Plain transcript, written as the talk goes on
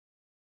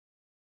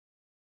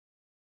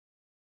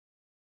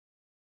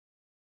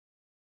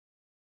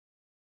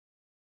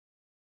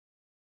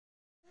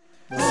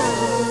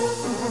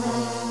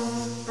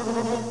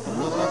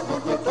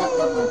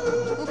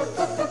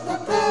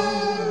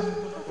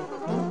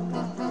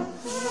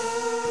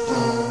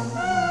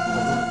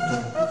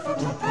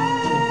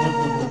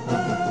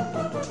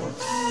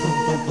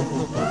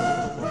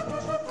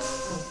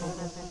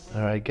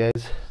Alright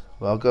guys,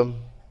 welcome.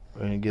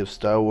 We're going to give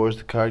Star Wars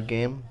the card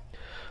game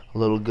a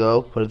little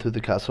go, put it through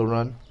the Kessel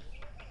run.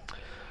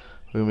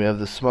 We have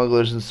the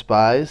Smugglers and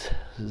Spies.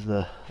 This is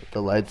the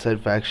light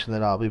side faction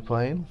that I'll be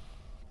playing.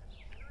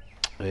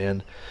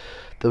 And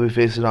they'll be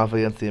facing off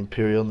against the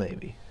Imperial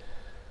Navy.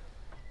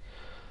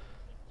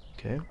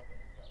 Okay.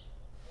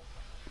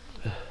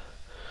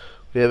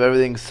 We have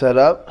everything set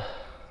up.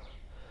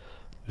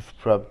 We've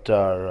prepped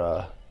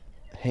our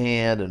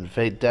hand and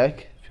fate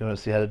deck. If you want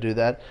to see how to do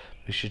that,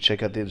 you should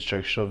check out the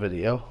instructional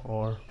video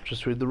or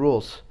just read the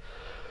rules.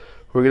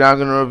 We're now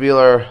going to reveal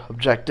our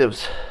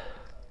objectives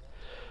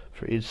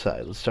for each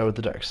side. Let's start with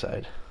the dark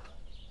side.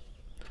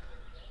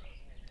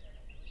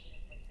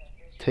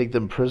 Take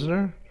them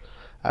prisoner.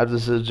 After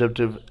this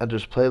objective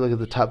enters play, look at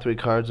the top 3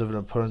 cards of an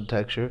opponent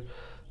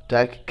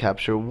deck.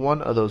 Capture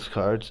one of those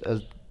cards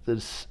as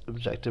this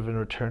objective and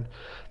return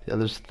the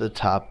others to the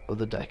top of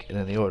the deck in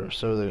any order.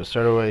 So they're going to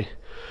start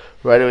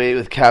right away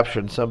with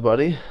capturing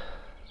somebody.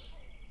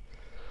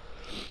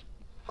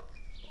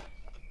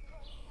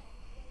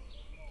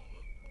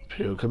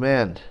 Imperial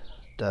Command,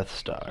 Death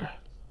Star.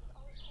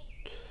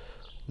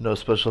 No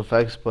special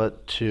effects,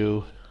 but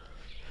 2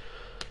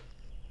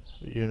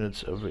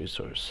 units of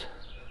resource.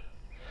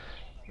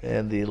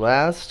 And the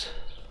last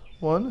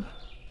one,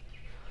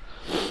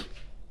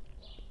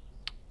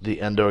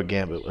 the Endor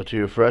Gambit.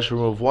 To refresh,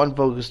 remove 1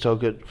 focus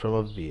token from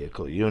a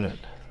vehicle unit.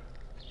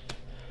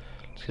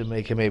 It's going to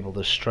make him able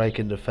to strike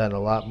and defend a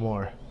lot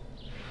more.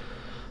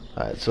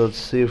 Alright, so let's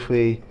see if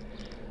we...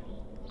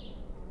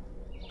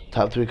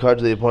 Top 3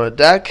 cards of the opponent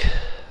deck.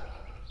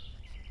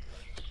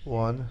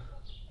 1,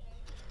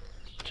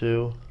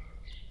 2,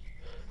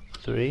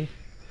 3.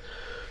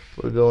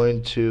 We're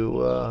going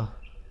to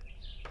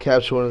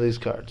capture one of these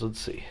cards. Let's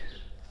see.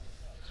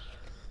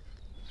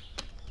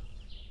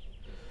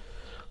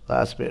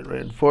 Last minute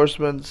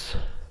reinforcements.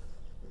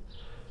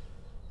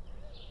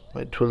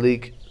 My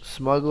Twalik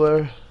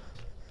Smuggler.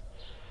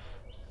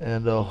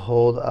 And a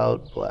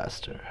holdout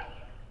blaster.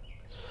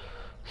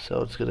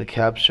 So it's going to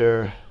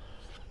capture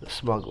the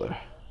Smuggler.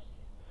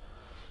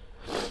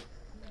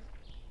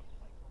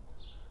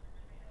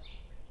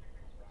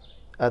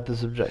 At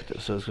this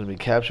objective. So it's going to be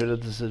captured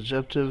at this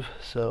objective.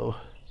 So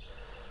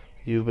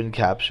you've been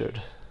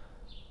captured.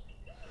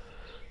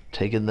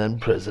 Taken then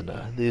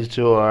prisoner. These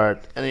 2 are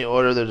any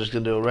order. They're just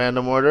going to do a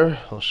random order.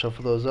 I'll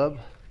shuffle those up.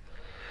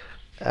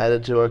 Add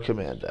it to our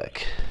command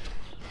deck.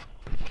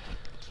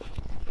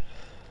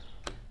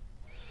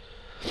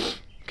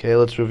 Okay,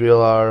 let's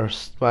reveal our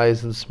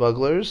Spies and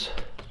Smugglers.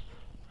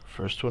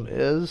 First one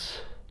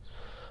is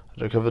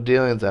Undercover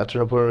Dealings. After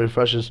an opponent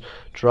refreshes,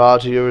 draw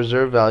to your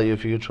reserve value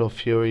if you control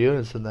fewer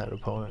units than that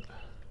opponent.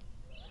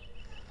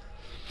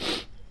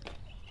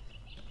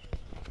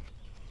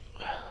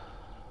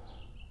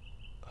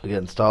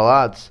 Against all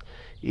odds,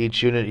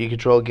 each unit you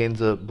control gains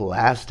a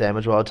blast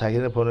damage while attacking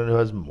an opponent who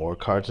has more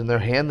cards in their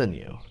hand than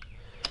you.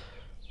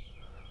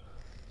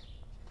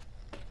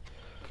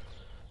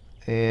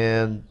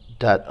 And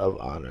Debt of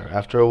Honor.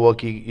 After a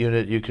Wookiee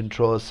unit you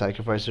control is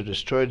sacrificed or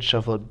destroyed,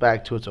 shuffle it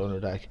back to its owner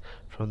deck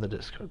from the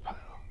discard pile.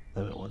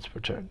 Limit once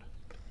per turn.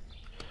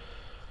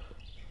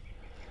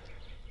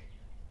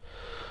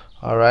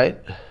 Alright.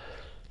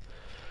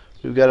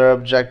 We've got our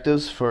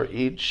objectives for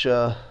each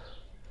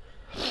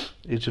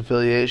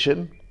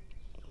affiliation.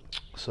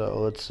 So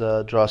let's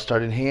draw a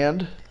starting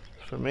hand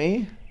for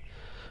me.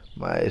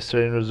 My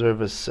starting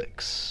reserve is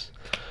 6.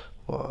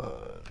 1,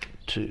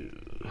 2,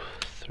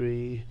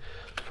 3,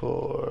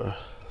 4,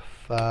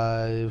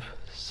 5,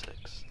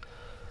 6.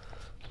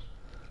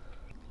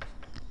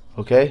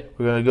 Okay,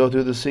 we're going to go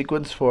through the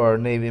sequence for our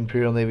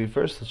Imperial Navy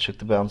first. Let's check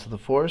the balance of the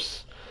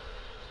force.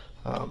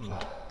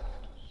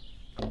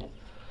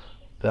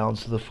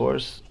 Balance of the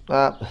force.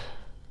 Balance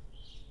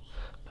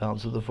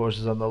of the force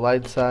is on the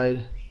light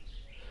side.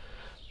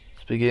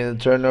 It's beginning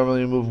the turn.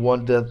 Normally you move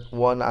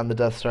one on the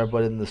Death Star,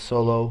 but in the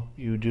solo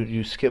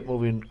you skip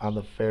moving on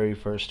the very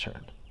first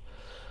turn.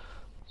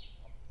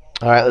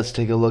 Alright, let's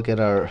take a look at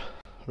our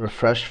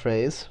refresh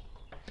phase.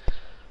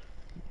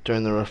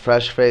 During the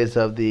refresh phase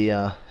of the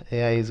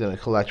AI, he's going to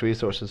collect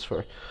resources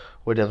for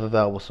what you have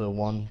available. So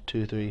 1,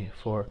 2, 3,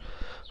 4,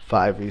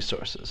 5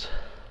 resources.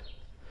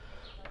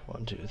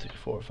 1, 2, 3,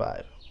 4,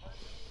 5.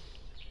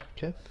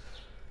 Okay.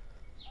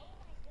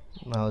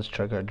 Now let's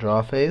check our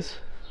draw phase.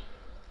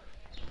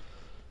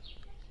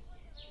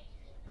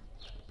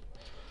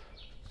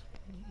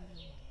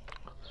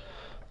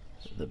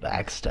 The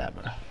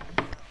Backstabber.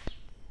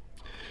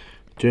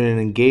 During an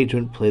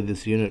engagement, play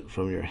this unit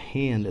from your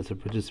hand as a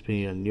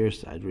participating on your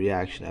side.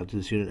 Reaction. After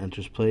this unit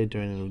enters play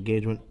during an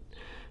engagement,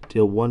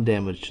 deal 1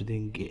 damage to the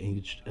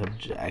engaged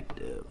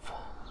objective.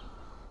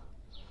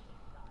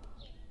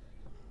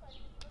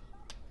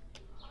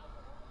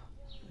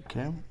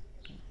 Okay.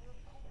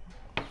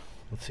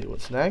 Let's see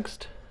what's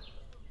next.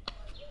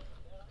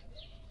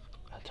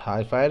 A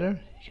TIE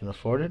fighter. He can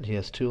afford it. He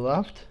has 2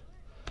 left.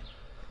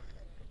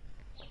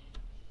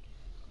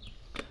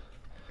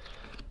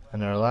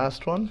 And our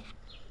last one.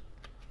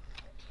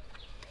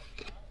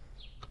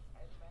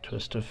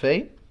 Twist of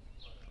Fate.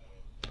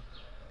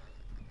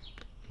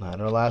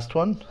 Not our last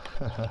one.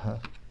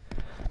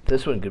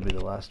 This one could be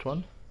the last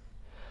one.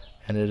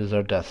 And it is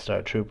our Death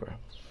Star Trooper.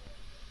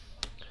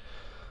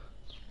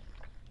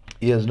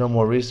 He has no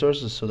more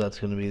resources, so that's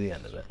going to be the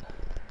end of it.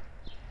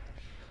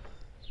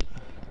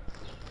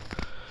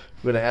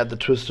 We're going to add the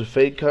Twist of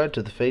Fate card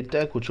to the Fate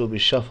deck, which will be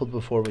shuffled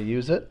before we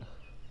use it.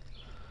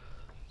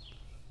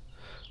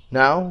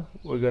 Now,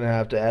 we're going to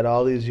have to add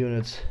all these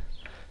units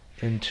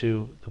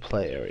into the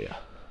play area.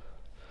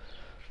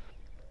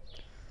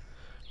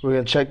 We're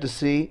going to check to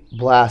see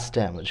blast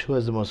damage. Who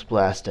has the most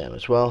blast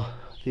damage? Well,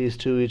 these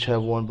two each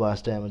have 1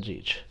 blast damage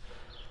each.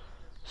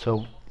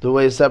 So the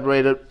way to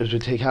separate it is we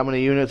take how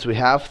many units we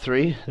have,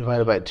 3,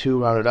 divided by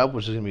 2, rounded up,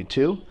 which is going to be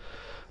 2.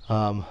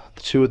 The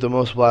 2 with the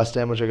most blast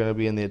damage are going to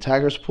be in the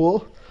attacker's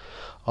pool.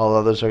 All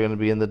others are going to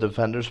be in the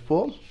defender's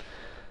pool.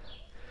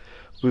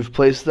 We've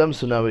placed them,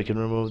 so now we can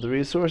remove the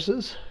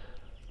resources.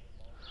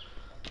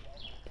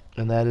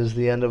 And that is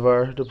the end of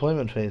our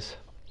deployment phase.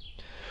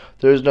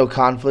 There is no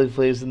conflict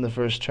phase in the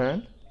first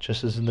turn,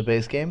 just as in the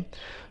base game.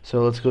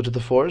 So let's go to the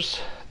Force.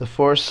 The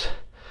Force,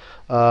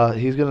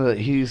 he is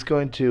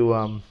going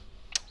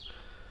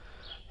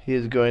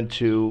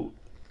to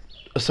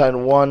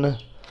assign one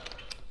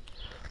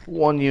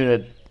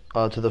unit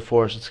to the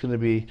Force. It's going to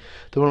be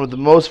the one with the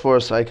most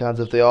Force icons.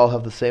 If they all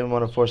have the same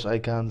amount of Force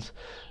icons,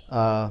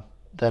 then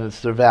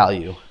it's their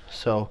value.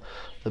 So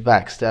the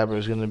Backstabber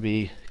is going to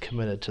be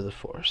committed to the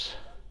Force.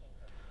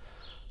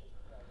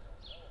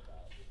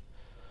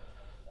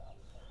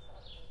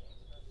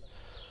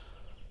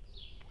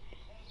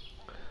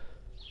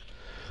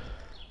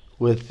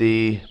 With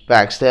the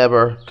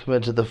Backstabber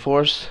committed to the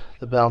Force,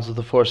 the balance of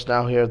the Force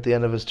now here at the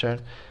end of his turn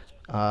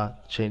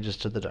changes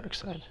to the dark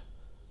side.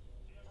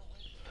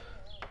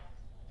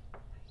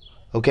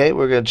 Okay,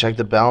 we're going to check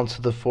the balance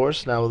of the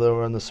Force now that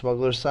we're on the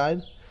Smuggler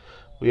side.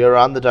 We are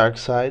on the dark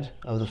side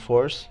of the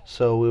Force,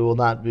 so we will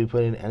not be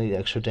putting any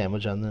extra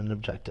damage on an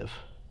objective.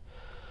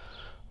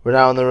 We're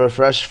now in the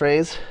refresh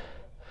phase.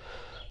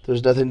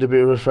 There's nothing to be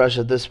refreshed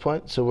at this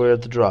point, so we're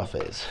at the draw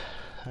phase.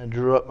 I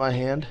drew up my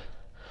hand.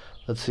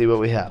 Let's see what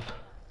we have.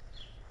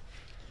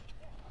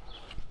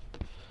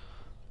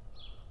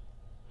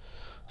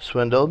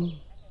 Swindled.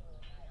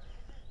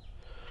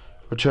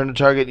 Return a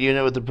target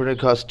unit with the printed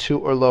cost 2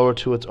 or lower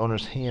to its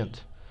owner's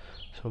hand.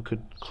 So it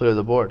could clear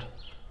the board.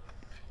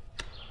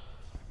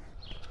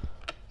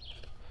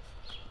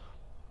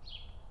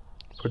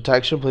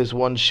 Protection. Place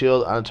 1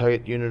 shield on a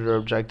target unit or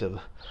objective.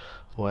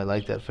 Oh, I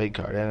like that fate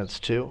card. And it's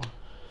 2.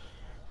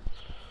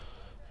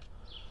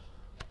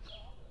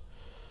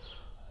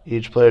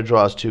 Each player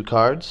draws 2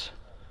 cards.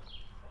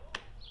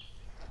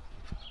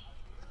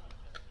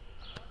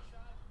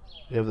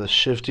 We have the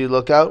Shifty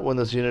Lookout. When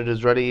this unit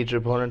is ready, each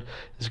opponent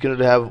is going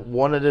to have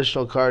 1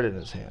 additional card in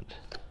his hand.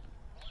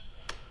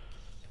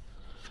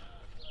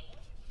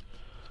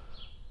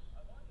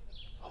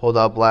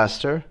 Holdout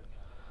Blaster.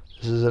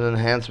 This is an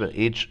enhancement.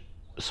 Each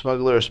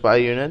Smuggler or Spy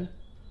unit,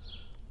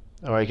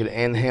 or I could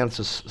enhance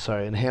a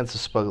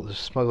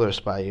Smuggler or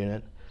Spy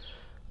unit.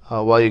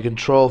 While you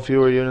control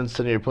fewer units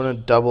than your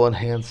opponent, double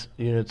enhance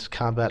units'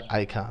 combat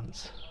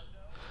icons.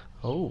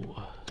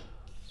 Oh.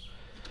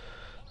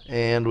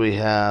 And we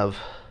have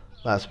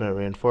last minute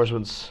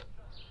reinforcements.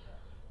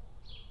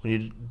 When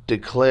you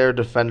declare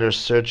defenders,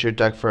 search your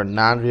deck for a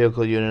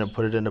non-vehicle unit and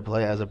put it into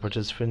play as a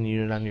participant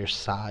unit on your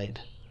side.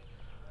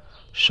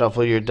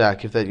 Shuffle your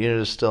deck. If that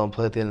unit is still in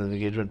play at the end of the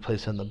engagement,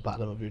 place it on the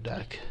bottom of your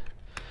deck.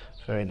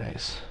 Very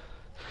nice.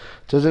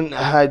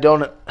 I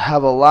don't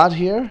have a lot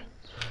here.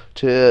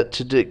 To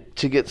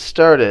get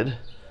started,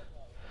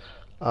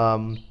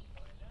 we're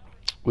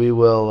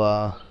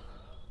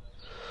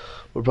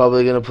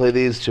probably going to play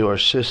these two, our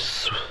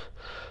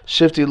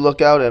Shifty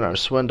Lookout and our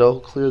Swindle.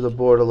 Clear the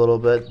board a little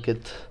bit,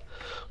 get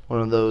one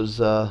of those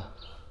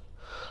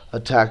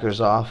attackers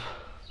off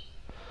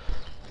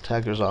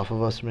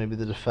of us, maybe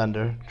the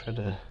defender. Try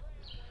to,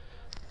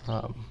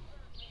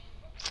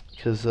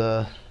 because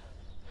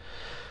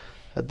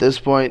at this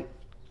point,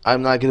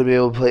 I'm not going to be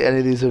able to play any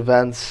of these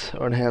events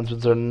or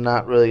enhancements are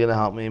not really going to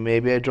help me.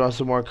 Maybe I draw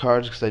some more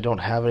cards because I don't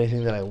have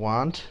anything that I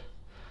want.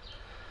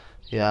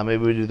 Yeah,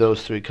 maybe we do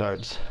those 3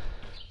 cards.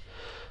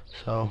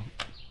 So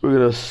we're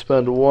going to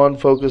spend 1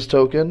 focus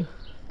token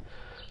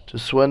to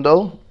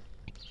swindle.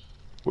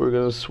 We're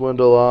going to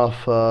swindle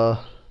off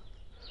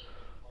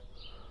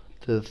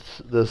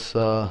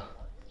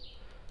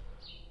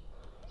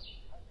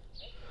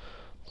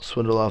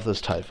swindle off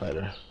this TIE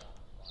fighter.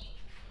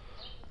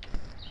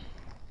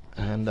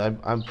 And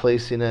I'm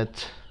placing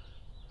it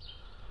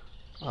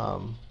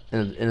in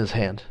his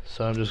hand,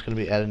 so I'm just going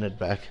to be adding it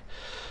back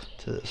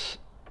to this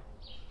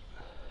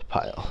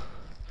pile.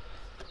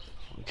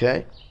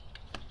 Okay.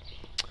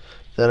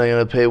 Then I'm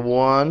going to pay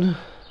 1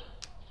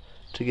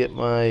 to get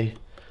my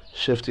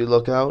Shifty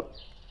Lookout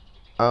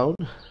out,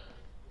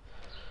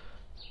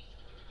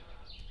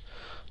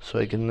 so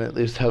I can at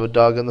least have a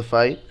dog in the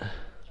fight.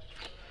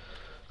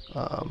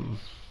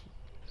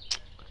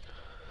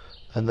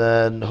 And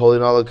then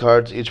holding all the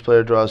cards, each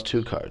player draws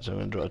 2 cards. I'm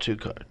going to draw 2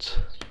 cards.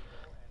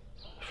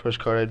 First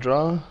card I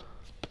draw,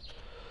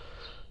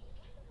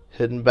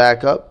 hidden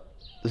backup.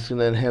 This is going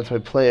to enhance my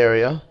play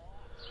area.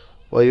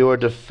 While you are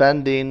the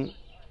defending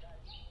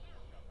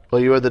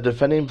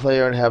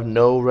player and have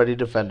no ready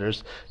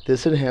defenders,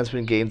 this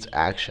enhancement gains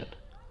action.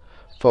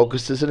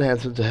 Focus this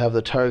enhancement to have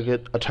a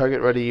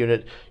target ready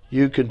unit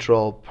you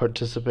control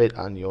participate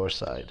on your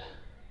side.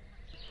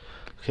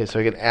 Okay, so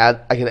I can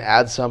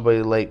add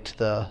somebody late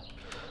to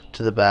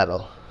the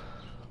battle.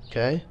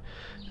 Okay,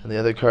 and the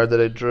other card that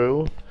I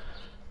drew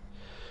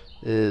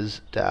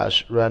is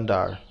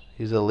Runthrough.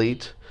 He's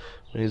elite.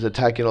 When he's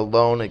attacking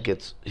alone,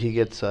 he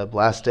gets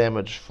blast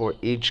damage for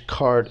each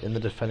card in the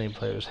defending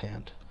player's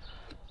hand.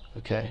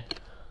 Okay.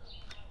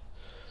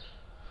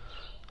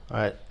 All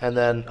right, and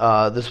then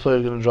this player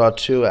is going to draw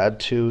 2, add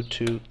 2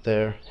 to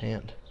their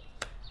hand.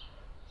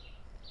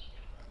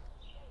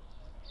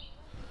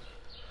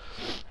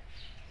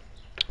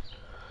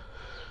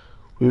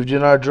 We've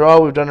done our draw,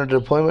 we've done our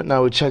deployment.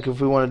 Now we check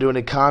if we want to do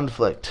any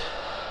conflict.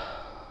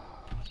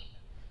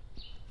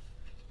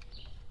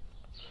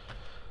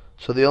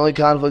 So the only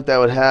conflict I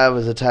would have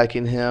is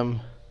attacking him,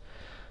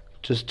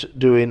 just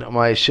doing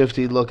my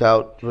shifty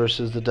lookout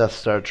versus the Death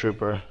Star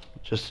Trooper,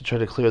 just to try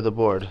to clear the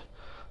board.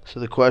 So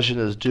the question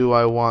is, do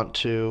I want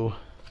to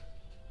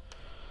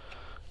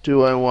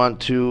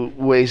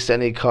waste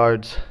any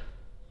cards?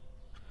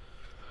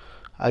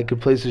 I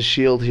could place a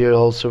shield here,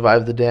 he'll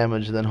survive the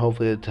damage, and then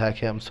hopefully attack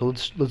him. So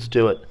let's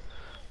do it.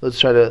 Let's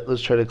try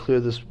to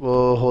clear this.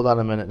 Whoa, hold on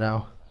a minute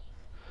now.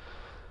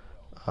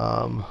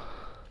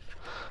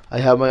 I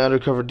have my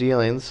undercover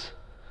dealings.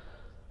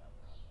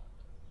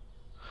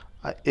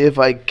 If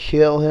I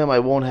kill him, I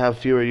won't have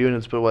fewer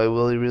units, but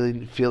will he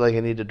really feel like I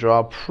need to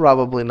draw?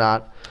 Probably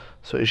not.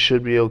 So it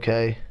should be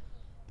okay.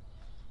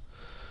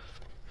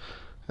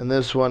 And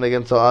this one,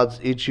 against the odds,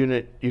 each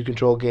unit you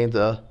control gains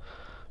a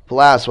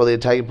blast while the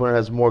attacking opponent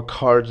has more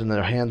cards in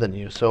their hand than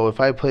you. So if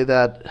I play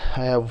that,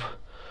 I have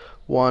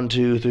 1,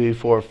 2, 3,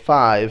 4,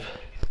 5.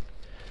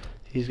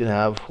 He's going to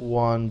have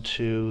 1,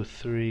 2,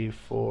 3,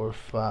 4,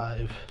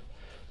 5,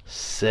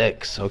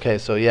 6. Okay,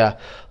 so yeah,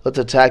 let's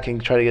attack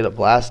and try to get a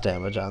blast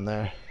damage on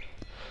there.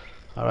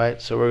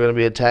 Alright, so we're going to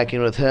be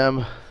attacking with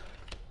him.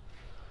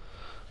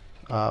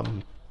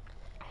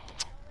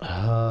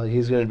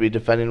 He's going to be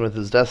defending with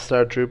his Death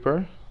Star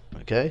Trooper.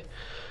 Okay,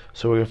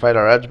 so we're going to fight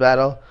our edge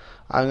battle.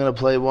 I'm going to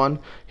play one.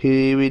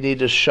 We need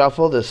to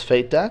shuffle this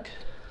fate deck.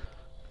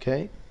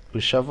 Okay, we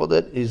shuffled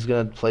it. He's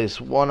going to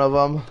place one of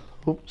them.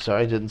 Oops,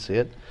 sorry, I didn't see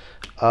it.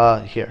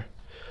 Here.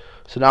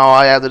 So now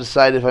I have to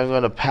decide if I'm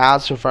going to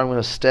pass or if I'm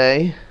going to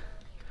stay.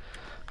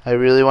 I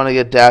really want to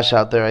get Dash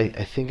out there. I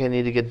think I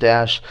need to get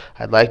Dash.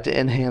 I'd like to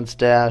enhance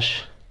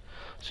Dash.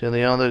 So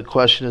the other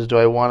question is, do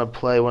I want to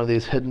play one of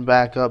these hidden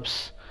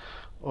backups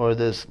or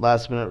this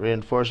last minute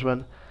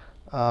reinforcement?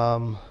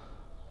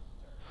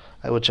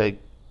 Which I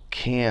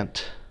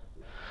can't.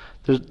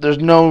 There's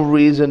no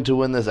reason to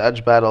win this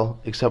edge battle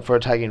except for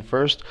attacking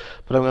first,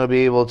 but I'm going to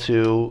be able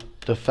to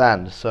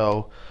defend.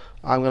 So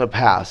I'm going to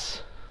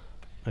pass.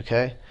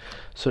 Okay?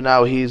 So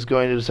now he's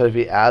going to decide if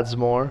he adds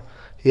more.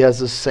 He has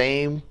the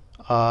same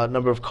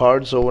number of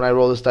cards, so when I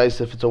roll this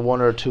dice, if it's a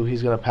 1 or a 2,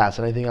 he's going to pass.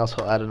 Anything else,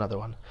 he'll add another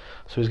one.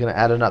 So he's going to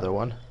add another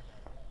one.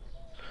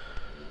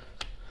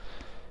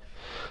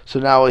 So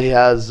now he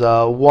has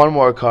 1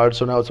 more card,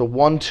 so now it's a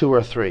 1, 2,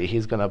 or 3.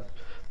 He's going to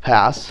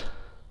pass.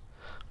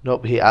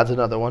 Nope, he adds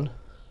another one.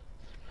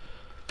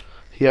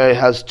 He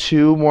has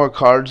 2 more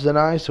cards than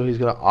I, so he's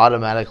going to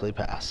automatically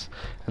pass.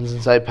 And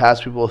since I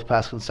pass, we both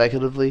pass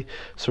consecutively,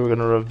 so we're going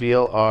to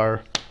reveal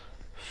our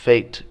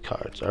fate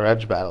cards, our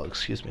edge battle,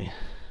 excuse me.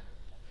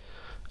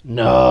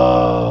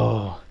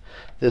 No!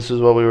 This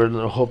is what we were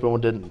hoping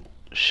didn't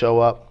show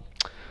up.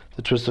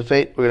 The twist of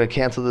fate, we're going to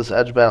cancel this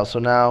edge battle, so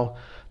now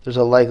there's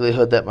a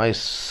likelihood that my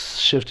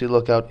shifty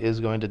lookout is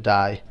going to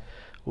die.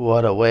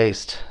 What a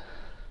waste.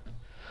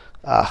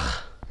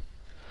 Ugh.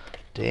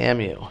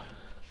 Damn you.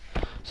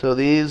 So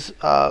these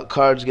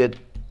cards get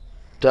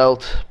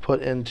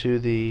put into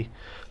the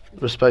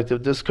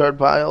respective discard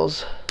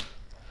piles.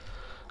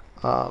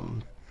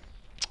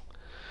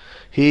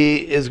 He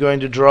is going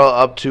to draw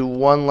up to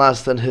 1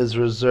 less than his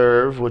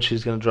reserve, which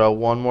he's going to draw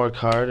 1 more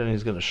card, and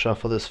he's going to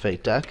shuffle this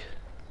fate deck.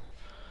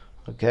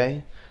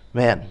 Okay?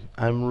 Man,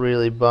 I'm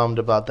really bummed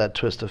about that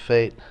twist of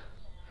fate.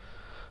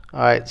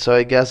 Alright, so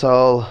I guess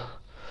I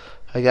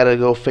gotta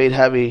go fate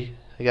heavy.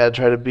 I gotta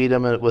try to beat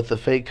him with the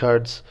fate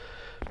cards,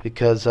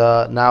 because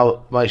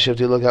now my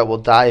shifty lookout will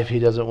die if he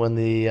doesn't win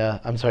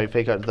the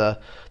fate card,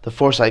 the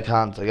force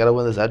icons. I gotta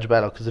win this edge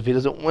battle, because if he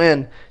doesn't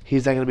win,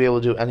 he's not gonna be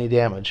able to do any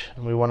damage,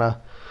 and we wanna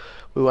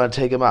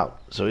take him out.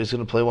 So he's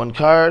gonna play 1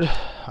 card.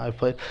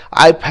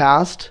 I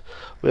passed.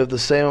 We have the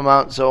same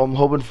amount, so I'm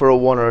hoping for a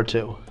 1 or a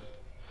 2.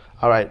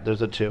 Alright,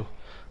 there's a 2.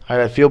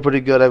 Alright, I feel pretty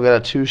good. I've got a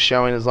 2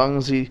 showing. As long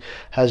as he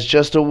has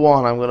just a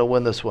 1, I'm going to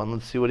win this one.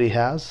 Let's see what he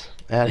has.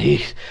 And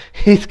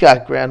he's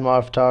got Grand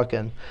Moff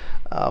talking.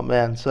 Oh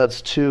man, so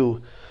that's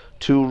two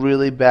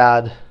really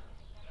bad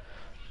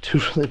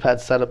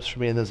setups for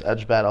me in this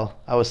edge battle.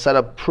 I was set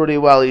up pretty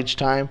well each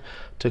time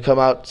to come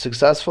out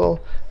successful,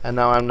 and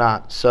now I'm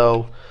not.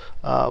 So,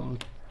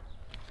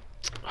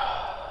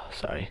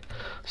 sorry.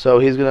 So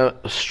he's gonna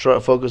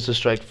focus the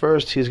strike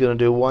first. He's gonna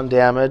do 1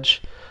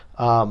 damage,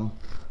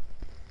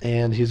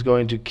 and he's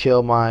going to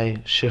kill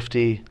my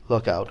shifty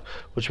lookout,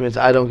 which means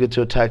I don't get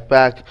to attack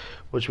back,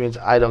 which means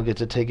I don't get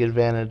to take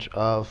advantage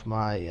of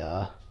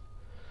my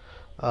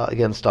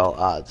against all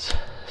odds.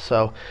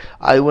 So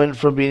I went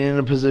from being in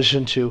a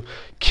position to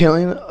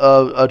killing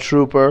a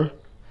trooper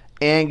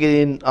and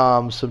getting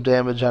some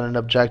damage on an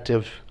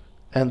objective,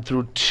 and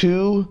through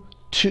two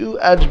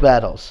edge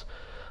battles,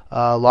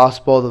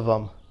 lost both of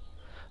them.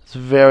 It's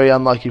very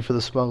unlucky for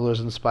the smugglers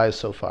and spies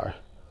so far.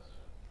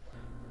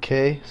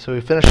 Okay, so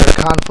we finished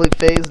our conflict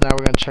phase. Now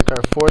we're going to check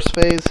our force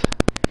phase.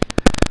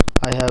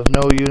 I have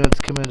no units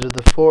committed to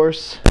the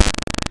force.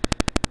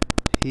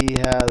 He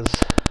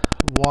has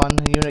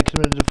 1 unit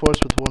committed to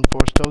force with 1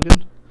 force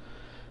token.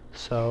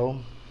 So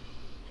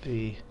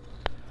the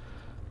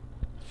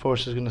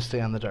force is going to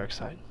stay on the dark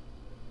side.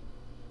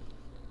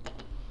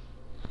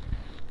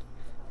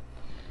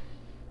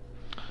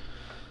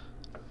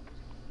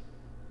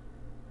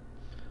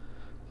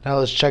 Now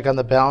let's check on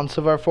the balance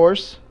of our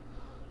force.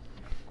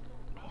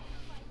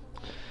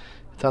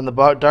 It's on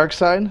the dark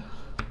side.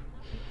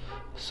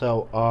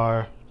 So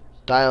our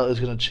dial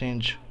is going to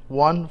change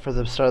 1 for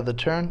the start of the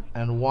turn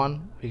and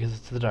 1 because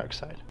it's the dark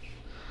side.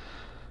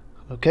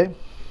 Okay.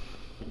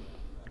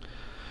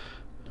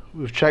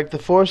 We've checked the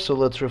force, so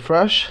let's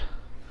refresh.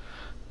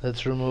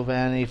 Let's remove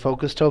any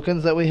focus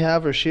tokens that we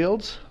have or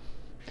shields.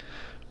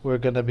 We're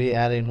going to be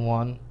adding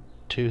 1,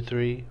 2,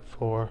 3,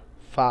 4,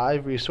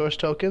 5 resource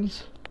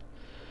tokens.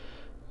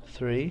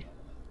 3.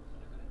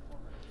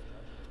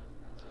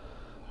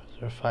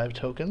 There are 5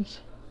 tokens.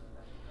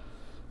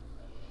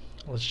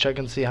 Let's check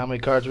and see how many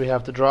cards we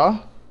have to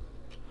draw.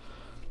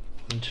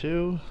 1,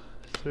 2,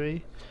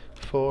 3,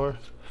 4,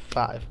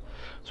 5.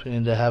 So we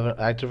need to have an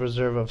active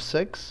reserve of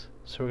 6.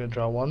 So we're going to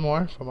draw 1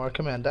 more from our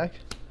command deck.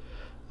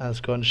 And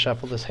let's go and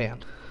shuffle this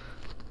hand.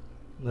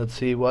 Let's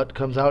see what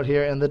comes out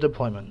here in the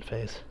deployment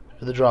phase,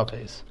 or the draw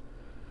phase.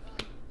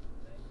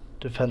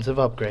 Defensive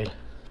upgrade.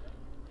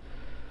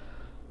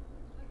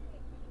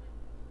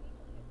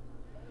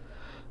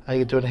 I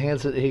get to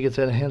enhance it. He gets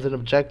to enhance an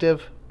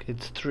objective.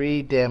 It's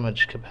 3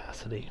 damage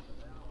capacity.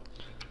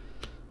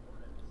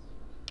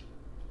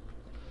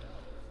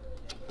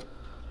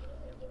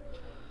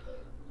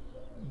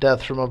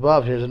 Death from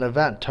above. Here's an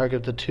event.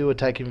 Target the 2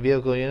 attacking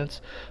vehicle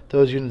units.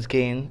 Those units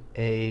gain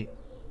a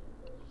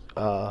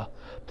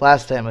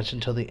blast damage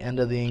until the end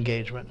of the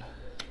engagement.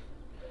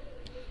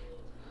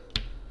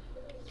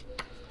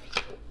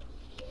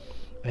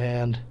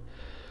 And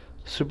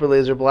super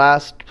laser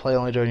blast. Play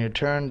only during your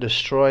turn.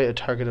 Destroy a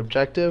target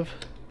objective.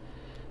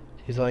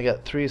 He's only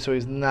got 3, so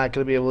he's not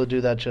going to be able to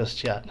do that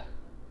just yet.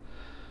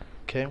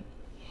 Okay.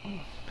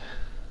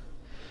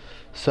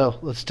 So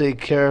let's take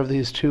care of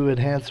these 2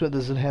 enhancements.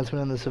 This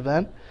enhancement in this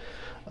event.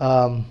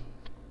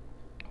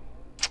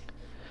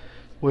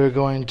 We're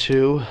going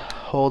to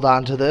hold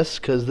on to this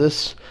because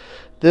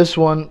this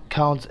one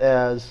counts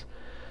as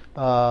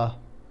at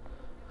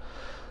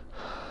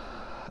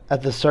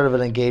the start of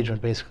an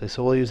engagement, basically.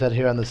 So we'll use that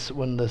here on this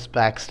when this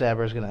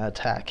backstabber is going to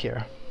attack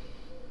here.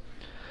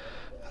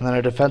 And then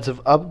our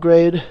defensive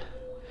upgrade.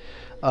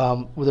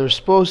 They're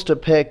supposed to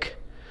pick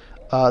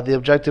the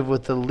objective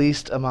with the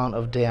least amount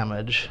of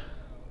damage.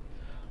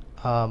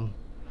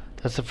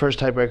 That's the first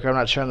tiebreaker. I'm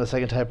not sure on the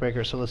second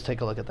tiebreaker, so let's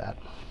take a look at that.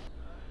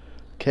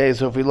 Okay,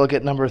 so if we look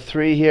at number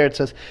 3 here, it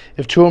says,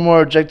 if 2 or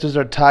more objectives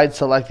are tied,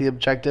 select the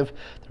objective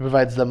that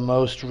provides the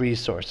most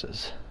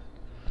resources.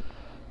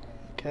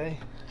 Okay,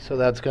 so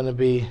that's going to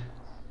be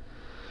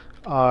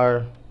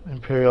our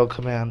Imperial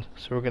command.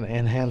 So we're going to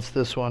enhance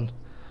this one,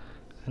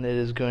 and it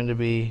is going to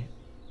be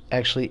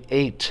actually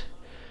 8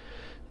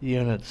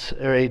 units,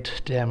 or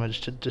 8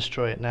 damage to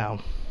destroy it now.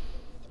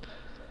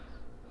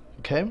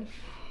 Okay.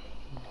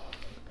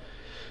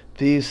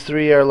 These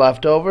 3 are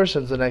left over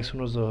since the next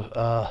one was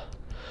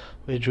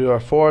we drew our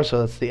 4, so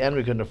that's the end.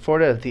 We couldn't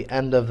afford it. At the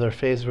end of their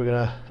phase, we're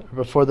gonna,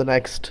 before the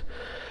next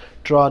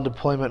draw and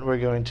deployment, we're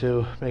going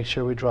to make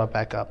sure we draw it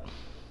back up.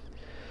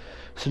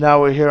 So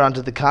now we're here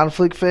onto the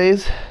conflict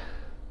phase.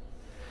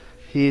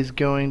 He's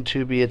going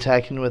to be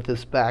attacking with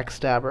this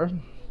backstabber.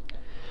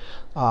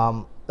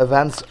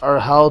 Events are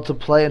held to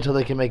play until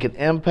they can make an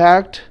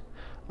impact.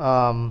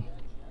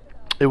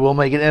 It will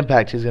make an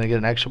impact. He's going to get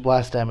an extra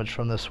blast damage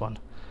from this one.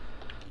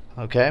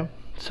 Okay,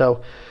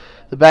 so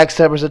the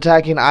backstabber's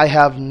attacking. I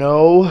have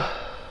no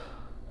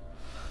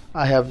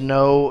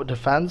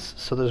defense,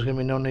 so there's going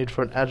to be no need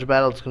for an edge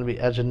battle. It's going to be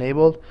edge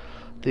enabled.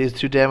 These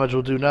 2 damage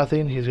will do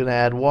nothing. He's going to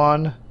add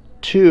 1,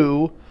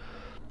 2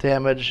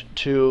 damage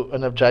to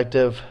an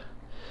objective.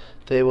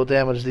 They will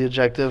damage the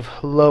objective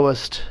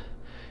lowest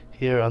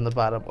here on the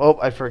bottom. Oh,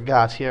 I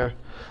forgot here.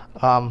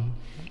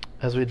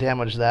 As we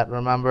damage that,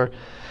 remember,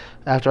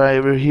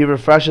 After he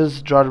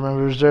refreshes, draw to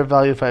remember reserve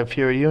value if I have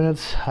fewer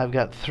units. I've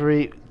got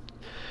three,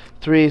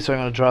 so I'm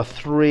going to draw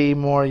 3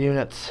 more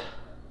units,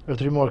 or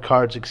 3 more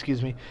cards,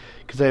 excuse me,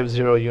 because I have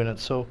 0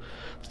 units. So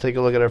let's take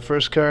a look at our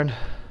first card.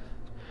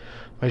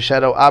 My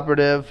Shadow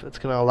Operative. It's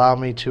going to allow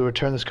me to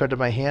return this card to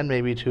my hand,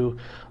 maybe to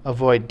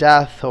avoid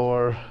death,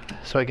 or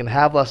so I can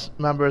have less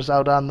members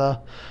out on the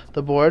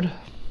board.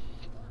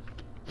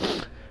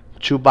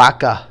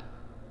 Chewbacca.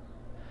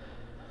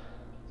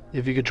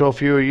 If you control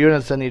fewer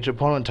units than each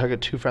opponent, target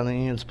 2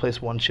 friendly units.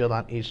 Place 1 shield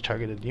on each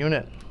targeted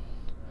unit.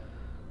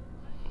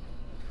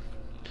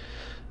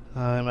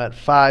 I'm at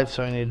 5,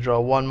 so I need to draw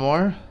 1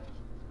 more.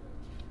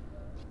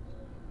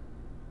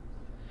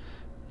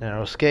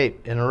 Narrow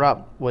Escape.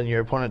 Interrupt. When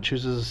your opponent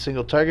chooses a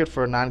single target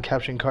for a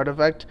non-capturing card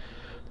effect,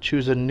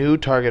 choose a new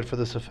target for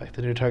this effect.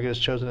 The new target is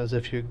chosen as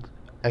if you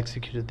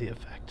executed the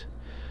effect.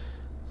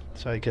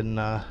 So I can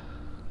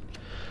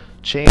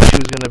change who's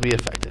going to be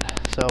affected.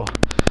 So,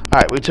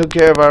 alright, we took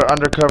care of our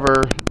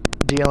undercover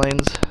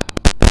dealings.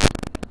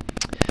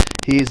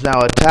 He's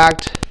now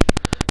attacked.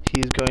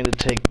 He's going to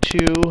take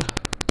 2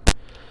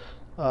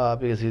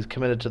 because he's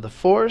committed to the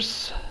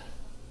Force.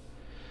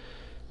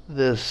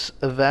 This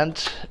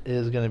event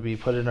is going to be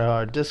put in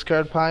our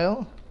discard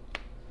pile.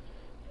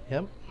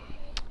 Yep.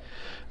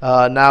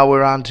 Now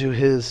we're on to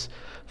his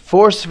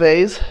Force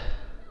phase.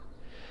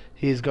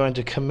 He's going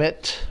to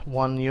commit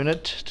 1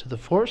 unit to the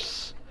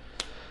Force.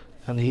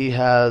 And he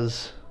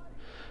has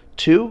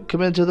 2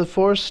 committed to the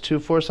Force, 2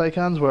 Force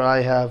icons, where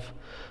I have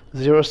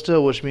 0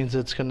 still, which means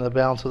it's going to, the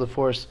balance of the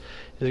Force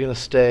is going to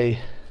stay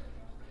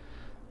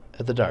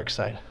at the dark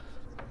side.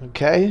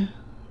 Okay,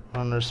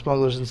 on our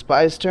Smugglers and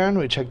Spies turn,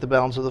 we check the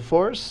balance of the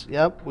Force.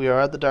 Yep, we are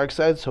at the dark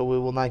side, so we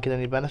will not get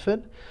any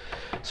benefit.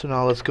 So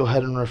now let's go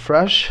ahead and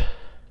refresh.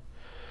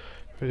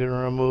 We're going to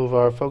remove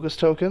our focus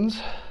tokens.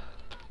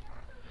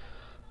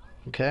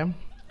 Okay,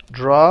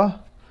 draw.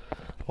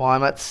 Well,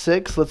 I'm at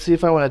 6. Let's see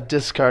if I want to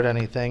discard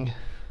anything.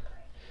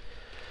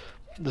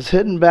 This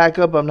hidden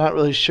backup, I'm not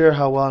really sure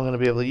how well I'm going to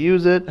be able to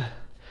use it.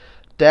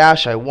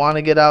 Dash, I want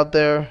to get out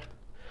there.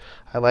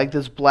 I like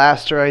this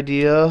blaster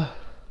idea.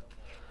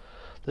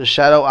 The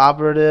Shadow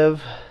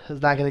Operative is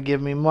not going to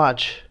give me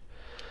much.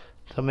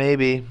 So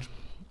maybe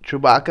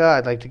Chewbacca,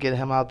 I'd like to get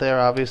him out there,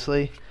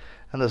 obviously.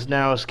 And this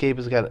Narrow Escape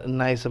has got a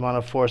nice amount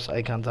of Force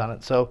icons on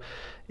it. So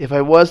if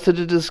I was to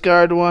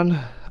discard one,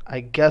 I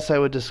guess I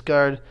would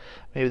discard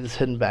maybe this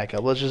hidden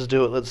backup. Let's just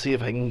do it. Let's see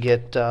if I can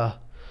get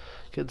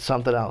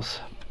something else.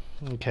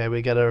 Okay,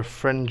 we got our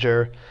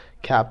Fringer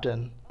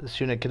Captain. This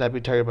unit cannot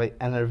be targeted by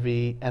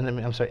enemy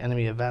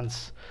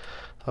events.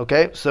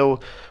 Okay, so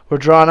we're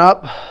drawn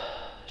up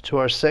to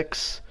our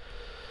 6.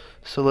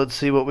 So let's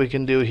see what we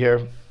can do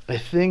here. I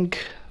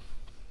think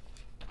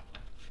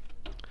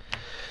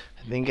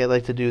I'd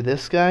like to do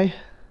this guy.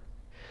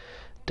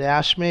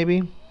 Dash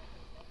maybe.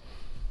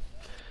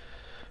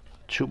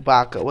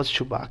 Chewbacca. What's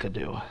Chewbacca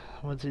do?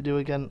 What's he do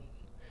again?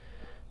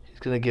 He's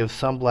going to give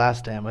some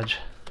blast damage.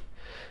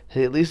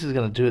 He at least is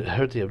going to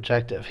hurt the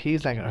objective.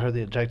 He's not going to hurt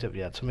the objective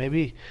yet. So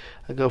maybe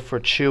I go for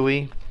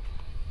Chewie.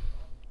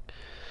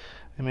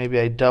 And maybe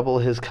I double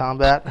his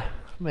combat.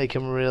 Make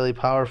him really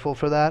powerful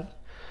for that.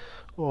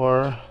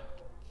 Or,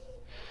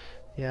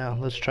 yeah,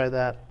 let's try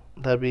that.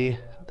 That'd be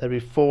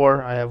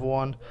 4. I have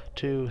 1,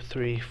 2,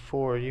 3,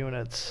 4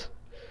 units.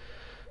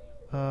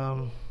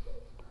 Yeah,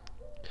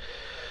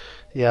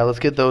 let's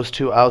get those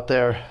 2 out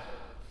there.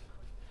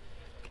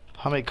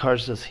 How many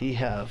cards does he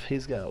have?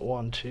 He's got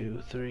 1,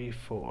 2, 3,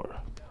 4.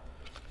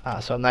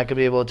 So I'm not going to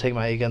be able to take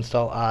my against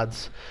all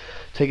odds.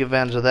 Take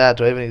advantage of that.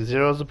 Do I have any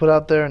zeros to put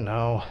out there?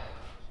 No.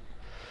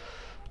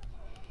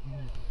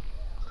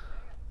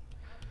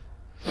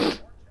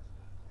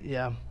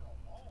 Yeah,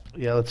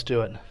 let's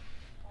do it.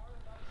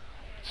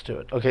 Let's do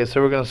it. Okay,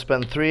 so we're going to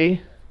spend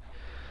 3.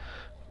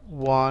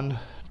 1,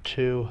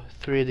 2,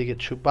 3 to get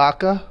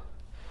Chewbacca.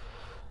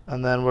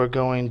 And then we're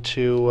going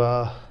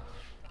to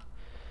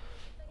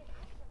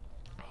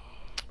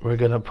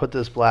put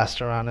this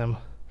blaster on him.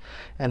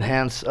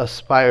 Enhance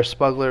Aspire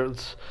Smuggler.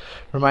 Let's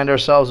remind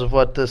ourselves of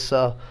what this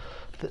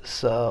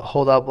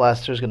holdout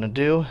blaster is going to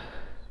do.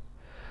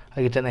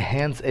 I get to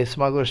enhance a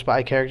Smuggler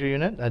Spy character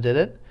unit. I did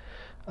it.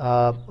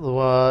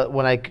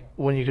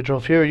 When you control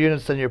fewer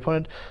units than your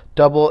opponent,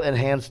 double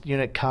enhanced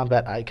unit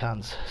combat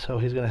icons. So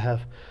he's going to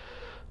have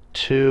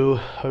 2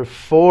 or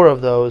 4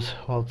 of those.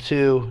 Well,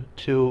 two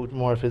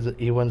more if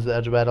he wins the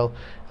edge of battle,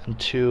 and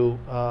 2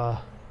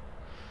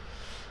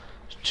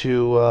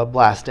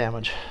 blast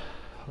damage.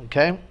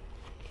 Okay.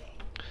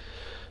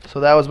 So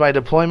that was my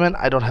deployment.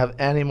 I don't have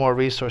any more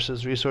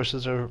resources.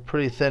 Resources are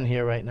pretty thin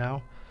here right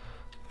now.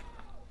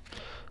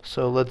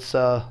 So let's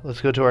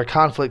go to our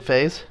conflict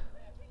phase.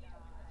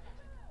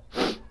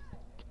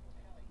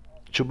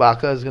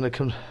 Chewbacca is going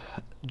to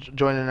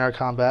join in our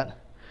combat.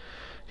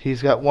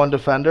 He's got 1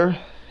 defender.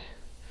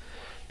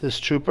 This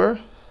trooper.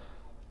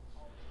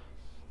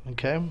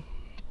 Okay.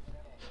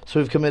 So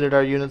we've committed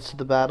our units to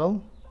the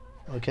battle.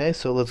 Okay,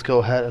 so let's go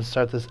ahead and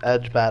start this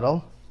edge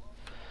battle.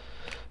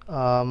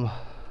 I'm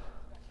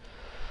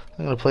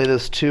going to play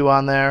this 2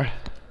 on there.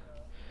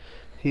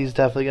 He's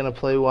definitely going to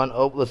play one.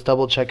 Oh, let's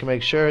double check and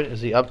make sure.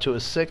 Is he up to a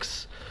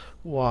 6?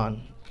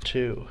 1,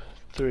 2,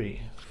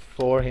 3,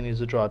 4. He needs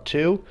to draw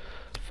 2,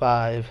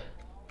 5,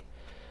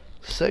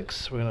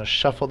 6. We're going to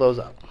shuffle those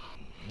up.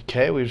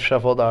 Okay, we've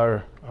shuffled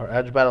our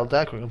edge battle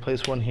deck. We're going to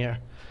place one here.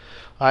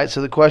 Alright,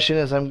 so the question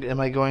is, am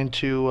I going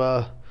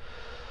to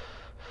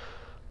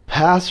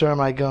pass, or am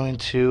I going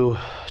to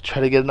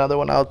try to get another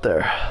one out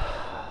there?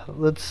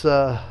 Let's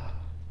do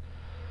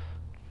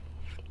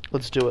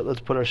it. Let's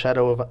put our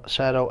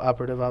shadow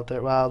operative out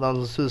there. Wow, no,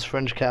 let's do this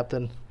fringe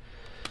captain,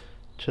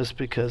 just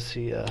because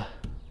he's gonna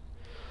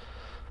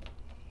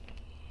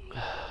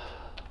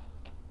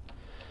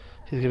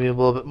be a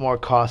little bit more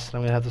cost, and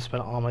I'm gonna have to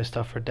spend all my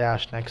stuff for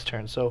dash next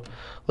turn. So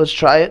let's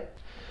try it.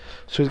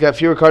 So he's got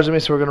fewer cards than me,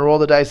 so we're gonna roll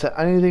the dice. At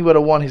anything but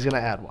a 1, he's gonna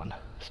add 1.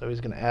 So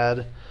he's gonna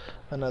add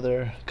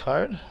another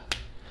card.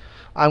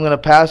 I'm gonna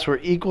pass. We're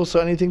equal,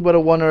 so anything but a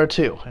 1 or a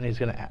 2, and he's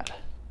gonna add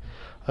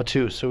a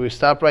 2. So we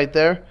stop right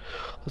there.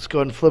 Let's go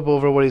ahead and flip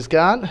over what he's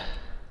got.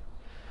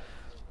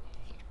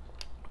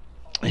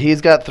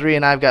 He's got 3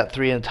 and I've got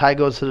 3, and tie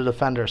goes to the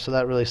defender, so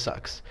that really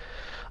sucks.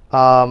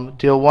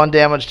 Deal 1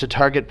 damage to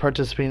target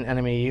participating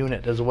enemy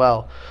unit as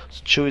well.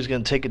 So Chewy's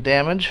going to take a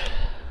damage.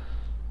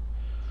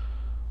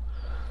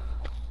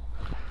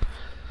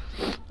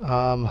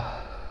 So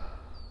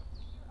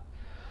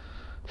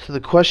the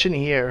question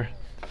here,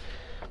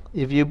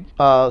 if you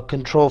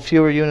control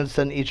fewer units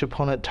than each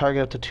opponent,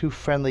 target up to 2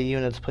 friendly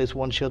units, place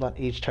 1 shield on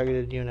each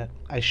targeted unit.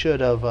 I should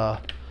have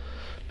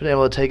been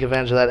able to take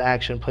advantage of that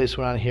action, place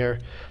one on here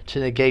to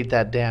negate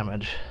that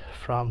damage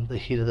from the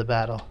heat of the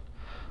battle.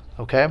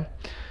 Okay,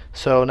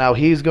 so now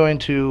he's going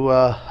to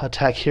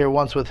attack here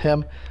once with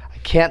him. I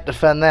can't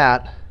defend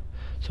that,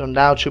 so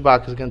now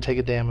Chewbacca is going to take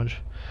a damage.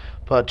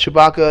 But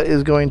Chewbacca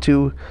is going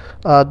to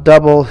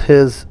double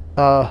his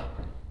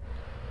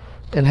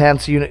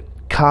enhanced unit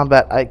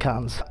combat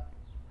icons.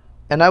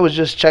 And I was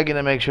just checking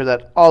to make sure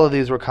that all of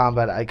these were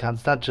combat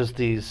icons, not just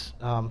these.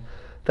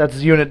 That's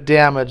unit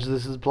damage.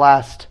 This is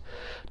blast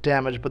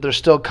damage, but they're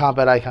still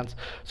combat icons.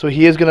 So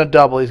he is going to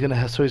double. He's going to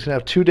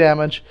have 2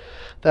 damage.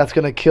 That's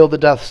going to kill the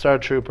Death Star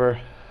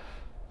Trooper.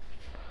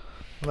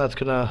 That's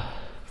going to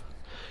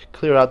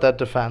clear out that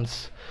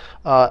defense.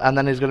 And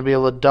then he's going to be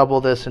able to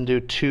double this and do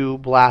 2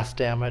 blast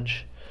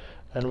damage.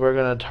 And we're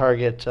going to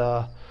target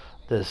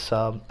this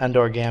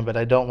Endor Gambit.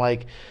 I don't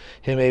like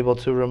him able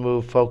to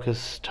remove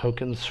focus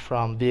tokens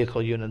from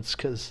vehicle units,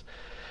 because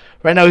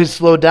right now he's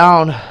slowed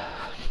down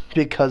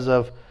because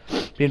of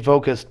being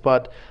focused,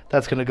 but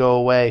that's going to go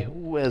away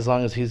as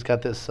long as he's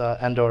got this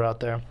Endor out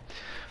there.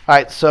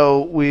 Alright,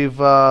 so we've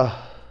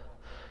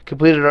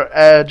completed our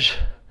edge.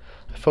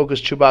 I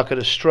focused Chewbacca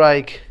to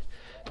strike.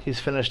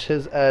 He's finished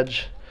his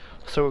edge,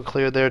 so we're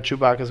clear there.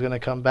 Chewbacca's going to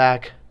come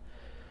back.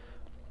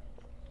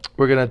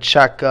 We're going to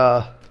check...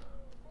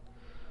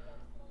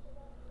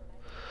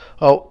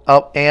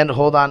 and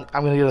hold on.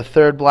 I'm going to get a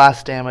 3rd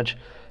blast damage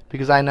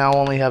because I now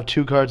only have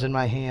 2 cards in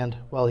my hand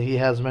while he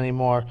has many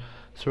more.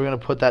 So we're going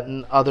to put that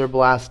in other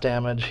blast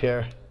damage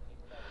here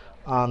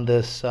on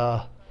this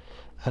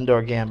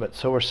Endor Gambit.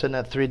 So we're sitting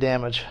at 3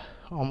 damage,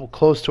 almost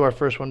close to our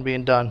first one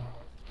being done.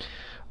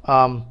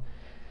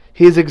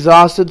 He's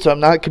exhausted, so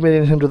I'm not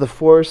committing him to the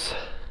Force.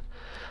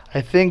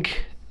 I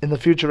think in the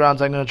future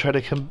rounds I'm going to try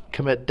to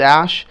commit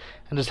dash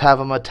and just have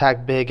him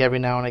attack big every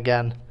now and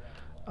again.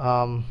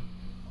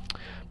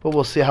 But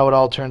we'll see how it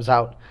all turns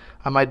out.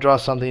 I might draw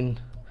something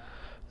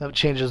that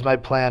changes my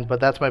plan,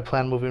 but that's my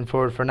plan moving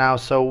forward for now.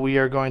 So we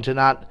are going to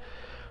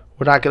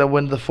we're not going to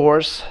win the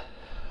Force,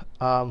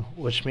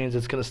 which means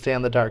it's going to stay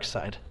on the dark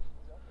side.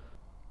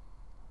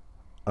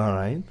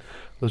 Alright,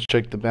 let's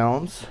check the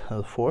balance of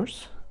the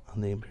Force on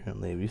the Imperial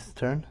Navy's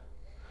turn.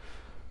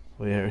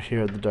 We are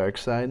here at the dark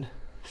side,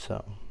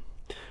 so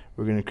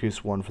we're going to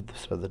increase 1 for the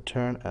start of the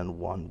turn and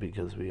 1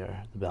 because we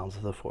are the balance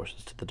of the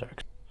forces to the dark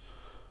side.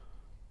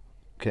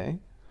 Okay.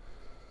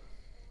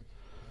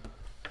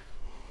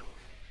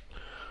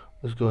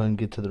 Let's go ahead and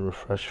get to the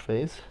refresh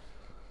phase.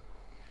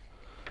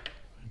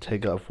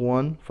 Take off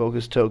 1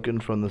 focus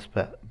token from this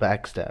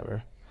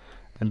backstabber,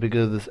 and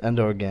because of this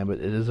Endor Gambit,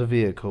 it is a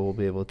vehicle. He'll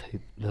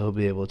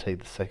be able to take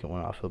the second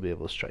one off. He'll be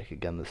able to strike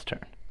again this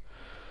turn.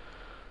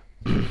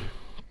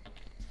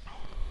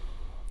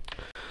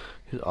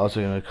 He's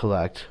also going to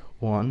collect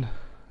 1,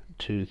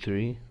 2,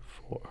 3,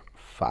 4,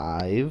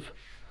 5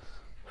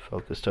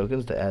 focus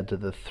tokens to add to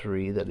the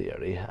 3 that he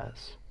already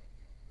has.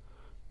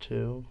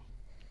 2,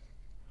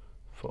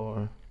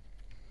 4,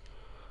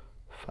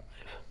 5.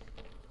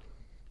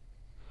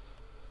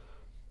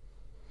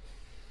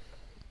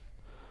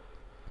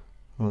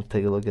 Let's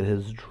take a look at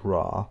his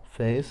draw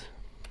phase.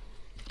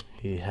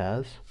 He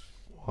has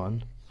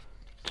 1,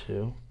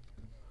 2,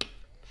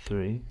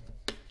 3,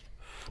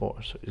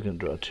 4. So he's going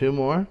to draw 2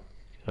 more.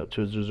 Up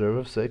to his reserve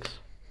of 6.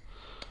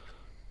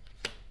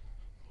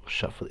 We'll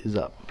shuffle these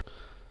up.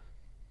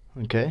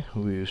 Okay,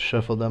 we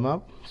shuffled them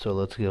up. So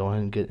let's go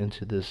ahead and get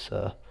into this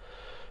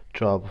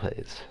draw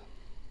phase.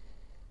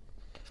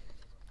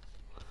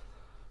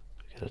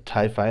 We got a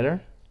TIE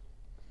Fighter.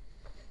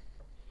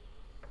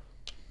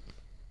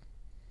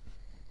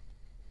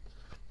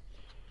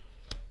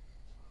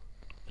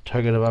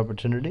 target of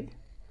opportunity.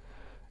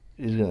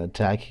 He's going to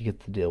attack. He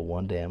gets to deal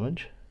 1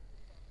 damage.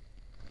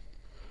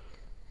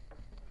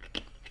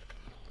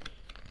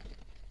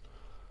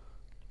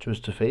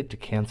 Twist of Fate to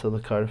cancel the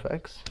card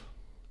effects.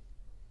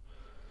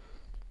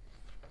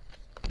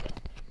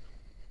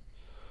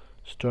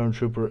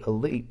 Stormtrooper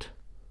Elite.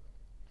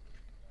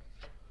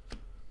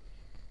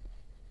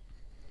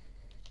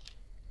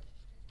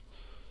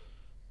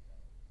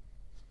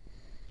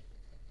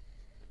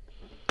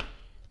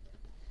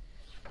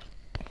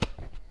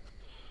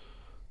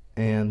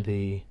 And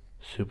the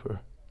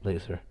Super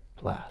Laser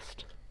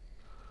Blast.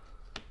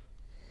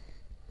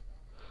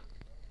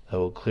 That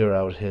will clear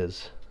out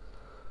his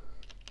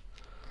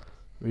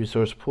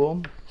resource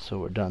pool, so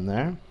we're done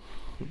there.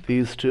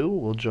 These two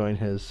will join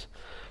his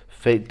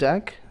Fate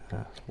deck,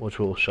 which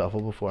we'll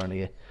shuffle before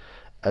any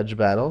edge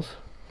battles.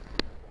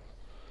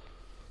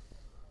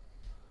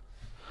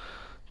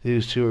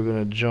 These two are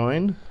going to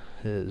join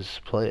his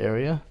play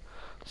area.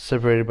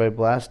 Separated by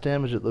blast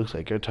damage, it looks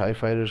like our TIE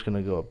Fighter is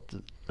going to go up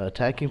the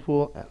attacking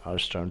pool, and our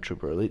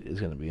Stormtrooper Elite is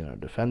going to be in our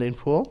defending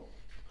pool.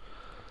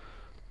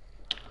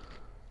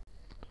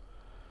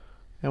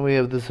 And we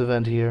have this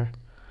event here,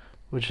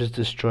 which is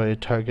destroy a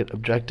target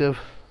objective.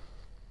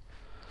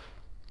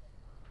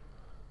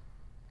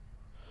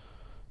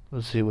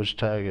 Let's see which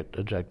target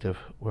objective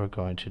we're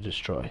going to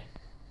destroy.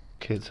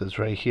 Okay, it says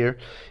right here,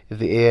 if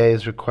the AI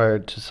is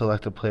required to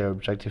select a player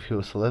objective, he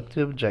will select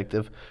the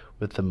objective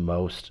with the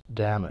most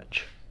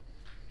damage.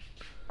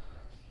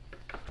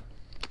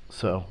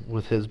 So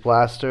with his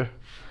blaster,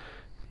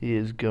 he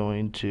is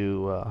going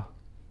to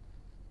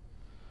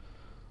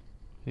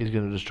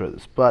destroy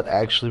this. But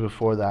actually,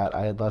 before that,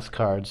 I had less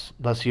cards,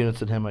 less units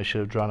than him. I should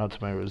have drawn out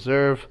to my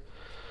reserve.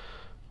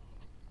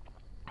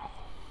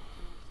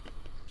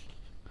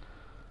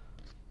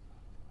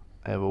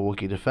 I have a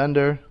Wookiee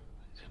Defender.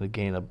 He's going to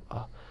gain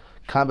a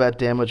combat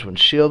damage when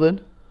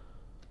shielded.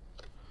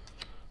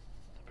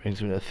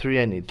 Brings me to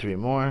 3. I need 3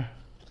 more.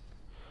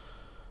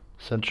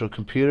 Central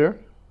Computer.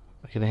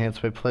 I can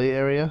enhance my play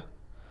area.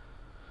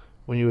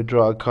 When you would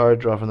draw a card,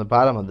 draw from the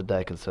bottom of the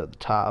deck instead of the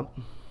top.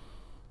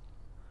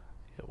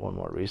 Get 1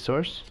 more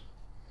resource.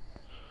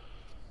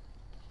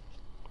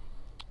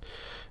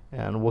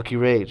 And Wookiee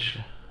Rage.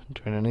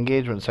 During an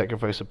engagement,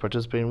 sacrifice a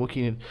participating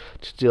Wookiee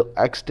to deal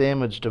X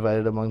damage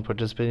divided among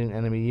participating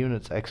enemy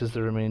units. X is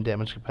the remaining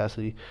damage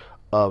capacity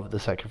of the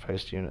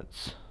sacrificed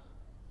units.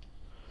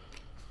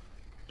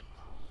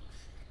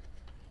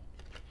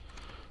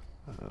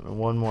 And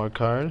 1 more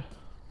card.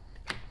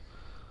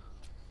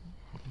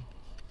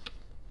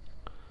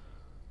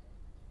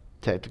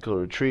 Tactical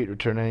Retreat.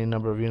 Return any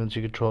number of units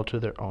you control to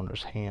their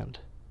owner's hand.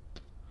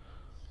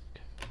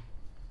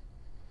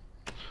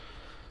 Okay.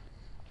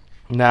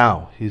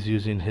 Now he's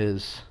using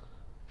his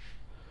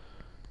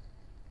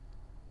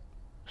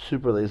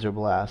Super Laser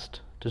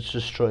Blast to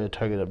destroy a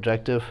target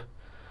objective.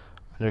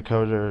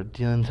 Undercover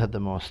dealings had the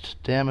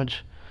most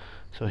damage,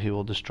 so he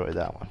will destroy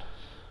that one.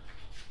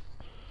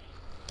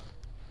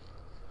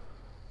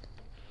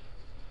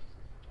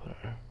 Put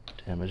our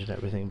damage and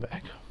everything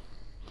back.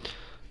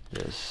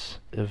 This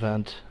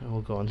event, and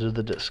we'll go into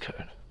the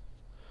discard.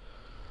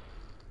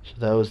 So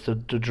that was the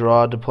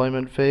draw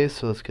deployment phase.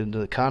 So let's get into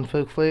the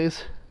conflict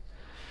phase.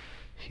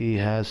 He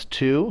has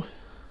 2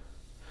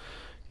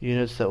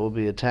 units that will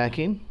be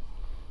attacking.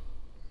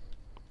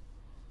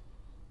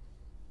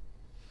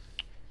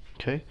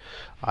 Okay,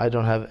 I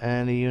don't have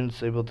any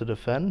units able to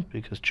defend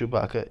because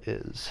Chewbacca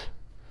is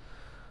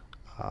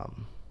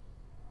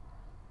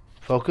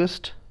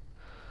focused.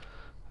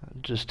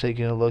 Just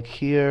taking a look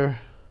here.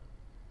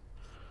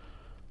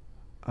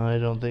 I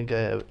don't think I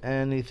have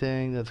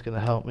anything that's going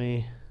to help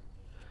me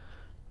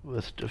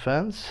with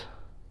defense.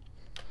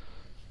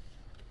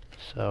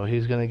 So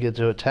he's going to get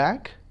to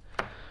attack.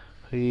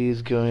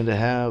 He's going to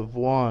have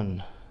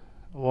 1,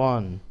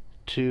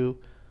 2,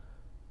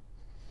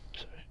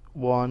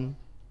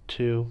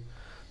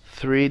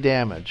 3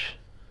 damage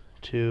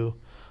to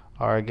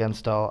our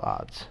against all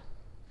odds.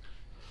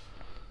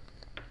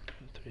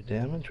 3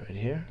 damage right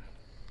here.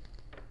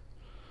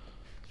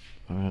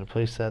 I'm going to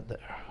place that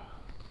there.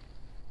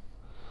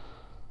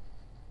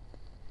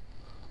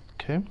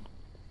 Okay.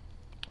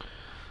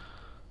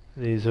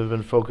 These have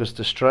been focused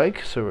to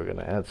strike, so we're going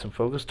to add some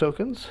focus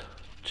tokens.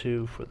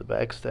 2 for the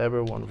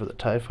backstabber, 1 for the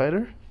TIE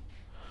Fighter.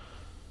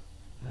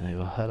 And he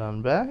will head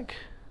on back.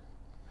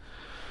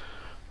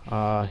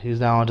 He's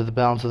now onto the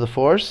balance of the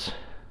Force.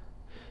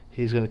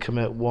 He's going to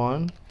commit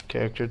 1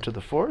 character to the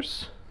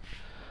Force.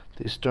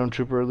 These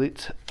Stormtrooper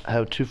Elites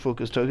have 2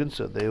 focus tokens,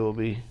 so they will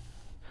be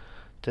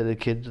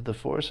dedicated to the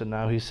Force. And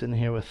now he's sitting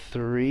here with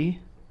 3,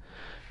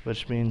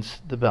 which means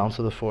the balance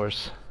of the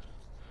Force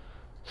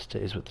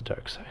stays with the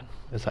dark side,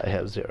 as I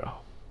have 0.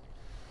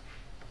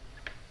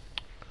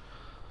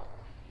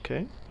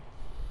 Okay.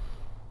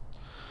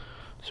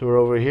 So we're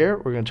over here.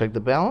 We're going to check the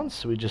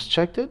balance. We just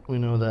checked it. We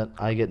know that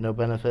I get no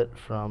benefit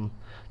from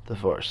the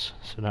Force.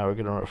 So now we're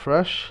going to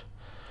refresh.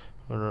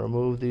 We're going to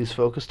remove these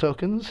focus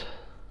tokens.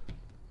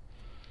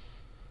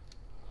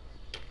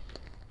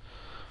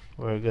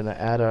 We're going to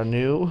add our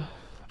new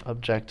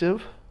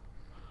objective.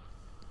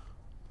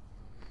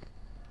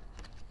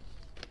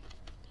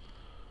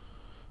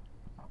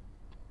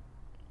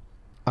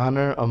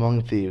 Honor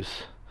among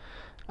thieves.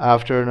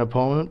 After an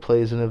opponent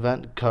plays an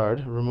event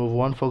card, remove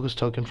one focus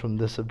token from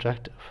this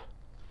objective.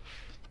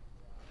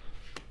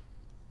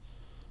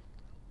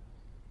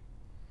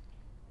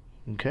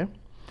 Okay.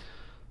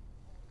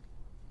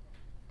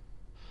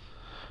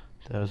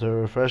 There's our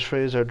refresh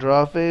phase, our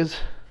draw phase.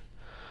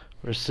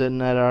 We're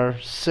sitting at our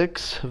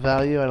 6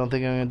 value. I don't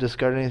think I'm going to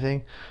discard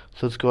anything.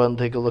 So let's go ahead and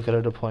take a look at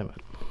our deployment.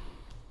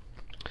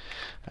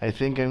 I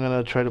think I'm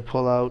going to try to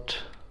pull out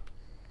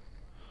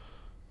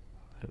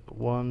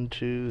 1,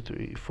 2,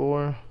 3,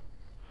 4.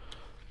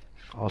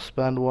 I'll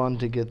spend 1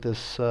 to get this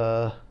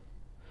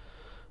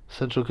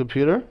central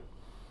computer.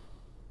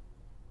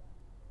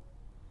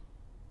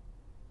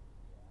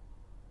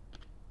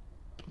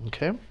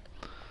 Okay.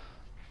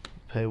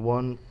 Pay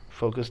 1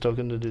 focus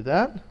token to do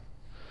that.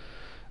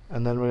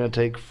 And then we're going to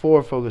take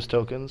 4 focus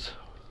tokens.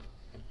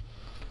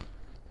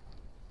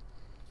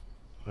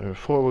 We're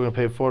going to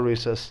pay 4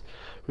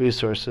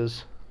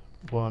 resources.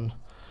 1,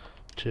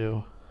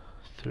 2,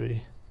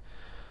 3,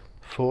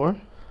 4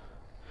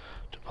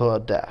 to pull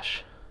out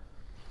dash.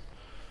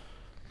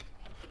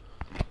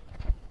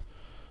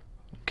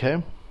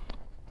 Okay.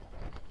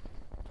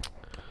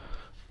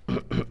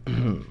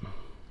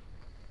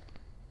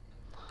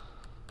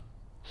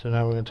 So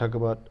now we're going to talk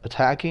about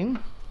attacking.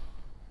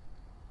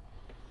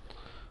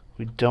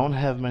 We don't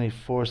have many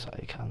force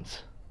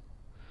icons.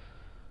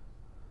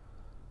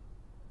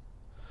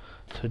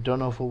 So I don't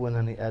know if we'll win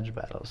any edge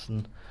battles.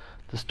 And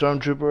the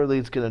Stormtrooper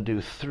Elite's going to do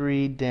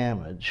 3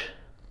 damage.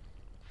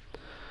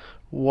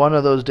 One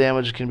of those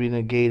damage can be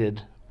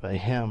negated by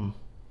him.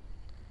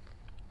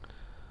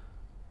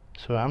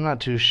 So I'm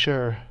not too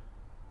sure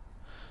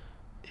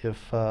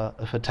if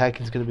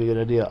attacking is going to be a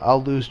good idea.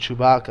 I'll lose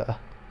Chewbacca.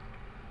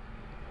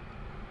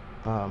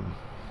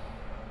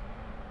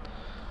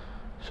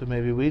 So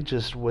maybe we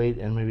just wait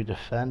and maybe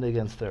defend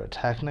against their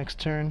attack next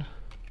turn.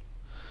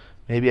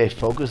 Maybe I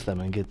focus them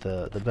and get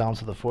the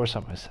balance of the force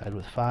on my side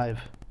with 5.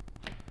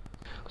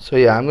 So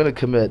yeah, I'm going to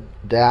commit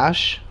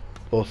dash,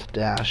 both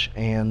dash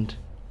and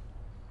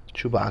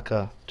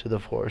Chewbacca to the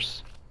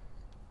force.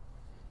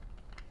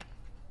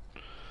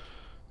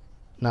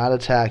 Not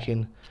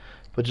attacking,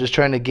 but just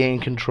trying to gain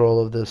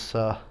control of this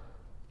of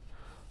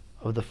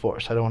the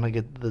force. I don't want to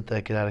get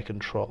that get out of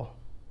control.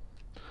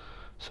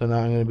 So now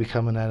I'm going to be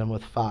coming at him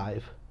with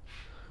 5.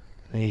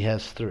 And he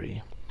has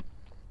 3.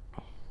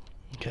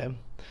 Okay.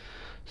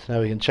 So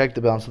now we can check the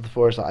balance of the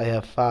force. I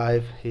have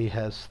 5. He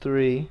has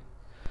 3.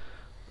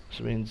 Which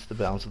means the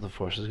balance of the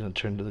force is going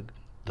to turn to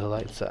the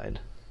light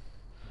side.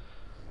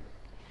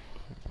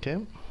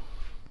 Okay.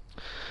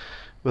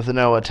 With the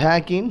no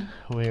attacking,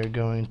 we are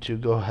going to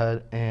go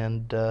ahead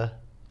and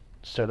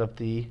start up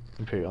the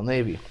Imperial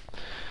Navy.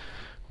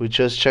 We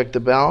just checked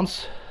the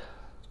balance.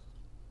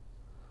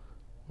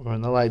 We're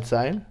on the light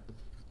side.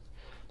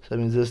 So that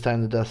means this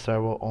time the Death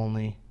Star will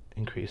only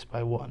increase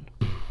by 1.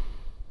 There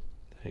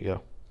you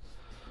go.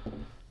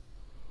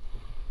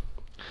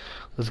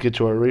 Let's get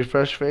to our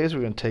refresh phase.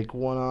 We're going to take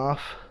 1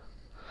 off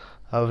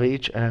of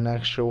each and an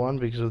extra 1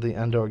 because of the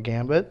Endor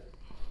Gambit.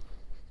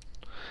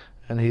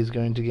 And he's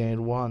going to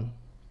gain 1,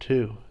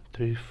 2,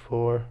 3,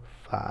 4,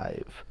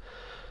 5.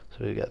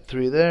 So we got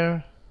 3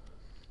 there,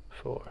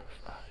 4,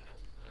 5.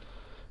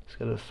 He's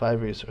got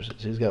 5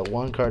 resources. He's got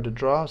 1 card to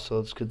draw, so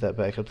let's get that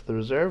back up to the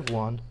reserve.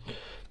 1,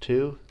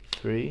 2,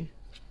 3,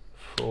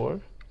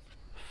 4,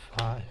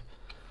 5,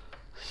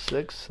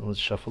 6. And let's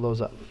shuffle those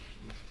up.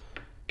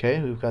 Okay,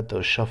 we've got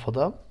those shuffled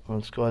up.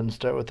 Let's go ahead and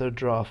start with our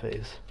draw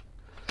phase.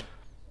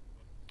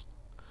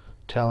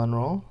 Talon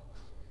roll.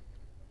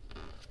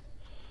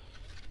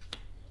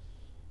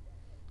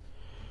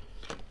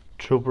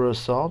 Trooper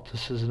Assault.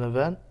 This is an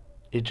event.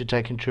 Each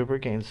attacking trooper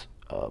gains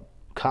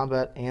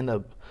combat and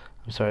a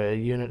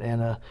unit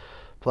and a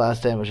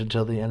blast damage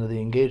until the end of the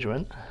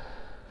engagement.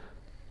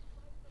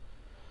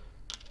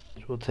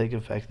 Which will take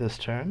effect this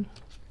turn.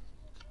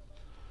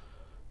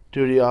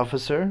 Duty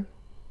Officer.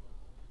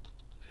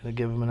 Gonna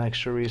give him an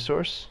extra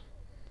resource.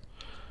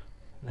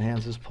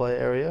 Enhance his play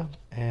area.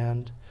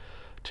 And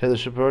tear the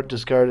support,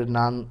 discard a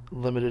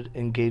non-limited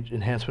engage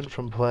enhancement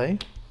from play.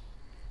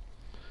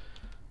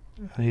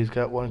 And he's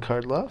got 1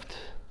 card left.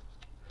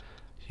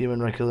 Human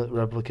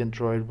replicant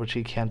droid, which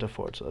he can't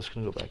afford, so that's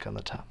going to go back on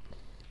the top.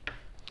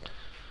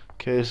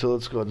 Okay, so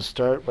let's go ahead and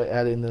start by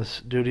adding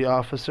this Duty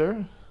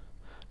Officer.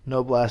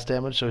 No blast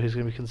damage, so he's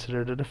going to be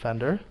considered a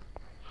defender.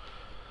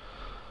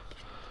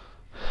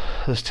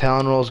 This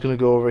Talon roll is going to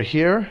go over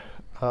here,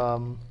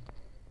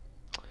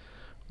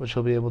 which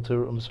he'll be able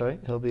to,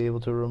 he'll be able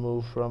to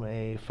remove from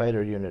a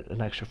fighter unit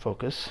an extra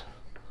focus.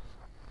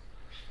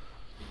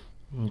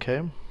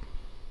 Okay.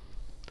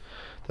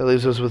 That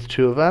leaves us with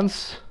 2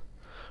 events.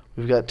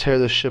 We've got Tear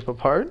the Ship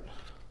Apart.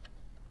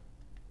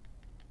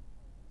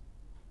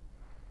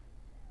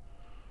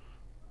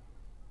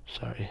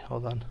 Sorry,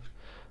 hold on.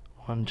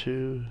 1,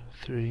 2,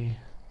 3,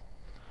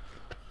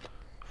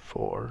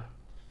 4.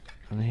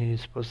 And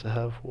he's supposed to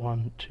have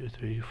 1, 2,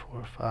 3,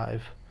 4,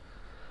 5.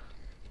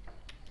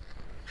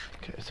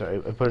 Okay, sorry,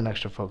 I put an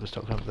extra focus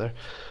token up there.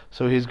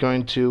 So he's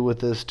going to, with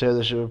this Tear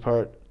the Ship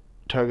Apart,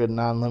 target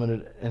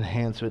non-limited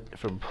enhancement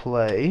from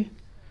play.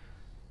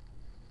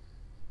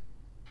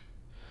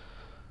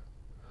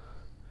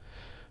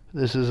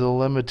 This is a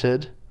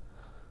limited.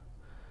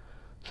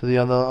 So the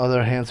other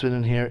enhancement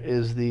in here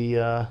is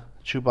the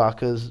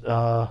Chewbacca's,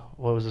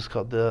 what was this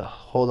called? The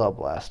holdout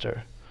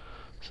blaster.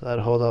 So that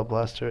holdout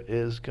blaster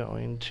is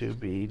going to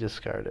be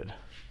discarded.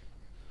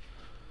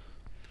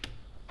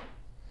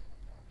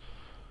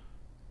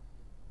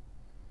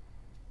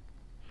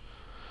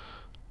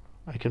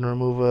 I can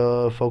remove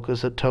a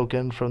focus a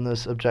token from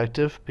this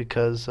objective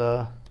because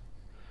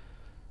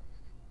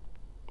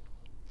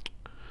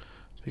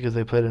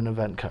they played an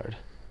event card.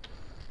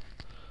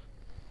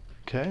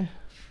 Okay.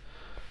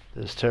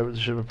 This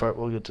Turbo part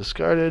will get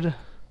discarded.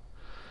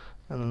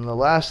 And then the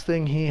last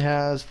thing he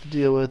has to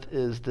deal with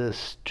is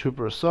this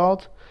Trooper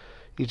Assault.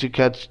 Each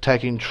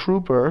attacking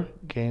trooper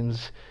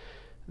gains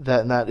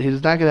that, and that.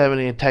 He's not going to have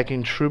any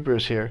attacking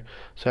troopers here.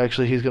 So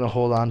actually he's going to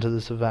hold on to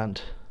this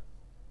event.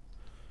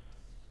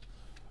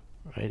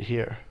 Right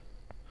here.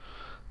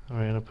 And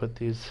we're going to put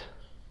these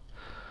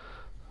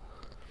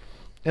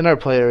in our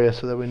play area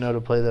so that we know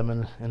to play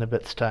them in a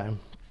bit's time.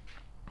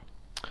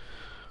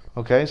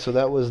 Okay, so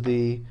that was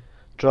the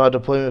draw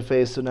deployment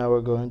phase. So now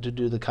we're going to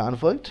do the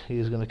conflict.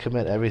 He's going to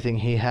commit everything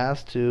he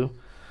has to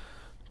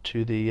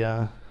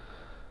the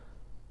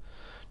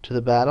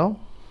battle.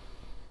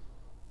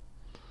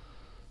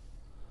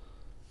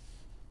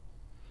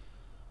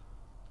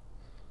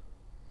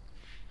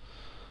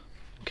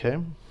 Okay.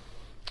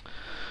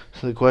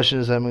 So the question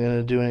is, am I going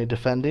to do any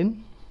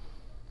defending?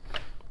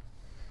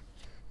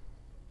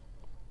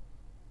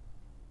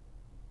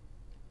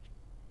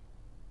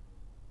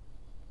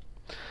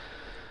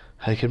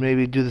 I could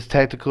maybe do this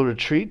tactical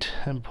retreat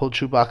and pull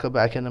Chewbacca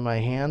back into my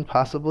hand,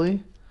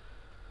 possibly.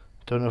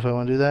 Don't know if I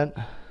want to do that.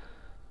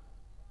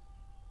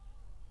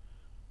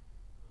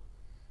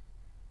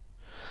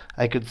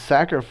 I could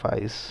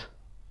sacrifice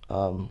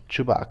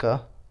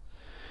Chewbacca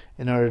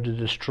in order to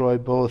destroy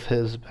both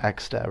his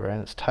Backstabber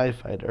and his TIE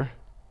Fighter.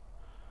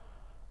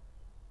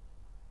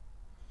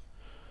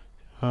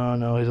 Oh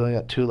no, he's only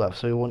got 2 left,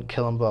 so he won't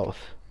kill them both.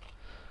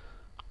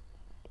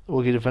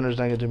 Wookiee Defender's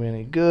not going to do me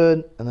any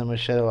good, and then my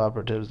Shadow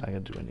Operative's not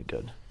going to do any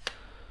good.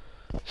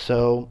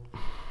 So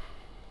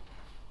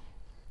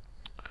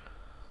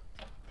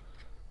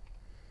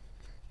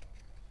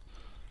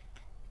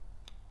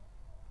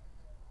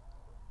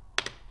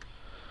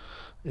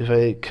if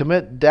I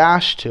commit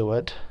dash to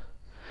it,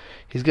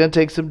 he's going to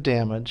take some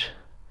damage,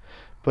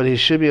 but he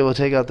should be able to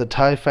take out the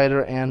TIE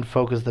Fighter and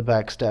focus the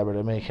Backstabber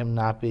to make him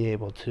not be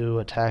able to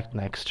attack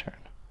next turn.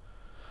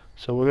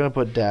 So we're going to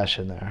put dash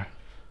in there.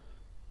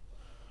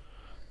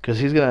 Because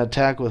he's going to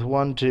attack with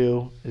 1,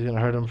 2. He's going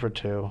to hurt him for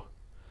 2.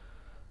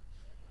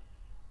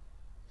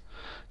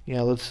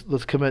 Yeah, let's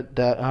commit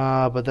that.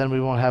 But then we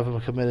won't have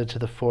him committed to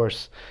the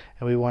Force.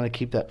 And we want to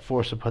keep that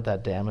Force and put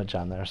that damage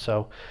on there.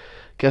 So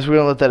guess we're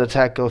going to let that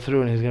attack go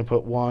through. And he's going to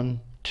put 1,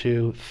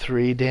 2,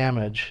 3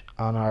 damage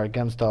on our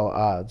against all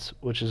odds,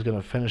 which is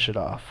going to finish it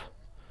off.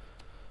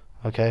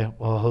 Okay,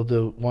 well, he'll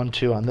do 1,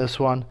 2 on this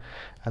one.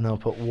 And then we'll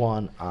put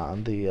 1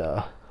 on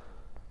the...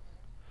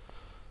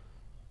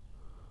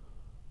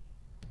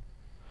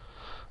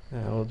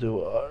 and we'll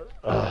do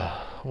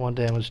 1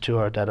 damage to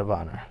our Debt of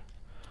Honor.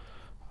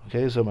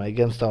 Okay, so my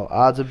against all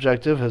odds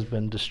objective has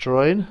been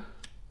destroyed.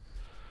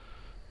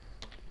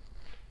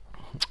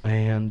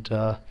 And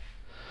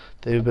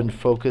they've been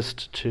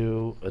focused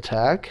to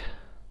attack.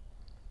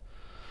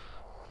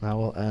 Now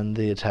we'll end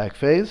the attack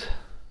phase.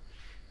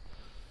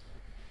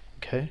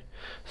 Okay,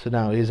 so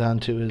now he's on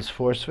to his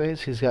Force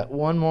phase. He's got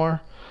 1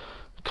 more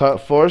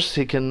Force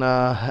he can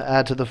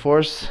add to the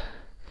Force.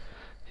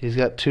 He's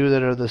got 2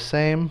 that are the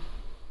same.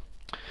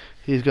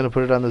 He's going to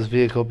put it on this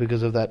vehicle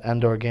because of that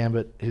Endor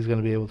Gambit. He's going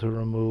to be able to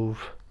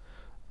remove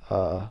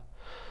with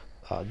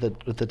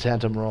the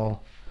Tantum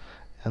Roll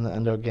and the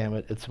Endor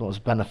Gambit. It's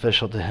most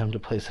beneficial to him to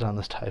place it on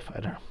this TIE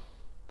Fighter.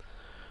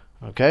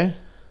 Okay,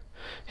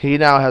 he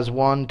now has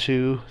 1,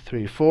 2,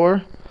 3,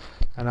 4,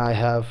 and I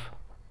have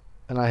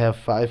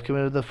 5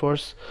 committed to the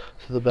Force.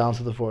 So the balance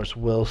of the Force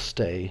will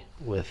stay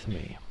with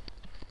me.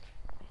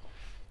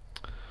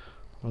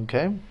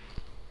 Okay.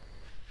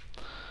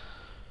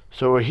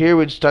 So we're here,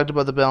 we just talked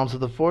about the balance of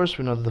the Force.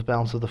 We know that the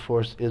balance of the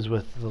Force is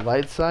with the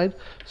light side.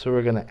 So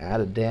we're going to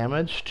add a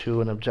damage to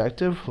an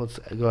objective. Let's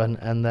go ahead and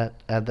end that,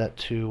 add that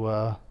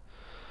to...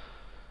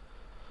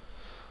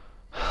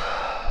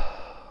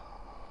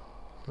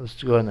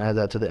 let's go ahead and add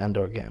that to the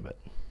Endor Gambit.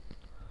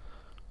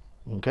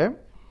 Okay.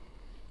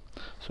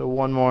 So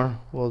 1 more,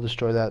 we'll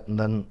destroy that, and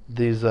then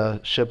these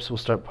ships will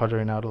start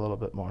puttering out a little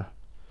bit more,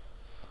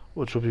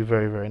 which will be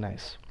very, very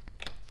nice.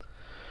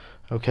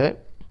 Okay.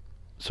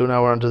 So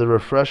now we're onto the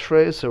refresh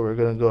phase, so we're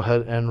going to go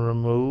ahead and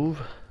remove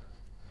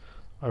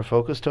our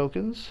focus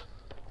tokens.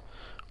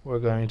 We're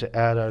going to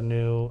add our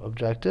new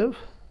objective.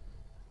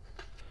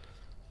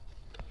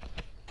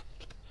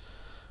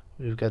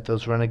 We've got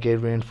those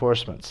Renegade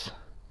reinforcements.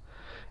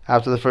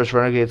 After the first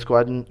Renegade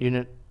squadron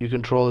unit you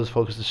control is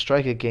focused to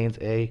strike, it gains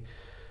a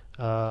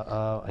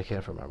I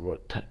can't remember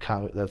what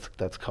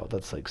that's called.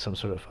 That's like some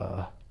sort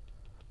of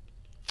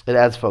it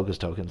adds focus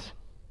tokens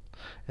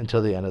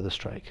until the end of the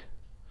strike.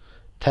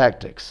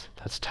 Tactics.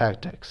 That's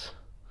tactics.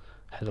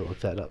 I had to look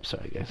that up.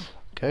 Sorry, guys.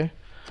 Okay.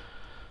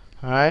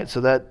 All right. So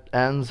that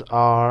ends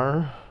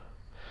our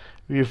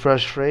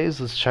refresh phase.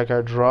 Let's check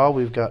our draw.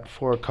 We've got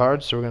 4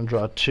 cards, so we're going to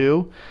draw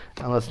 2.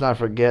 And let's not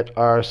forget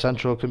our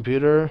central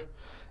computer.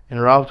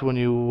 Interrupt: when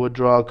you would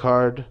draw a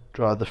card,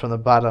 draw from the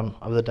bottom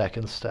of the deck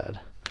instead.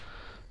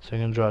 So I'm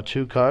going to draw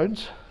 2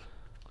 cards.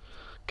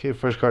 Okay,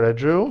 first card I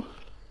drew.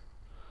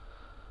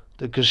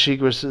 The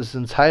Kashyyyk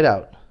Resistance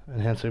Hideout.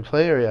 Enhance your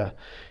play area.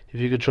 If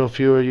you control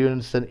fewer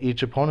units than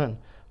each opponent,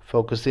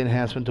 focus the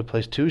enhancement to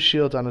place 2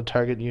 shields on a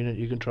target unit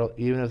you control,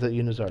 even if that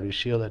unit is already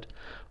shielded.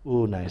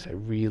 Ooh, nice. I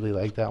really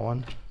like that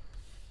one.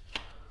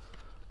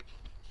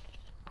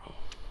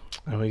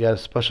 And we got a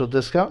special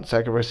discount.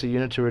 Sacrifice a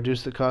unit to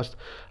reduce the cost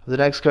of the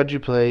next card you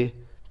play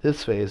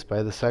this phase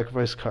by the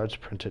sacrifice card's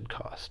printed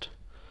cost.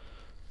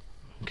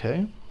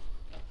 Okay.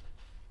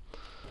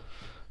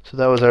 So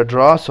that was our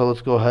draw. So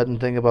let's go ahead and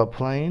think about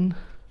playing.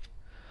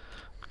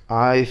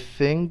 I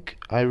think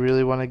I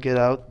really want to get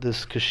out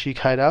this Kashyyyk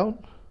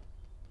Hideout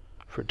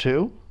for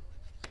 2.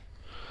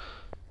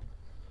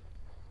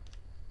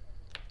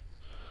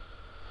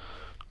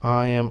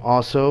 I am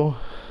also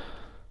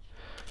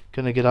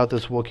going to get out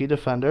this Wookiee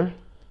Defender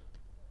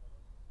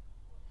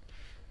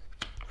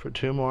for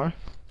 2 more.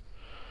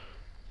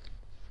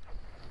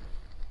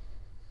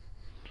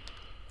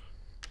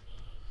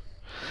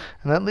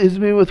 And that leaves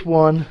me with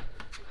 1.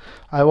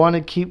 I want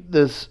to keep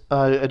this.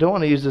 I don't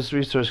want to use this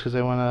resource because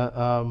I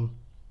want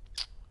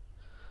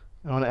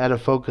to add a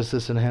focus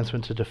this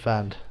enhancement to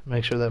defend.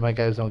 Make sure that my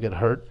guys don't get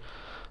hurt.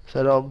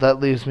 So that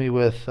leaves me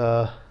with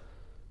 1,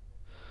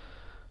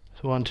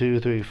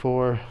 2, 3,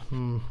 4.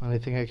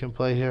 Anything I can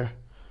play here?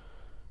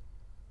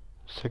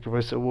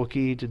 Sacrifice a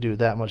Wookiee to do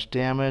that much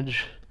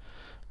damage.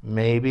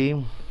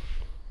 Maybe.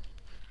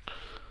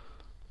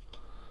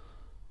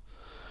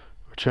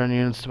 Return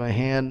units to my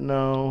hand.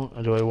 No.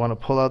 Or do I want to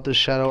pull out this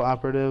Shadow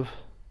Operative?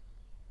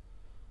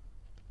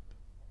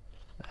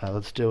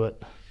 Let's do it.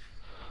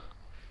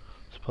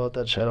 Let's pull out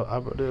that Shadow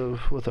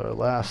Operative with our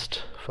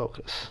last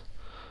focus.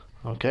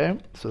 Okay,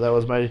 so that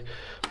was my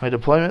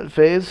deployment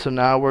phase. So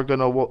now we're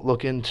gonna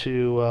look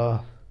into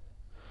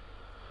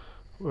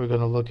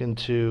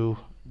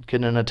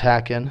getting an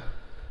attack in.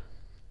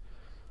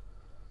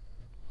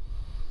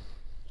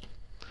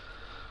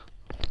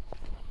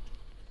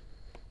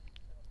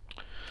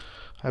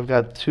 I've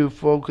got 2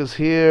 focus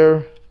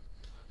here,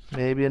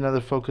 maybe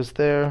another focus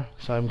there.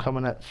 So I'm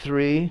coming at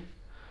 3.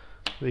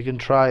 We can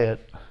try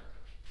it.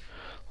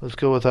 Let's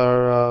go with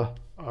our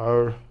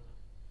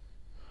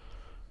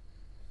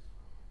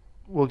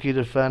Wookiee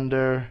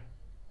Defender,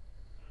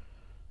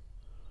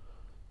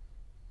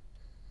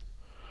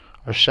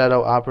 our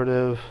Shadow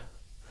Operative,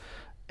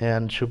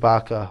 and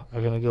Chewbacca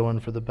are going to go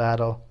in for the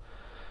battle.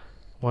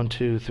 1,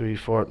 2, 3,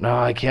 4. No,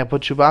 I can't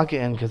put Chewbacca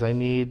in because I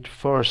need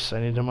Force. I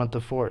need him with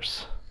the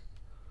Force.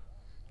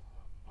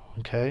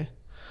 Okay,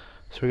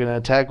 so we're going to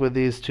attack with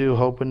these 2,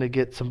 hoping to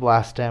get some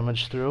blast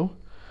damage through,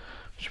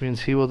 which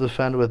means he will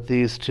defend with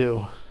these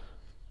 2.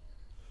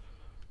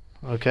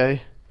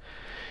 Okay.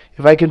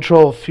 If I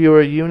control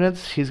fewer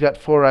units, he's got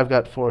 4, I've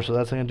got 4, so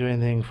that's not going to do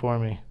anything for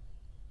me.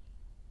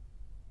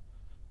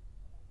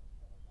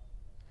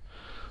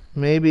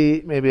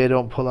 Maybe I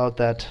don't pull out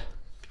that.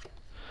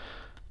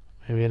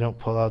 Maybe I don't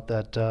pull out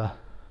that.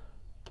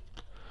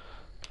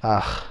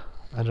 I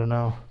don't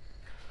know.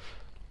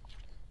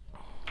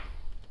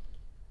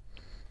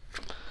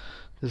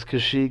 This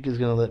Kashyyyk is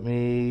going to let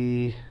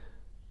me.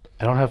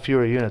 I don't have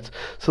fewer units,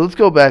 so let's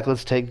go back.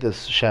 Let's take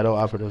this Shadow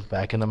Operative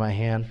back into my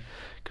hand,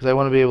 because I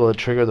want to be able to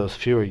trigger those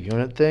fewer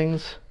unit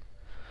things.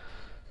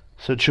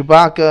 So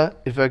Chewbacca,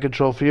 if I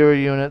control fewer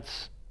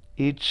units,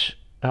 each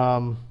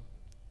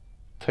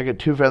target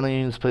 2 friendly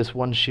units, place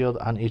 1 shield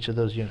on each of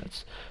those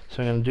units.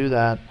 So I'm going to do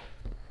that,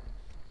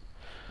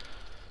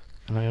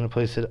 and I'm going to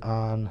place it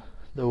on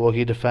the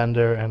Wookiee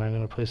Defender, and I'm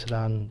going to place it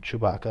on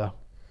Chewbacca.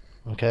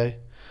 Okay,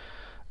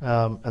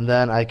 and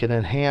then I can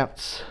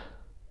enhance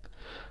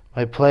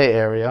my play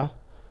area.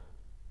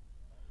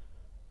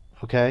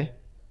 Okay.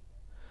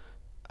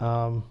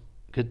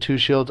 Get 2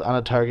 shields on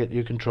a target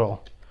you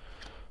control.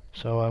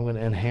 So I'm going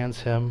to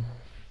enhance him,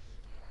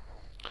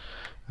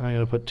 and I'm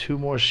going to put 2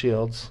 more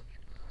shields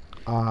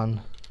on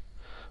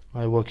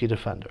my Wookiee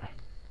Defender.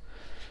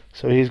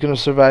 So he's going to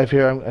survive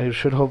here. I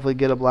should hopefully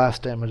get a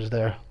blast damage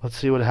there. Let's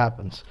see what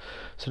happens.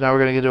 So now we're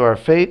going to get to our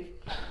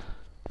fate,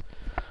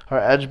 our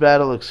edge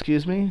battle,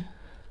 excuse me.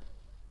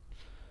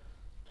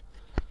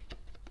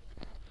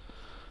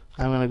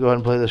 I'm going to go ahead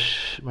and play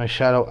my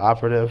Shadow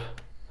Operative.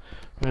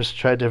 I'm going to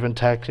try a different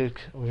tactic.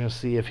 We're going to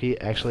see if he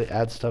actually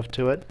adds stuff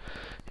to it.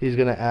 He's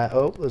going to add.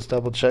 Oh, let's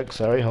double check.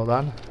 Sorry, hold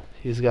on.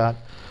 He's got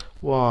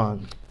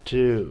 1,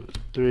 2,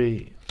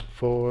 3,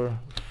 4,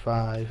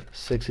 5,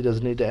 6. He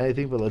doesn't need to add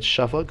anything, but let's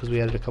shuffle it because we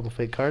added a couple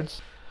fake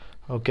cards.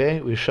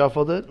 Okay, we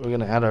shuffled it. We're going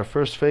to add our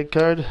first fake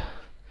card.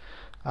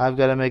 I've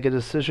got to make a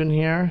decision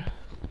here.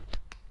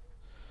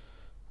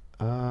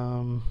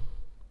 Um,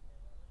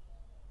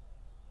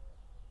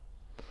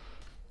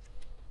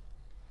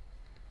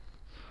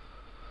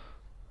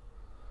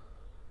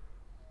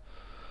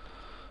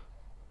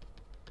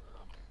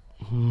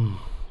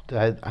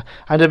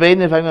 I'm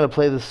debating if I'm going to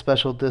play this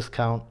special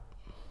discount.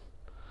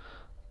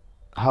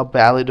 How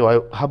badly do I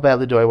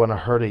want to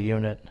hurt a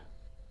unit?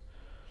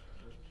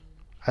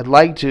 I'd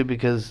like to,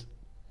 because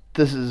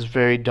this is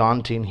very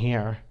daunting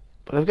here.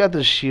 But I've got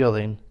this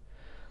shielding.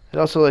 I'd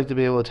also like to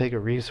be able to take a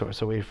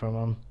resource away from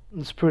him.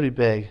 It's pretty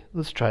big.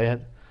 Let's try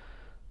it.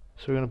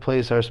 So we're going to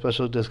place our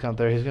special discount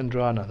there. He's going to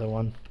draw another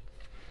one.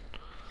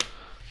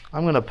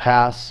 I'm going to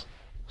pass.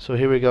 So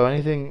here we go.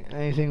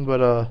 Anything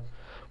but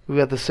we've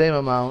got the same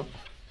amount.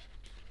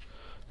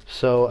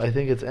 So I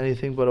think it's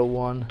anything but a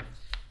 1.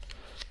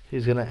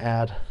 He's going to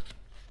add.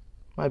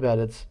 My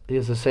bad. He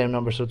has the same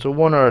number, so it's a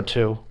 1 or a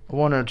 2. A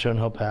 1 or a 2, and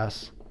he'll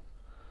pass.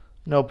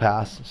 No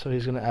pass. So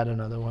he's going to add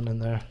another one in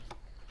there.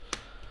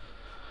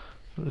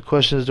 The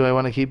question is, do I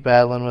want to keep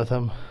battling with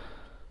him?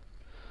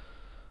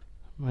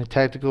 My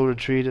tactical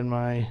retreat and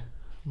my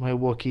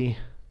Wookiee.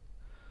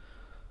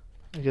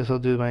 I guess I'll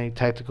do my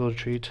tactical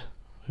retreat.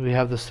 We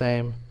have the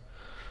same.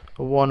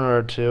 A 1 or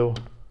a 2.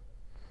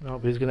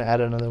 Nope, he's going to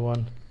add another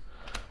one.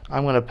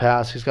 I'm going to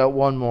pass. He's got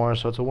one more,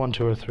 so it's a 1,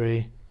 2, or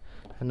 3.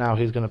 And now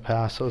he's going to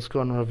pass. So let's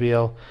go and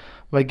reveal.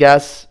 My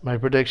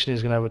prediction,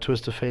 he's going to have a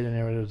twist of fate, and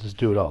he'll just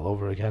do it all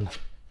over again.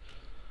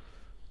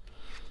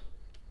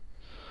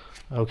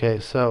 Okay,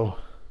 so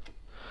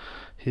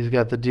he's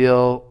got the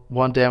deal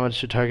 1 damage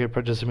to target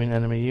participating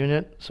enemy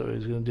unit. So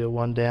he's going to deal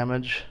 1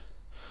 damage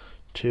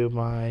to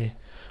my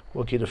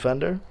Wookiee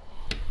defender.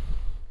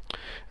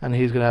 And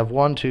he's going to have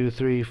 1, 2,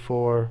 3,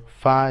 4,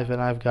 5,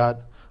 and I've got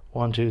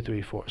 1, 2,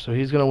 3, 4. So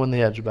he's going to win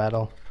the edge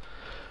battle,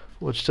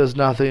 which does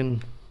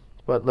nothing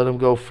but let him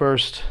go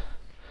first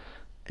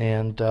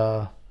and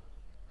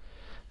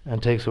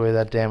takes away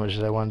that damage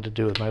that I wanted to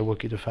do with my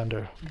Wookiee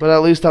defender. But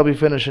at least I'll be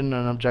finishing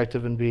an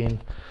objective and being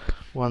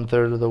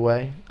 1/3 of the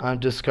way. I'm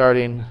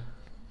discarding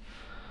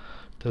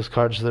those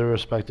cards to their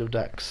respective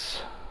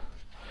decks.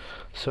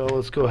 So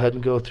let's go ahead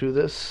and go through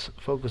this,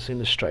 focusing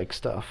the strike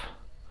stuff.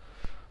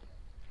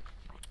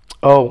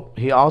 Oh,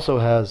 he also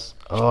has...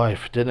 Oh, I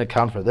didn't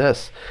account for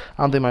this.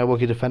 I don't think my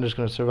Wookiee defender is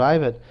going to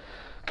survive it.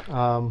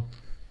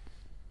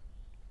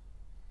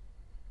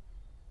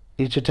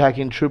 Each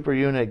attacking trooper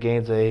unit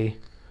gains a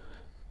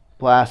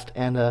blast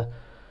and a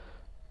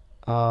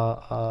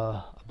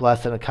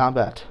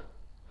combat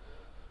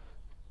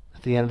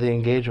at the end of the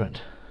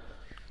engagement.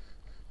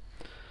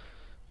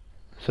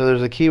 So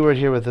there's a keyword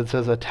here that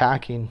says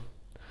attacking.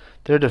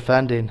 They're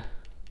defending,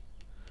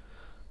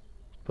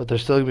 but they're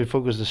still going to be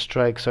focused to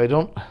strike. So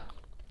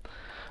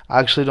I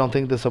actually don't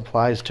think this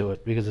applies to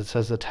it because it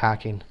says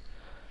attacking,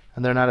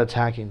 and they're not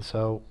attacking.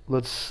 So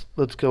let's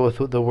go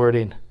with the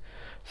wording.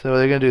 So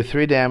they're going to do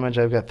 3 damage.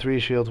 I've got 3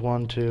 shields.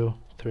 1, 2,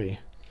 3.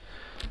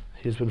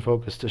 He's been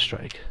focused to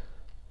strike.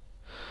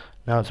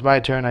 Now it's my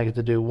turn. I get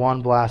to do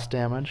 1 blast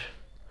damage,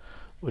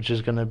 which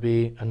is going to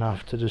be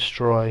enough to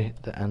destroy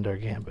the Ender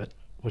Gambit,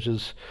 which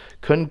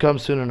couldn't come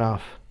soon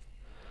enough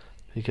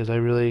because I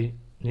really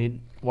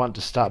want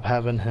to stop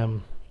having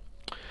him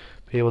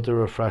be able to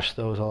refresh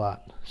those a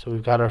lot. So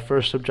we've got our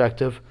first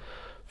objective,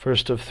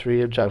 first of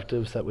 3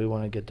 objectives that we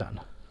want to get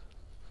done.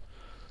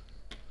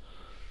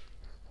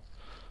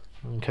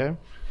 Okay,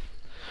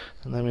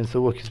 and that means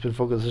the Wookiee's been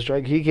focused to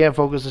strike. He can't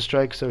focus to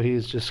strike, so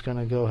he's just going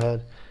to go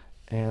ahead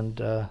and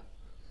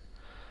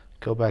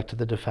go back to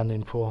the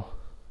defending pool.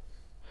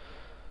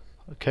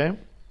 Okay,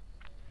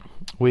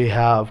 we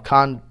have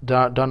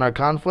done our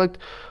conflict.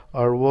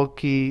 Our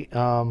Wookiee,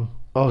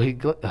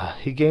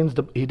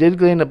 he did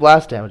gain the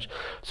blast damage,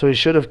 so he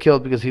should have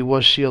killed because he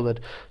was shielded.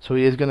 So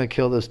he is going to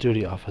kill this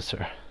duty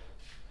officer.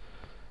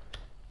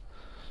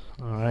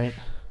 All right.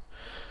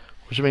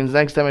 Which means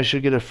next time I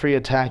should get a free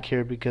attack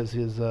here because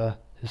his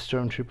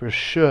stormtroopers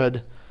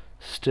should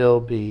still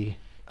be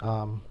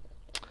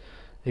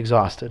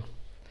exhausted.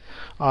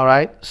 All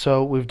right,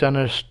 so we've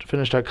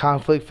finished our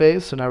conflict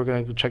phase. So now we're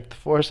going to go check the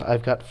force.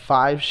 I've got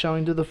 5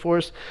 showing to the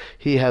force.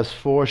 He has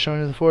 4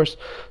 showing to the force.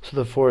 So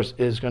the force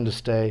is going to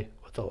stay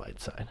with the light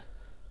side.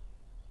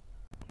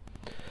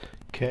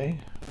 Okay,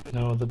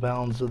 now the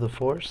balance of the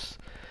force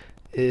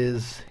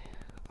is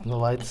on the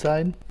light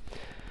side.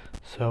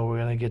 So we're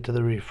going to get to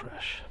the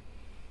refresh.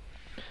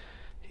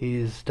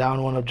 He's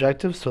down 1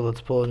 objective, so let's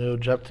pull a new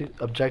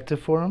objective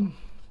for him.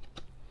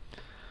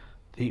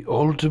 The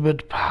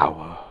ultimate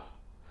power.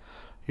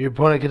 Your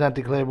opponent cannot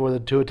declare more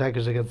than 2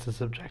 attackers against this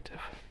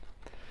objective.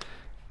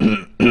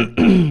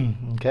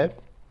 Okay.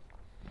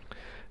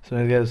 So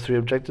now he has 3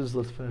 objectives.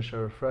 Let's finish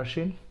our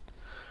refreshing.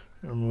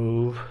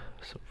 Remove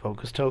some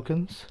focus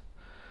tokens.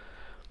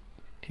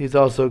 He's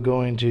also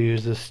going to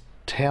use this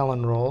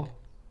Talon roll,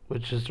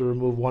 which is to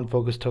remove 1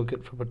 focus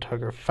token from a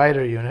target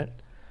fighter unit.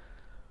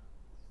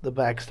 The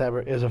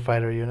Backstabber is a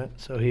fighter unit,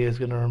 so he is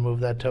going to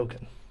remove that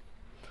token.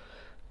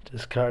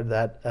 Discard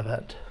that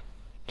event.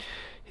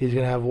 He's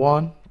going to have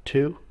 1,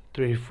 2,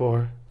 3,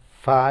 4,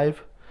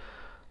 5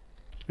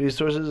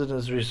 resources in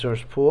his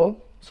resource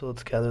pool. So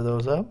let's gather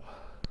those up.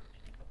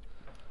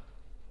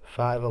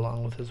 5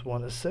 along with his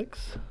 1 is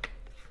 6.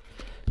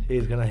 He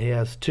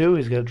has 2.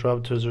 He's gonna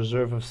drop to his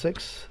reserve of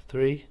 6.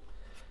 3,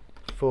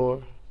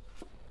 4,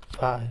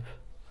 5,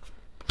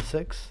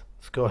 6.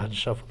 Let's go ahead and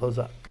shuffle those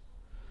up.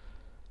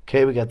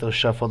 Okay, we got those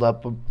shuffled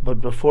up,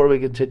 but before we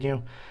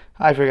continue,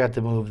 I forgot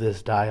to move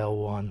this dial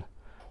 1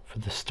 for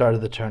the start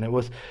of the turn. It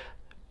was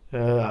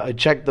I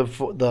checked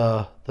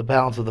the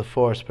balance of the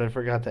force, but I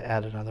forgot to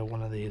add another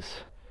one of these.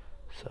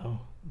 So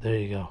there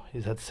you go.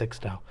 He's at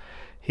 6 now.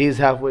 He's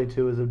halfway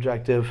to his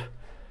objective.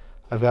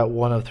 I've got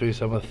 1 of 3,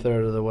 so I'm a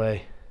third of the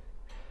way.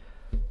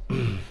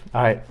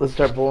 Alright, let's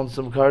start pulling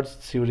some cards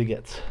and see what he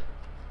gets.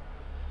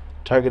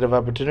 Target of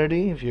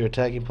opportunity. If you're an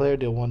attacking player,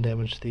 deal 1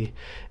 damage to the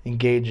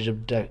engaged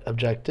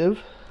objective.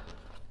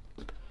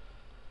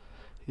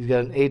 He's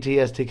got an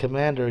ATST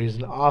commander. He's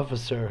an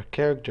officer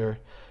character.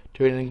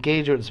 During an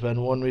engagement,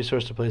 spend 1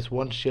 resource to place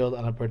 1 shield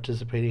on a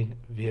participating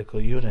vehicle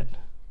unit.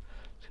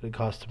 It's going to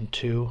cost him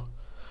 2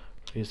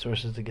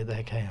 resources to get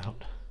that guy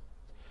out.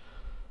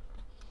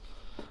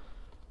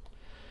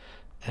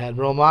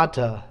 Admiral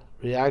Mata.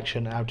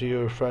 Reaction. After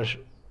you refresh,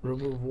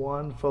 remove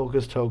 1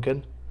 focus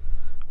token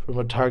from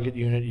a target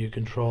unit you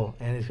control.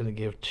 And he's going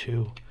to give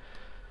 2.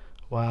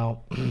 Wow.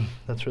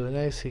 That's really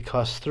nice. He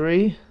costs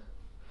 3.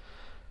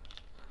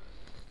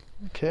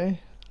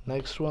 Okay.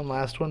 Next one.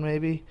 Last one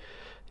maybe.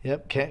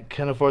 Yep,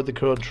 can't afford the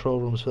control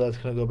room, so that's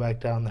going to go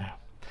back down there.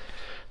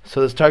 So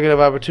this target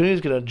of opportunity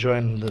is going to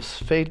join this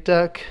fate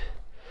deck.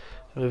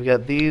 And we've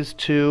got these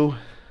 2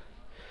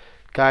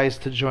 guys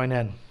to join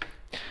in.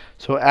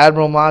 So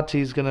Admiral Mati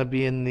is going to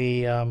be in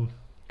the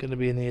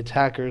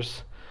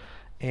attackers,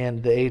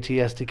 and the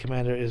ATST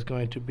commander is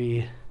going to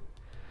be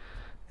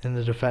in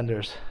the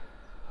defenders.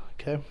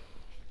 Okay.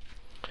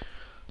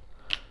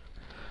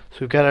 So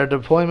we've got our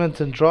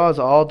deployments and draws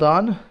all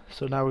done.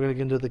 So now we're going to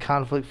get into the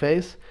conflict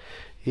phase.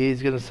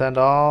 He's going to send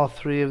all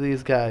 3 of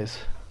these guys.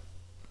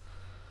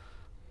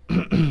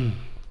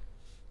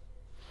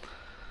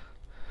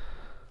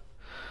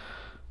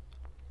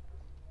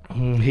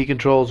 He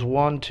controls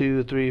 1,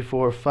 2, 3,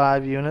 4,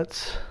 5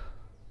 units.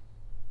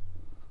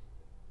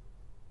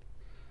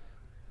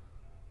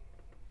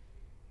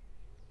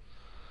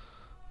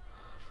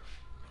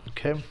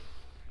 Okay.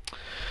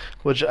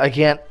 Which I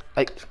can't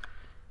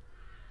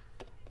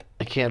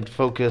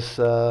focus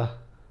let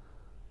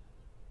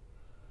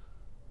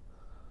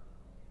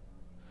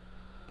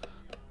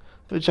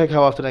me check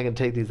how often I can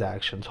take these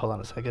actions. Hold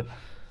on a second.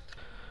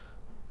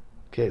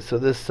 Okay, so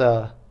this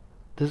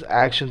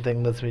action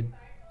thing lets me,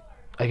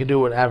 I can do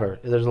whatever.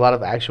 There's a lot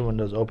of action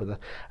windows open.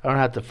 I don't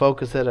have to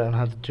focus it. I don't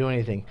have to do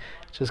anything.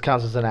 It just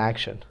counts as an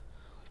action.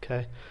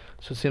 Okay,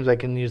 so it seems I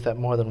can use that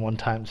more than 1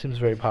 time. It seems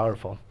very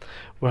powerful.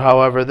 Well,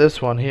 however,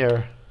 this one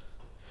here,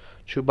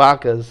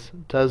 Chewbacca's,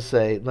 does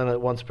say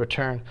limit once per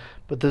turn,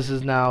 but this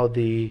is now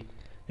the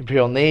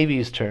Imperial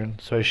Navy's turn,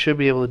 so I should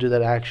be able to do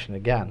that action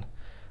again.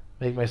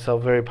 Make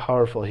myself very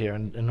powerful here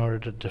in order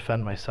to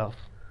defend myself.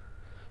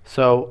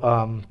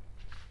 So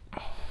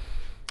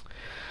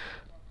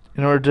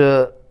in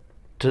order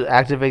to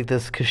activate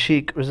this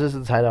Kashyyyk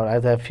resistance hideout, I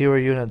have to have fewer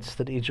units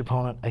than each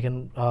opponent. I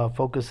can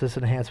focus this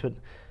enhancement.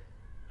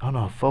 Oh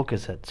no,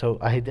 focus it. So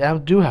I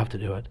do have to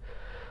do it.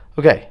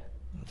 Okay,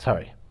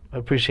 sorry. I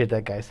appreciate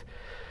that, guys.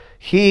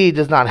 He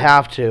does not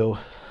have to.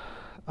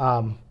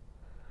 Because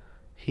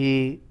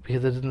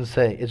it doesn't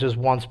say, it's just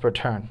once per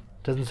turn.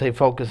 It doesn't say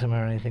focus him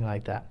or anything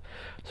like that.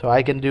 So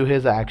I can do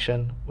his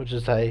action, which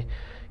is I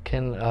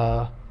can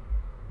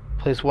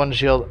place 1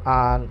 shield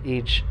on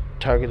each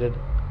targeted.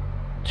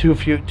 2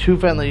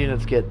 friendly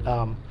units get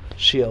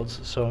shields.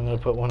 So I'm going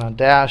to put 1 on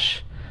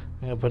Dash.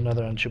 I'm going to put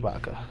another on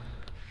Chewbacca.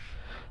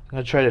 I'm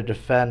going to try to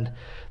defend.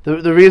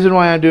 The reason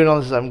why I'm doing all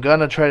this is I'm going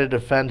to try to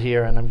defend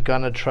here, and I'm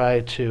going to try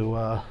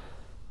to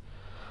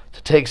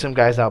take some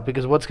guys out,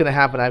 because what's going to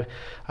happen,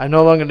 I'm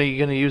no longer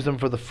going to use them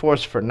for the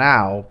force for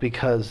now,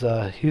 because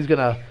he's going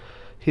to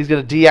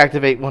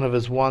deactivate one of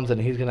his ones,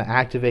 and he's going to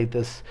activate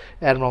this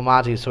Admiral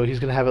Mati, so he's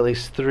going to have at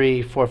least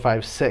 3, 4,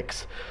 5,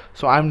 6.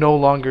 So I'm no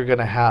longer going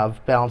to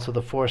have balance of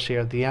the force here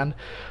at the end,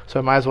 so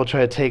I might as well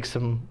try to take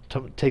some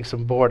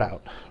board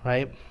out,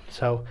 right?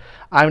 So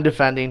I'm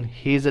defending,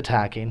 he's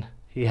attacking,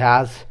 he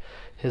has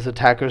his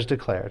attackers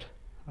declared,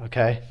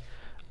 okay?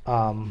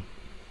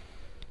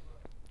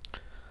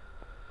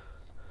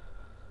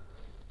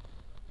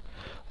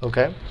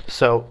 Okay,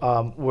 so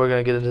we're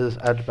gonna get into this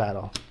edge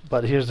battle,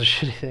 but here's the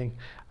shitty thing: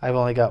 I've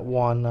only got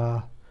one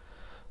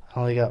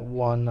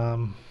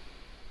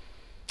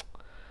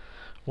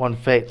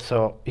fate,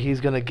 so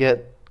he's gonna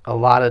get a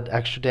lot of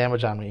extra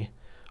damage on me.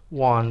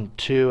 1,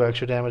 2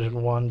 extra damage,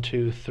 and 1,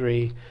 2,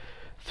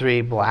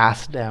 3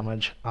 blast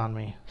damage on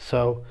me.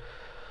 So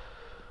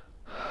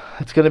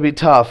it's gonna be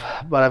tough,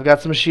 but I've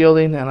got some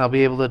shielding, and I'll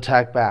be able to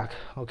attack back.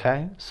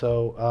 Okay,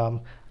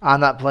 so I'm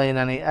not playing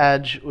any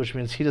edge, which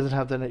means he doesn't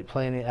have to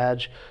play any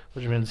edge,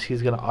 which means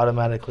he's going to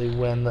automatically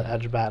win the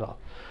edge battle.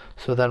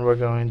 So then we're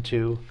going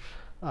to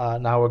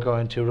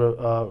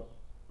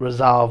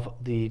resolve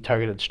the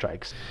targeted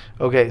strikes.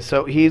 Okay,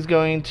 so he's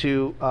going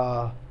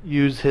to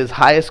use his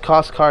highest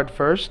cost card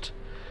first,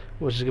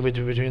 which is going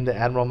to be between the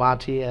Admiral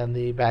Mati and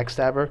the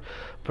Backstabber.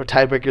 For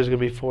tiebreaker is going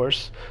to be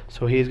force,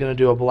 so he's going to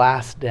do a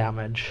blast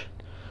damage.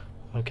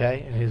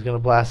 Okay, and he's going to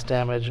blast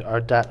damage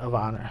our Debt of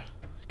Honor.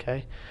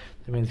 Okay,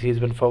 that means he's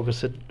been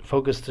focused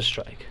to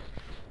strike.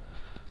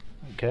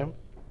 Okay.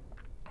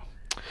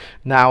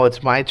 Now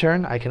it's my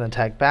turn. I can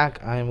attack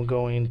back. I'm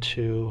going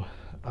to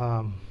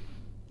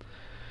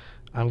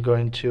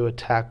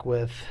attack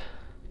with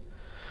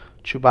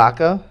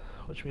Chewbacca,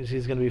 which means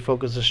he's going to be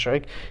focused to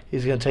strike.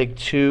 He's going to take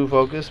 2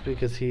 focus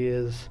because he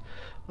is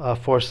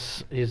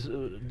force. He's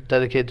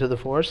dedicated to the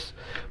force,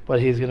 but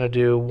he's going to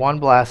do 1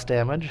 blast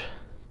damage.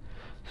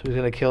 So he's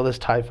going to kill this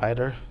TIE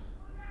fighter,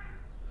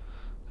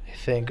 I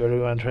think. Or do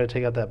we want to try to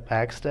take out that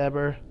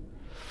Backstabber?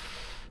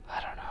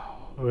 I don't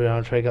know. Or do we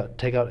want to try to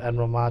take out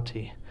Admiral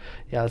Mati?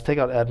 Yeah, let's take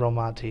out Admiral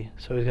Mati.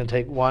 So he's going to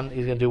take 1.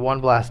 He's going to do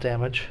 1 blast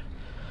damage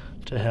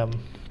to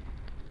him.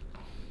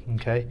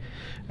 Okay,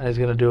 and he's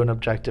going to do an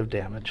objective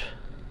damage.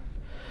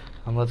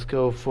 And let's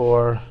go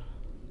for.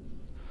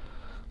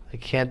 I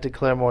can't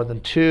declare more than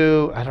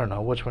 2. I don't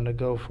know which one to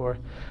go for.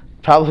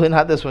 Probably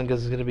not this one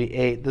because it's going to be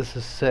 8. This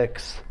is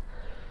 6.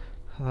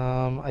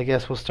 I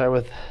guess we'll start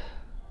with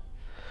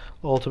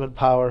ultimate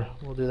power.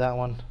 We'll do that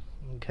one.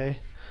 Okay.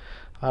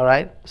 All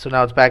right. So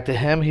now it's back to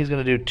him. He's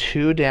going to do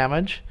 2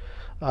 damage.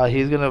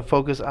 He's going to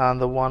focus on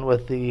the one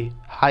with the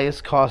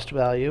highest cost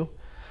value.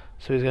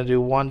 So he's going to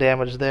do 1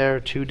 damage there,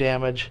 2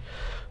 damage.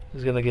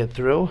 He's going to get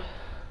through.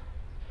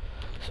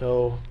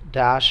 So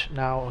Dash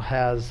now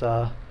has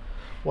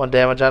 1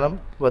 damage on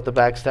him, but the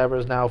Backstabber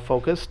is now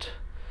focused.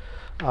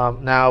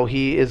 Now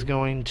he is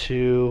going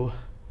to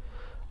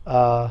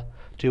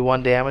do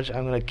 1 damage.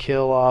 I'm going to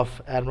kill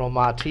off Admiral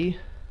Mati.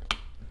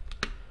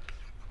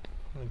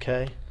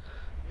 Okay.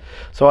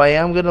 So I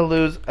am going to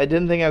lose. I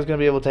didn't think I was going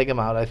to be able to take him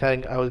out. I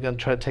think I was going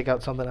to try to take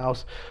out something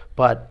else.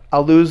 But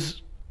I'll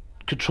lose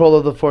control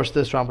of the force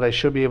this round, but I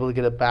should be able to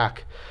get it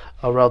back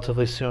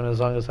relatively soon as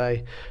long as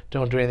I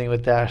don't do anything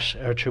with Dash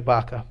or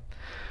Chewbacca.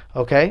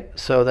 Okay,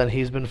 so then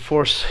he's been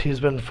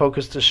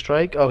focused to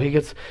strike. Oh, he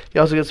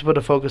also gets to put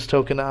a focus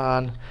token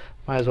on.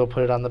 Might as well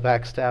put it on the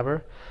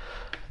Backstabber.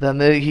 Then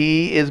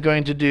he is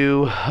going to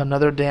do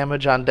another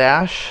damage on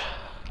Dash,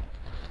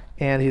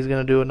 and he's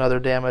going to do another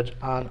damage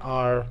on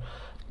our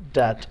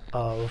Debt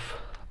of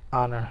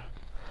Honor.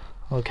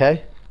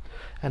 Okay,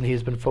 and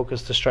he's been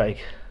focused to strike.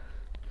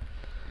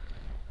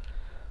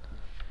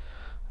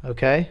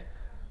 Okay.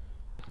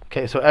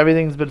 Okay, so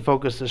everything's been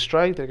focused to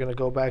strike. They're going to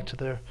go back to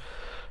their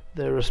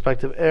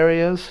respective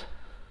areas.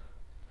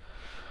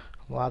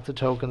 Lots of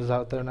tokens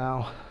out there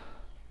now.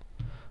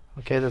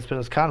 Okay, that's been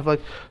his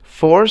conflict.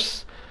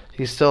 Force,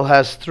 he still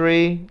has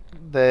 3.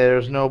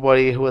 There's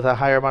nobody with a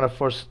higher amount of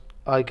force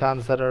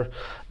icons that are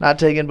not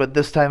taken, but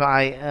this time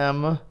I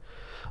am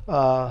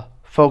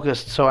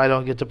focused, so I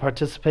don't get to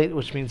participate,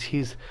 which means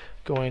he's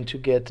going to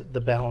get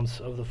the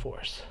balance of the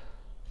force.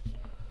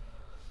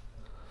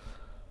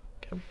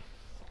 Okay.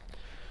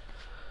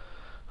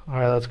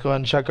 Alright, let's go ahead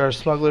and check our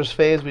smuggler's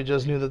phase. We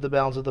just knew that the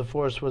balance of the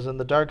force was in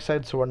the dark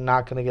side, so we're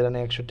not going to get any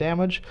extra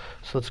damage.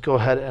 So let's go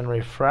ahead and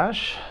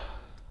refresh.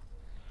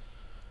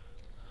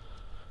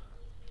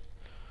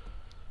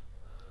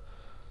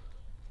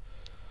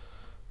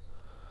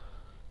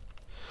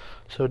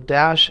 So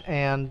Dash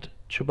and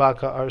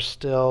Chewbacca are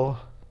still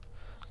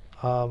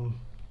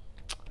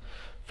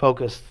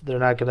focused. They're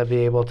not going to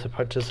be able to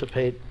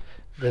participate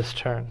this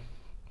turn.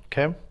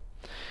 Okay?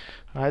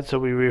 Alright, so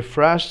we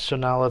refreshed. So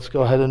now let's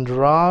go ahead and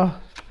draw.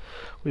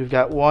 We've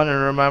got 1,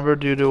 and remember,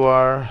 due to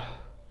our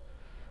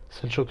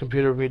central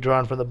computer, we're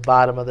drawn from the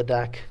bottom of the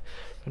deck.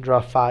 We draw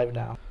 5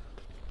 now.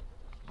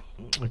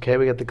 Okay,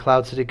 we got the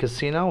Cloud City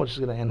Casino, which is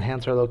going to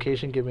enhance our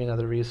location, give me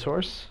another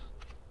resource.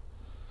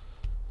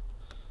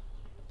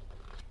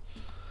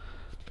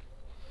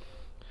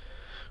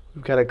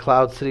 We've got a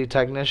Cloud City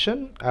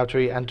Technician. After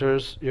he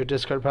enters your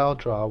discard pile,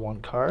 draw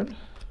 1 card.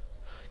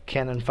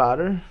 Cannon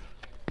Fodder.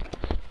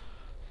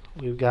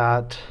 We've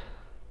got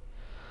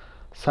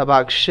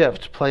Sabak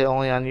Shift. Play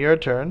only on your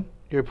turn.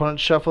 Your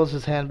opponent shuffles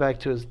his hand back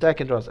to his deck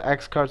and draws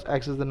X cards.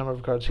 X is the number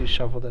of cards he's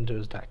shuffled into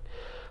his deck.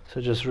 So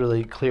it just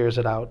really clears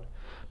it out.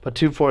 But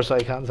 2 force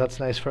icons.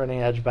 That's nice for any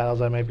edge battles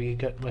I might be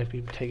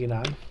taking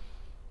on.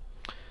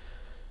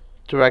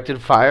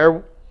 Directed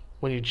Fire.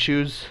 When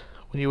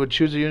you would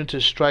choose a unit to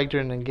strike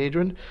during an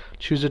engagement,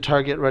 choose a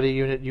target ready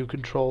unit you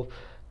control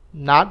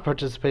not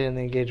participating in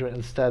the engagement.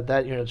 Instead,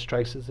 that unit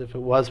strikes as if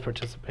it was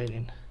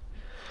participating.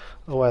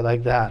 Oh, I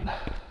like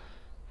that.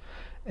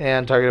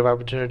 And target of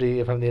opportunity,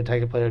 if I'm the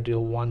attacking player,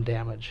 deal 1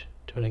 damage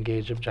to an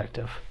engaged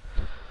objective.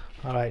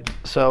 Alright,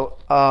 so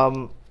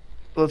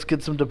let's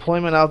get some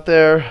deployment out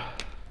there.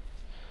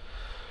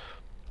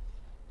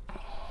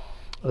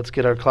 Let's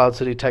get our Cloud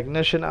City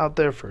Technician out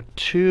there for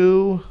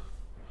 2.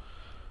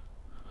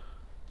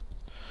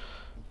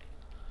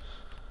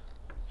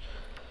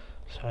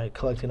 Alright,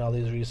 collecting all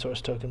these resource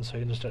tokens so I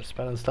can just start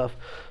spending stuff.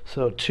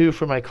 So 2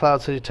 for my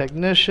Cloud City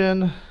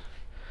Technician.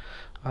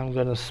 I'm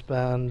going to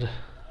spend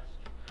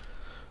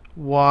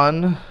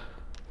 1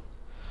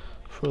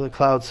 for the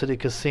Cloud City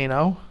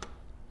Casino.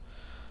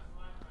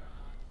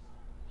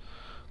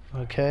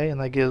 Okay, and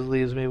that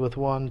leaves me with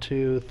 1,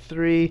 2,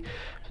 3.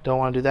 I don't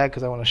want to do that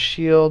because I want to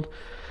shield.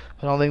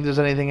 I don't think there's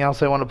anything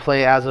else I want to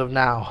play as of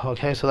now.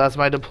 Okay, so that's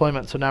my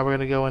deployment. So now we're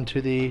going to go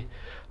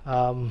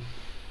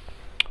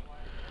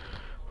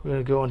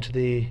into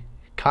the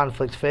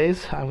conflict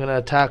phase. I'm going to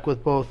attack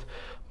with both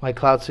my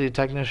Cloud City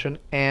Technician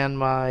and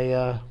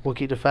my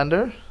Wookiee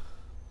Defender.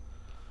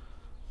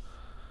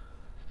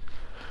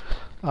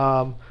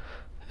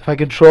 If I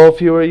control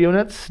fewer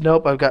units,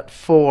 nope, I've got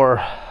 4.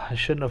 I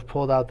shouldn't have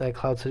pulled out that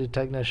Cloud City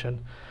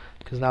Technician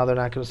because now they're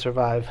not going to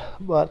survive.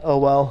 But oh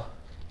well.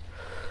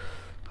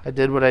 I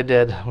did what I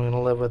did. I'm going to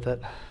live with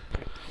it.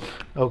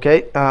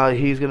 Okay,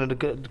 he's going to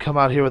come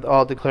out here with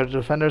all declared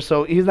defenders.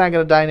 So he's not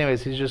going to die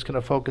anyways. He's just going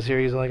to focus here.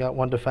 He's only got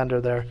 1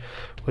 defender there,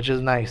 which is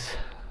nice.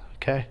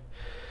 Okay.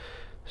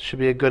 Should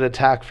be a good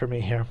attack for me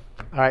here.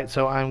 Alright,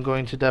 so I'm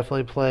going to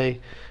definitely play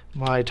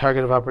my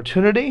target of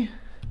opportunity.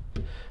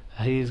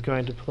 He's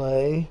going to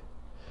play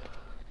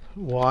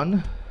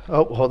 1.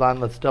 Oh, hold on.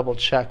 Let's double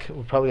check.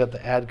 We probably got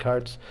the add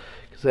cards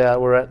because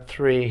we're at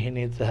 3. He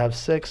needs to have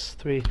 6.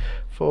 3,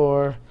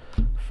 4,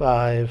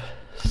 5,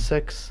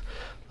 6.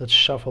 Let's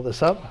shuffle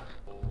this up.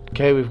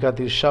 Okay, we've got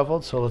these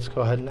shuffled, so let's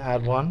go ahead and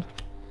add 1.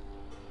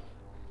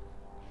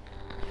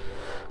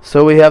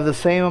 So we have the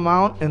same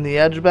amount in the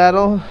edge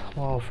battle.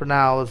 Well, for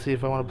now, let's see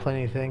if I want to play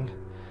anything.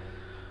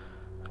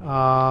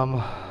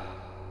 I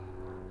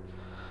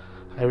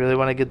really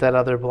want to get that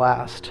other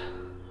blast.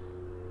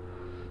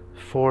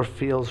 4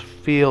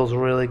 feels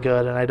really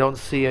good, and I don't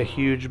see a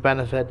huge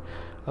benefit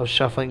of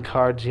shuffling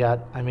cards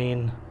yet. I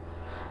mean,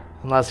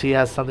 unless he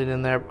has something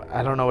in there.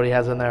 I don't know what he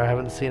has in there. I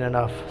haven't seen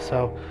enough.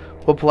 So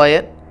we'll play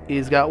it.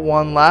 He's got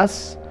 1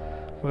 less.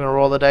 We're going to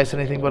roll the dice.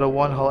 Anything but a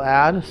 1 he'll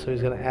add. So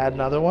he's going to add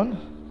another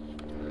one.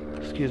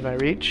 Excuse my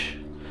reach.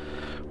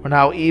 We're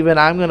now even.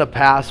 I'm going to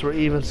pass. We're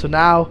even. So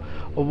now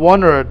a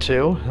 1 or a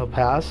 2. He'll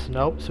pass.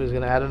 Nope. So he's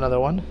going to add another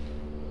one.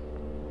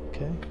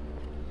 Okay.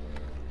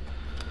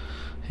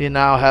 He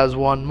now has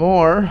 1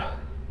 more.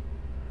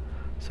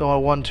 So a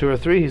 1, 2, or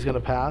 3 he's going to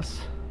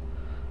pass.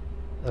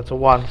 That's a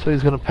 1. So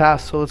he's going to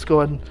pass. So let's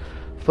go ahead and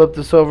flip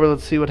this over.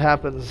 Let's see what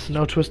happens.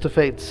 No twist of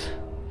fates.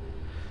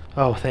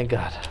 Oh, thank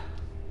God.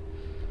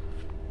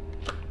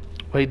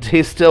 Wait,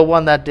 he still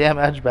won that damn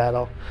edge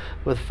battle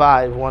with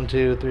 5. 1,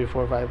 2, 3,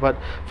 4, 5. But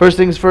first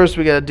things first,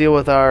 we got to deal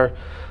with our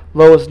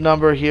lowest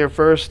number here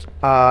first.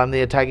 I'm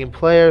the attacking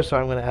player, so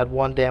I'm going to add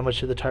 1 damage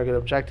to the target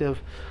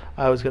objective.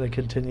 I was going to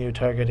continue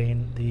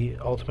targeting the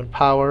ultimate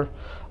power.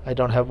 I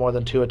don't have more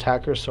than 2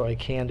 attackers, so I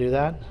can do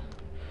that.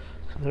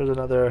 So there's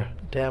another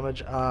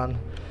damage on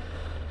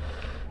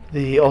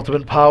the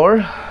ultimate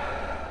power.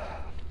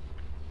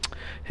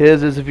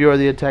 His is if you are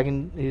the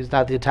attacking. He's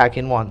not the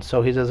attacking one,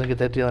 so he doesn't get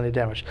to deal any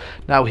damage.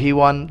 Now he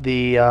won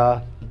the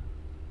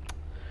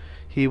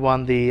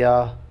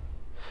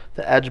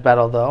edge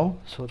battle though.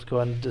 So let's go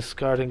ahead and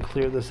discard and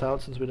clear this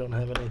out since we don't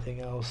have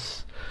anything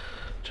else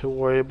to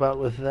worry about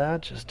with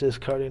that. Just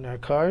discarding our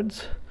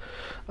cards.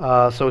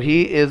 So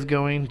he is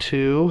going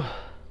to.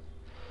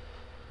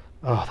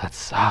 Oh, that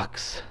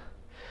sucks.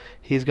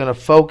 He's going to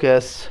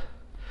focus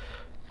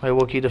my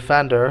Wookiee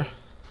Defender.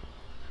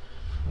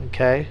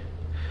 Okay.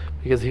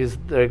 Because he's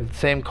the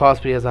same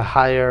cost, but he has a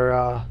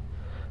higher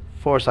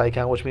force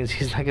icon, which means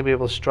he's not going to be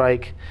able to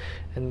strike,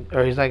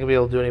 or he's not going to be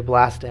able to do any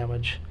blast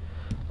damage.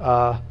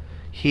 That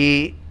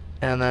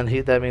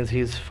means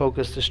he's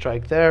focused to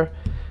strike there.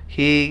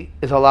 He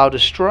is allowed to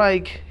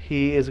strike.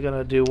 He is going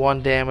to do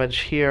 1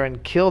 damage here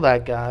and kill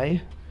that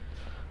guy.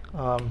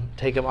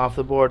 Take him off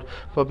the board.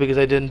 But because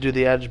I didn't do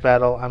the edge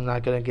battle, I'm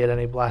not going to get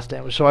any blast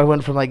damage. So I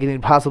went from like getting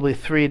possibly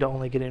 3 to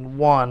only getting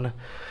 1,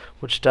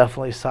 which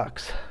definitely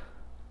sucks.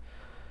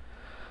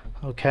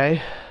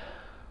 Okay.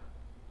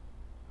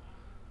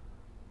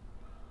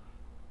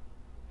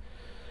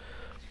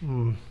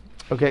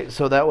 Okay,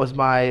 so that was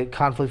my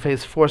conflict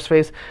phase, force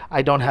phase.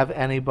 I don't have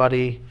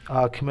anybody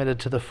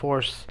committed to the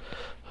force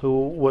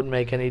who wouldn't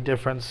make any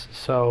difference.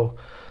 So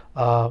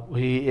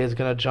he is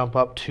going to jump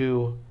up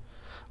 2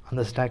 on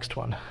this next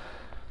one.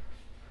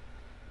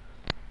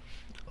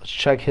 Let's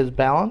check his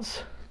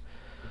balance.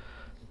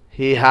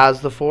 He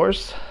has the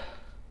force.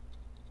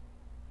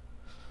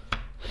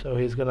 So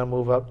he's going to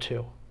move up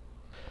 2.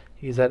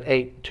 He's at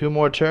 8. 2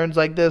 more turns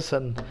like this,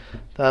 and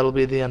that'll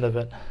be the end of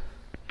it.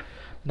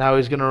 Now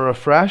he's going to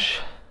refresh.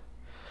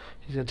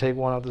 He's going to take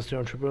 1 off the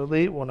Stormtrooper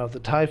Elite, 1 off the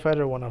TIE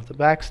Fighter, 1 off the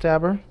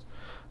Backstabber.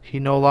 He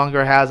no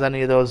longer has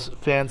any of those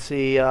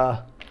fancy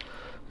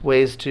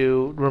ways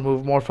to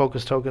remove more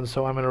focus tokens,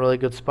 so I'm in a really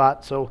good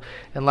spot. So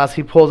unless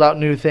he pulls out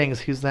new things,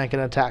 he's not going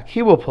to attack.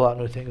 He will pull out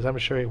new things. I'm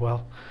sure he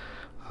will.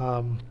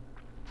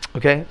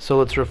 Okay, so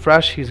let's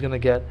refresh. He's going to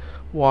get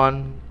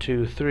 1,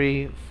 2,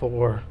 3,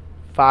 4,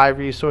 5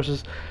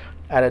 resources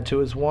added to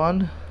his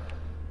 1,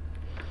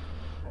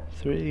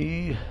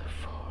 3,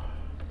 4,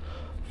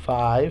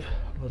 5.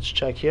 Let's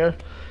check here.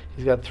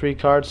 He's got 3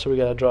 cards, so we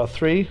got to draw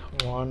 3.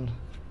 1,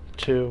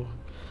 2,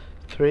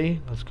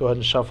 3. Let's go ahead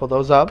and shuffle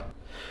those up.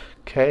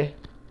 Okay,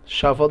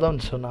 shuffle them.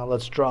 So now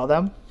let's draw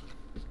them.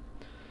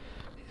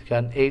 He's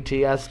got an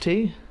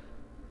ATST,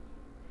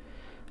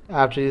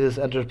 After this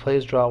enters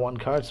plays, draw 1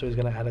 card, so he's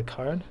going to add a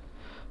card.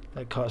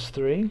 That costs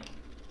 3.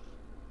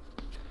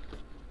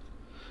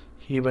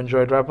 Human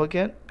Droid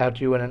Replicant.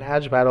 After you win an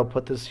edge battle,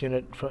 put this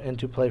unit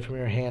into play from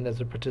your hand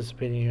as a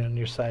participating unit on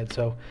your side.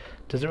 So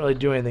it doesn't really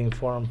do anything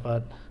for him,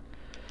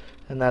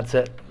 and that's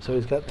it. So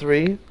he's got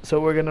 3. So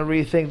we're going to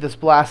rethink this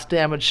blast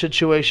damage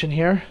situation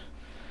here.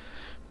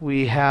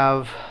 We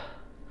have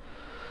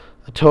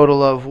a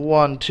total of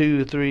 1,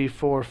 2, 3,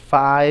 4,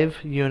 5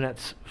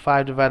 units.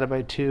 5 divided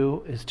by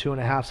 2 is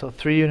 2.5. So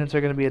 3 units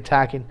are going to be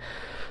attacking.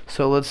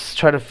 So let's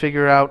try to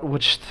figure out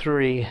which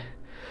 3.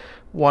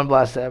 1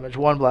 blast damage,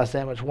 1 blast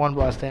damage, 1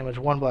 blast damage,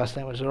 1 blast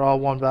damage. They're all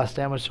 1 blast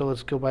damage. So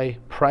let's go by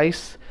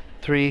price.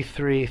 3,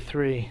 3,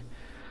 3.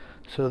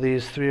 So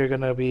these 3 are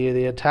going to be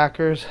the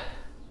attackers.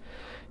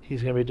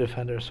 He's going to be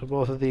defender. So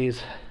both of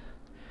these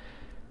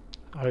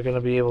are going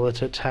to be able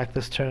to attack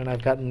this turn.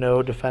 I've got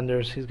no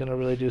defenders. He's going to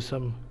really do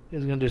some.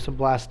 He's going to do some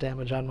blast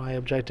damage on my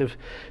objective.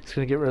 He's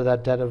going to get rid of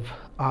that debt of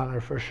honor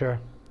for sure.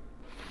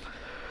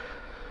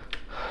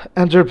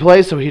 Enter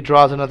play. So he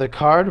draws another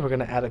card. We're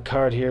going to add a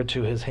card here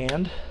to his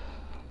hand.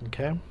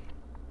 Okay.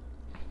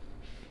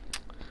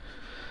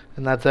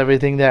 And that's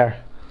everything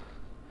there.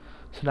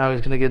 So now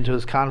he's going to get into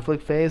his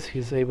conflict phase.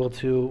 He's able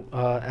to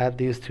add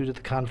these 2 to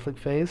the conflict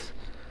phase.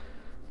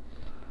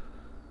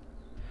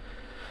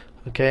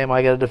 Okay, am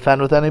I going to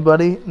defend with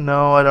anybody?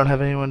 No, I don't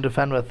have anyone to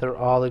defend with. They're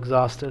all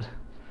exhausted.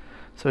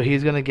 So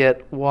he's going to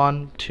get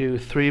 1, 2,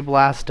 3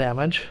 blast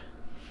damage.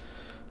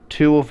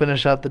 2 will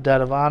finish out the debt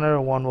of honor.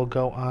 1 will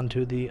go on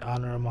to the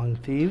honor among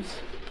thieves.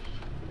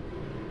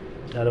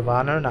 Debt of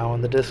honor now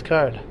on the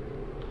discard.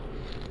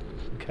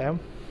 Okay.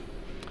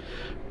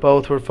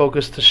 Both were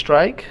focused to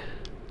strike.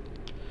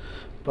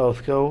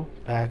 Both go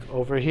back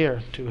over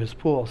here to his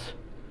pools.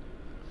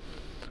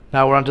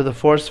 Now we're onto the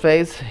force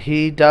phase.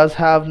 He does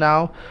have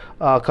now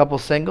a couple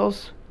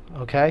singles.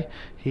 Okay.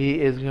 He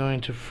is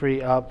going to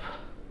free up.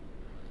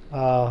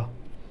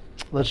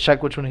 Let's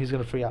check which one he's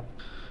going to free up.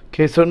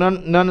 Okay, so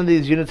none of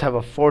these units have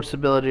a force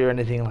ability or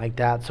anything like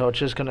that, so it's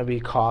just going to be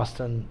cost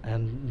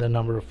and the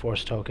number of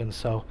force tokens.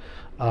 So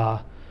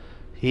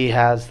he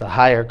has the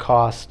higher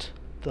cost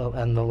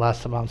and the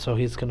less amount, so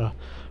he's going to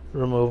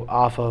remove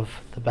off of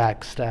the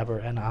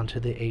backstabber and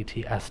onto the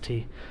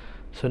ATST.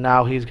 So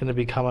now he's going to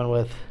be coming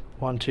with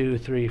 1, 2,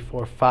 3,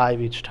 4,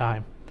 5 each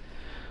time,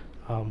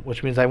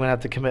 which means I'm going to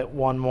have to commit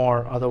 1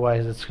 more,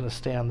 otherwise it's going to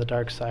stay on the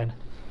dark side.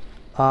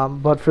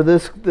 But for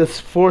this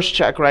force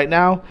check right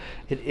now,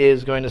 it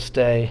is going to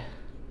stay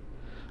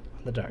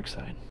on the dark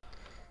side.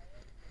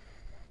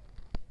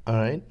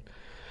 Alright,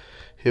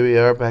 here we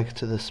are back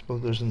to the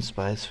smugglers and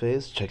spies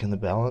phase, checking the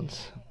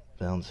balance.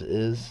 Balance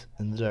is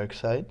in the dark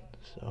side,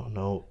 so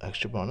no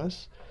extra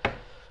bonus.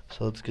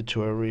 So let's get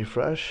to our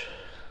refresh.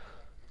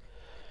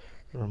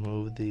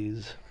 Remove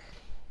these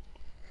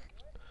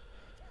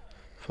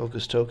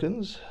focus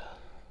tokens.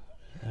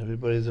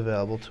 Everybody's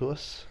available to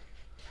us.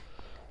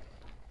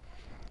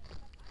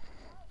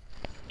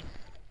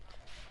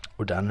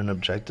 We're down an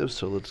objective,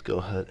 so let's go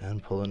ahead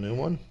and pull a new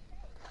one.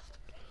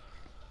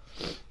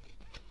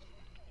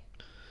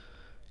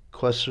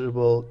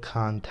 Questionable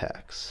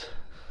contacts.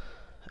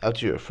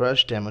 After you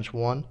refresh, damage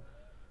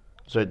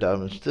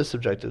this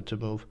objective to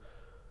move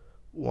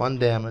 1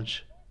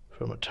 damage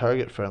from a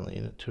target friendly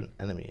unit to an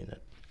enemy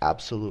unit.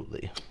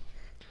 Absolutely.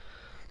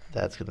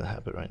 That's going to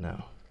happen right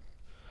now.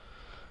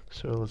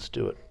 So let's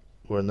do it.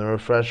 We're in the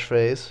refresh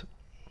phase.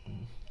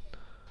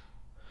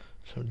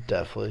 So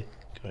definitely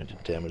going to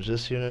damage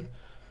this unit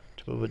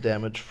to move a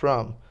damage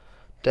from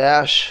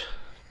dash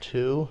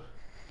to.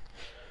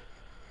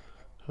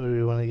 Who do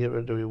we want to get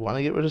rid of? Do we want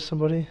to get rid of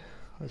somebody?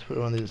 Let's put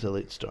one of these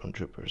elite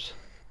stormtroopers,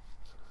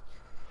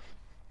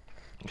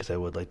 because I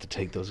would like to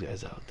take those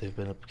guys out. They've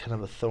been kind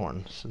of a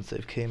thorn since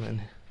they've came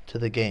in to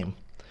the game.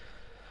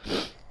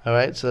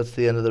 Alright, so that's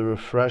the end of the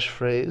refresh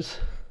phase.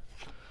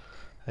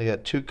 I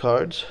got 2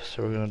 cards,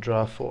 so we're going to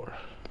draw 4.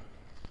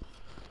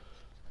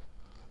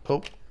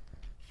 Oh,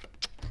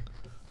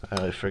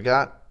 I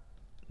forgot.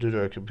 Due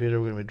to our computer,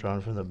 we're going to be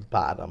drawing from the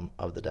bottom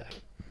of the deck.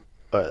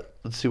 Alright,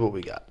 let's see what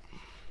we got.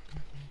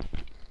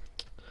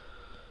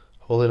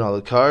 Holding all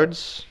the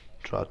cards,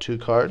 draw 2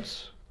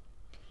 cards.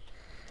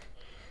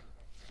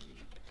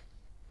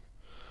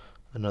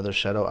 Another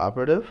shadow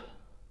operative.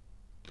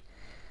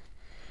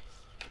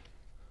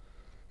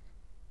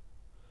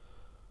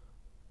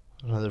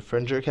 Another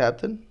Fringer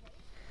captain.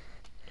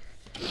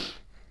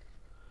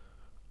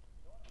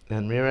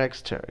 And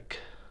Mirax Tarek.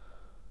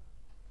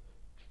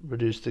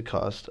 Reduce the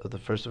cost of the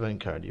first event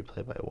card you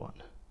play by 1.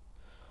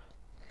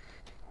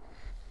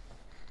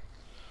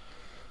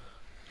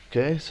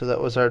 Okay, so that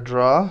was our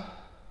draw.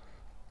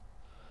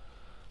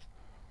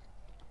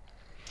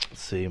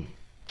 Let's see.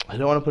 I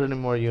don't want to put any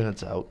more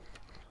units out,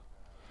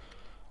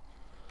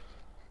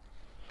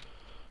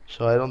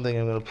 so I don't think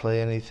I'm going to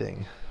play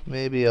anything.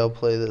 Maybe I'll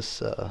play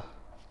this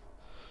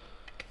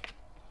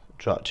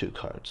draw 2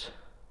 cards.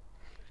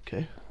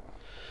 Okay.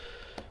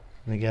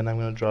 And again, I'm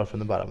going to draw from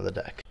the bottom of the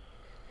deck.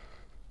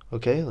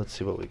 Okay, let's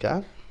see what we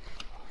got.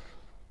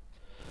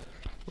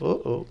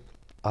 Uh-oh.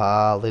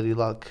 Ah, Lady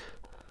Luck.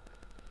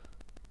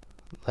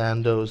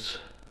 Lando's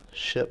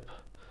ship.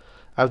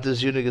 After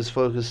this unit is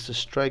focused to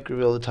strike,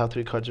 reveal the top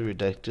 3 cards of your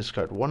deck.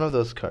 Discard one of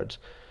those cards.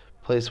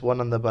 Place one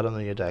on the bottom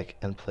of your deck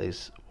and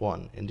place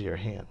one into your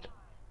hand.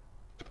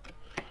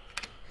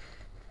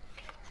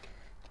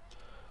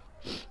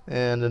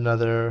 And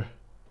another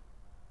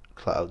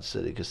Cloud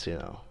City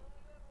Casino.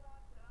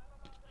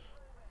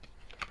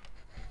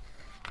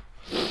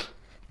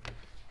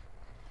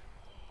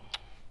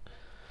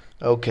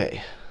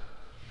 Okay.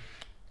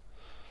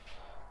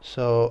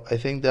 So I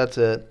think that's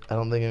it. I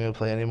don't think I'm going to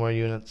play any more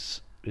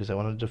units because I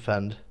want to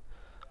defend.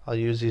 I'll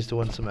use these to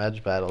win some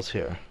edge battles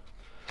here.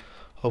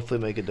 Hopefully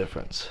make a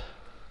difference.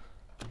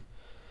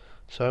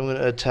 So I'm going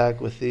to attack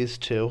with these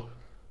 2.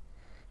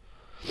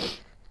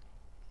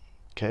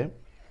 Okay. I'm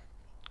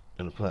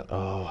going to plan.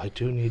 Oh, I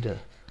do need to.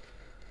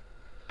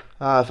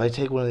 If I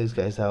take one of these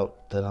guys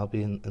out, then I'll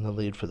be in the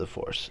lead for the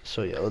force.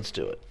 So yeah, let's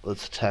do it.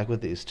 Let's attack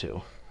with these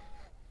 2.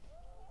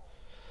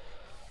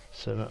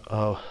 So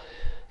no,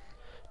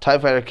 TIE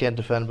Fighter can't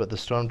defend, but the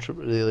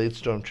elite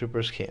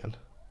stormtroopers can.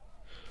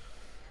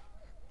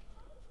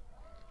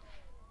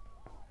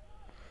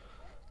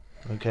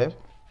 Okay.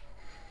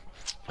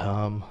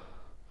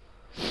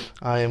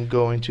 I am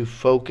going to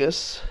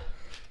focus.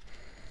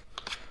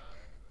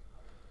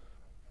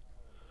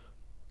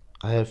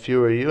 I have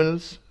fewer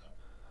units.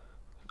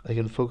 I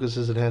can focus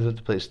this enhancement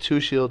to place 2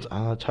 shields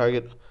on a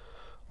target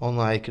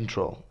only I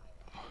control.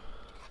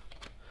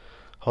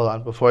 Hold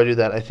on, before I do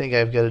that, I think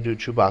I've got to do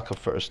Chewbacca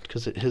first,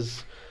 because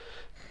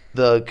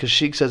the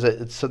Kashyyyk says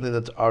that it's something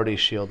that's already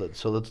shielded.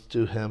 So let's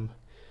do him.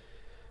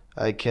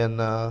 I can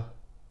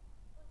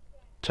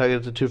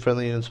target the 2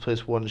 friendly units,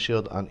 place 1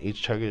 shield on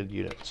each targeted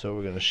unit. So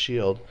we're going to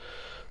shield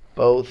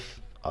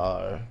both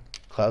our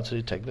Cloud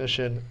City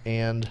Technician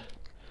and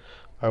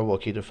our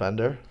Wookiee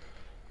Defender.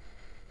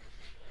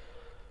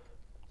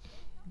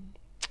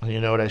 And you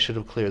know what? I should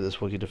have cleared this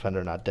Wookiee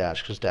Defender, not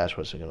Dash, because Dash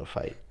wasn't going to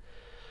fight.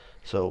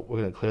 So we're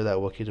going to clear that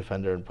Wookiee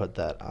Defender and put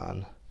that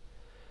on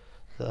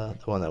the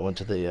one that went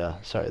to the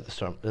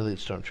elite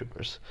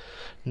stormtroopers.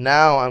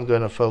 Now I'm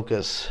going to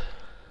focus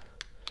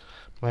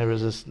my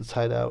resistance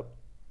hideout,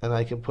 and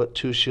I can put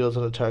 2 shields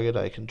on a target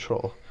I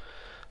control.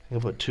 I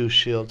can put 2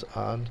 shields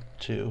on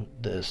to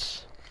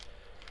this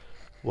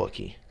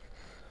Wookiee.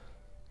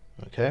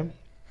 Okay,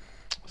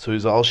 so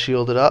he's all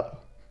shielded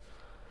up.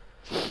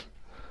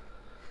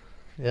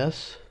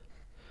 Yes.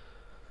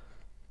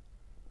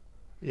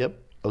 Yep.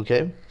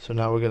 Okay, so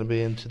now we're going to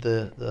be into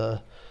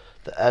the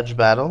edge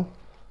battle.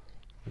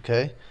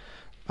 Okay,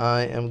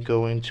 I am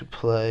going to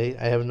play.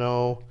 I have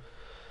no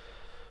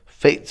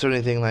fates or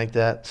anything like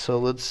that. So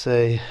let's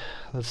say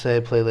I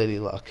play Lady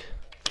Luck.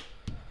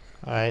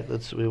 All right,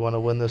 we want to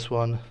win this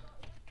one.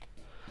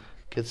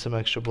 Get some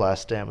extra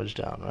blast damage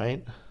down,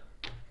 right?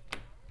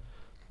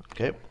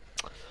 Okay,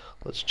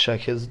 let's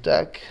check his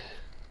deck.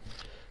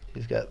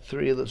 He's got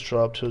 3. Let's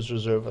draw up to his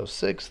reserve of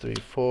 6. 3,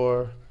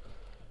 4,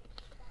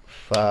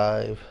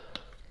 5,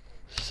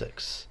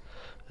 6.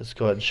 Let's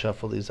go ahead and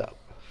shuffle these up.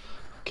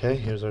 Okay,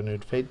 here's our new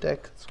fate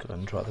deck. Let's go ahead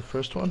and draw the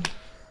first one.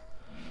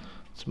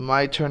 It's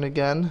my turn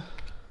again.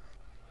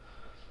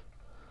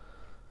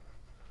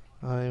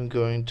 I'm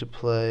going to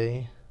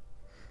play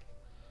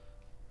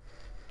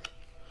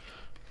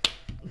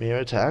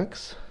Mirror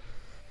Attacks.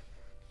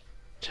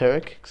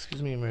 Mirror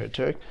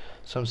Tarek.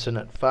 So I'm sitting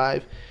at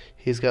 5.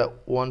 He's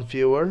got 1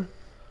 fewer,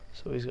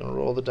 so he's going to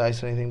roll the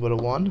dice anything but a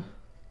 1.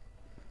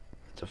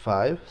 It's a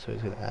 5, so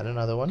he's going to add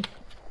another one.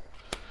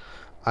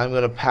 I'm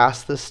going to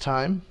pass this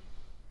time.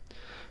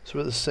 So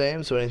we're the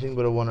same, so anything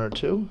but a 1 or a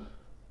 2.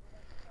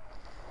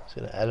 He's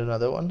going to add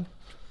another one.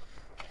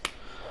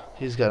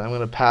 I'm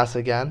going to pass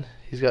again.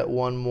 He's got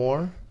 1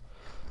 more,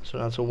 so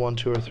now it's a 1,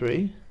 2, or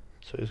 3.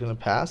 So he's going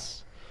to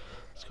pass.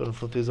 Let's go and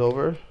flip these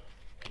over.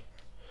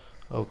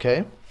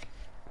 Okay.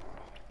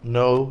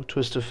 No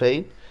Twist of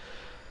Fate.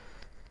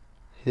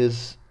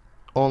 His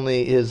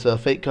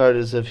fate card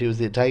is if he was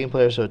the attacking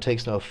player, so it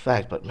takes no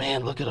effect. But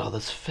man, look at all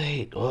this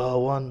fate.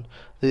 Oh,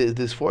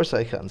 these force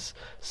icons.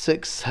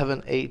 6,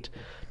 7, 8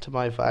 to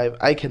my 5.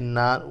 I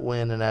cannot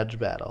win an edge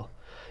battle.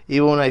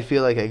 Even when I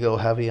feel like I go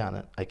heavy on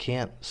it, I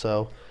can't.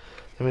 So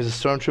that means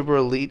the Stormtrooper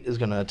Elite is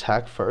going to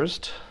attack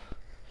first.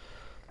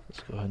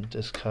 Let's go ahead and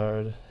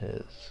discard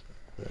the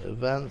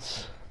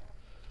events.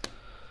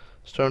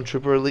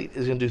 Stormtrooper Elite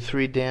is going to do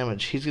 3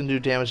 damage. He's going to do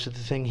damage to the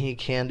thing he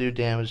can do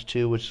damage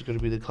to, which is going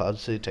to be the Cloud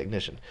City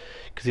Technician,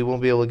 because he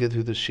won't be able to get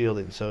through the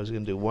shielding. So he's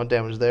going to do 1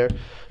 damage there,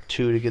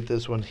 2 to get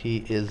this one.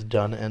 He is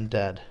done and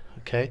dead.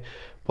 Okay,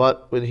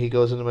 but when he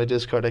goes into my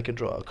discard, I can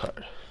draw a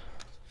card.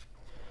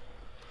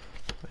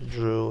 I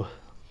drew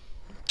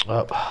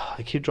up.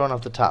 I keep drawing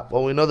off the top.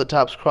 Well, we know the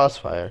top's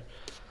Crossfire.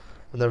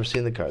 I've never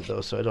seen the card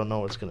though, so I don't know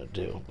what it's going to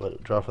do.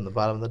 But draw from the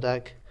bottom of the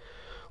deck.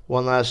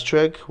 One last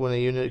trick: when a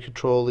unit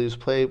control leaves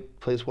play,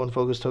 place 1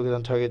 focus token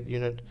on target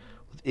unit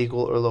with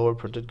equal or lower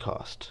printed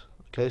cost.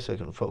 Okay, so I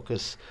can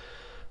focus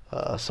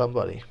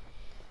somebody.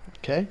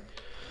 Okay,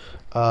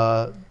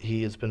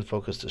 he has been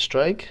focused to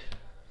strike.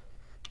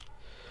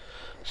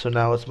 So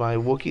now it's my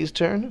Wookiee's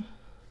turn.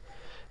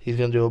 He's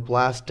going to do a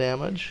blast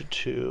damage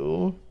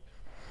to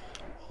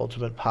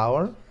ultimate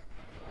power.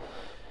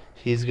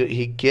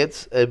 He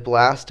gets a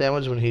blast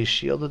damage when he's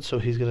shielded, so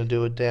he's going to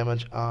do a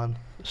damage on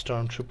the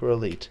Stormtrooper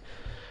Elite,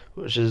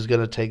 which is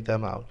going to take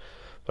them out.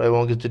 But I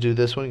won't get to do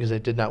this one because I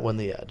did not win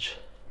the edge.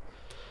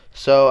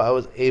 So I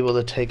was able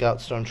to take out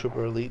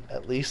Stormtrooper Elite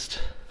at least.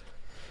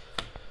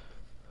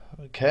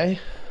 Okay.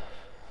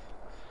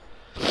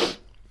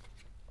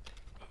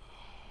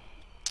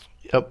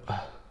 Yep.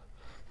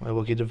 My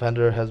Wookiee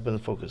Defender has been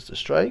focused to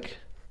strike.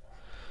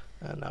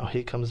 And now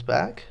he comes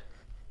back.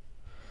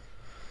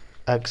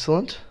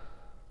 Excellent.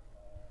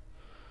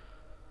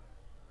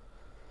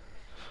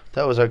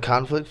 That was our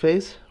conflict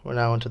phase. We're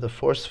now into the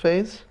force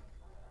phase.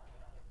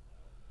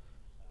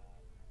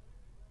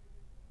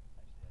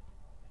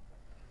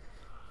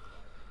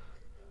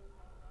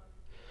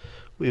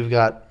 We've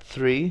got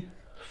 3,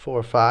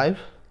 4, 5.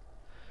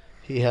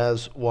 He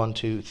has 1,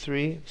 2,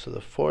 3. So the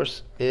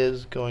force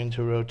is going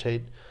to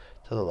rotate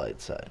to the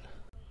light side.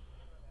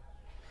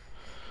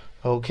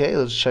 Okay,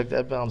 let's check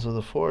that balance of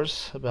the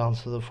force. The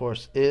balance of the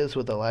force is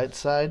with the light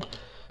side.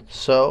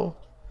 So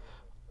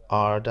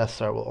our Death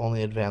Star will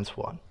only advance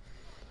 1.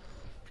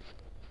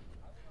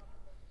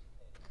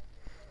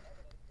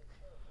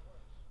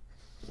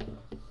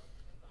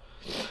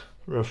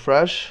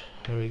 Refresh.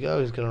 Here we go.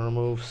 He's going to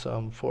remove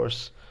some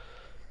force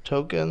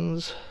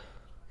tokens.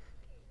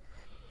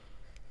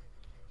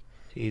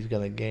 He's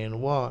going to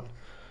gain 1,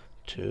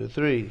 2,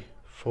 3,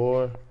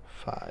 4,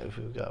 5.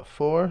 We've got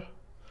 4.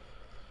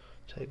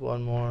 Take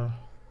 1 more.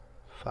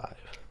 5.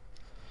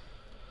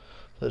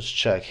 Let's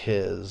check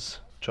his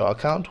draw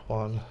count.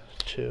 1,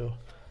 2,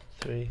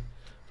 3,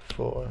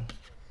 4,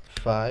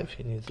 5.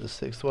 He needs the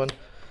 6th one.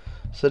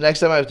 So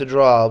next time I have to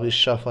draw, I'll be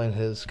shuffling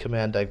his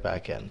command deck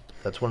back in.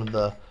 That's one of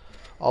the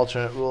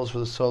alternate rules for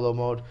the solo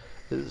mode,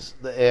 is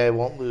the AI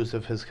won't lose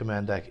if his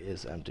command deck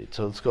is emptied.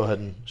 So let's go ahead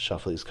and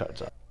shuffle these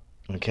cards up.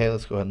 Okay,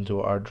 let's go ahead and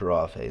do our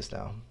draw phase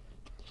now.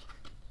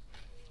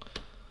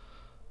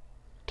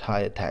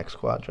 TIE Attack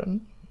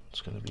Squadron. It's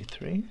going to be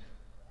 3.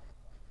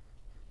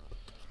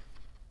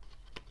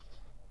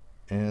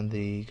 And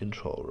the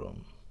control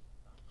room.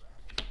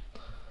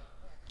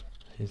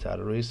 He's out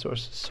of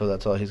resources, so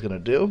that's all he's going to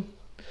do.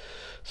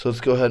 So let's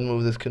go ahead and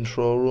move this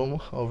control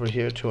room over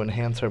here to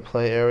enhance our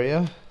play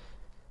area.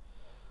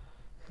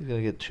 He's going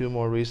to get 2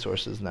 more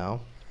resources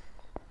now.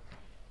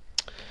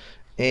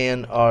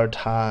 And our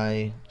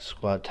TIE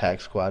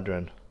Attack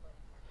Squadron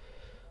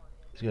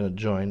is going to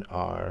join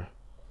our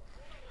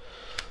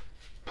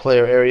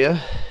player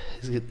area.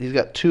 He's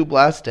got 2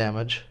 blast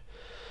damage,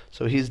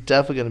 so he's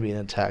definitely going to be an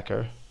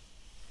attacker.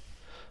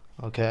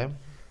 Okay,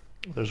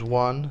 there's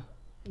 1,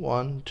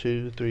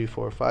 2, 3,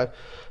 4, 5.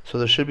 So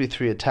there should be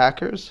 3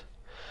 attackers.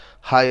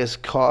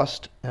 Highest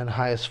cost and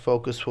highest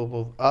focus will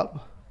move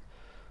up.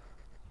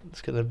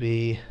 It's going to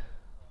be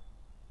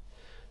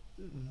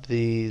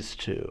these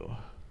 2.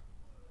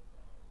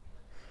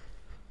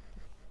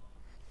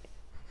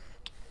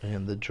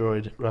 And the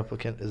droid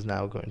replicant is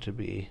now going to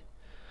be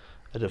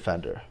a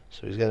defender.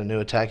 So he's got a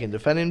new attacking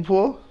defending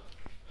pool.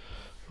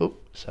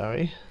 Oops,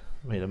 sorry.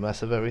 Made a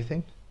mess of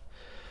everything.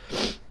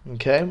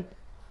 Okay.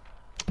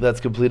 That's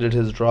completed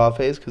his draw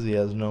phase because he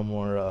has no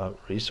more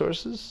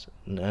resources.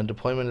 And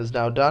deployment is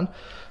now done.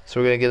 So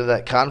we're going to get to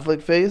that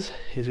conflict phase.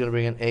 He's going to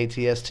bring in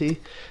ATST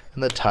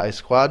and the TIE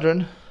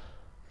Squadron.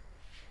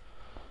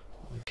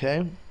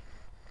 Okay.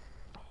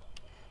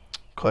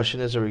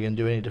 Question is, are we going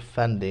to do any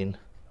defending?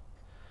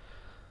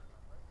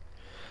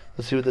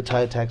 Let's see what the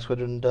TIE Attack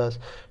Squadron does.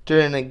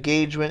 During an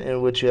engagement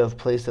in which you have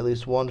placed at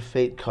least 1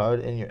 fate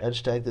card in your edge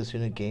stack, this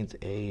unit gains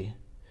a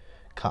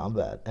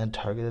combat and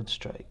targeted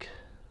strike.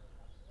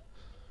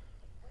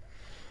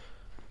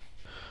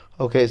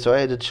 Okay, so I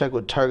had to check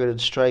what targeted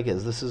strike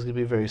is. This is going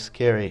to be very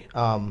scary.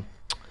 A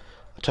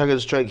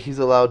targeted strike, he's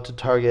allowed to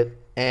target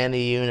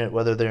any unit,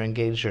 whether they're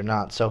engaged or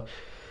not. So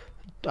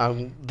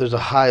there's a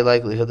high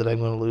likelihood that I'm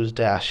going to lose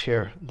dash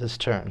here this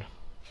turn.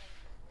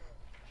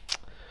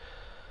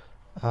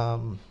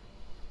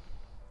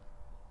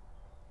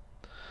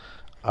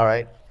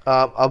 Alright,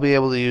 I'll be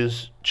able to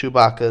use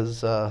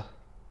Chewbacca's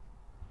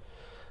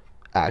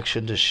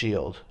action to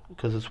shield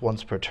because it's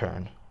once per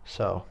turn.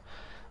 So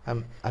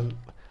I'm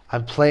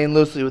playing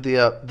loosely with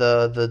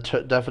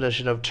the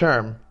definition of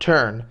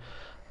turn.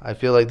 I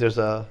feel like there's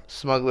a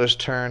smuggler's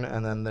turn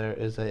and then there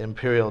is an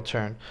imperial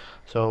turn.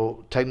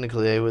 So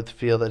technically I would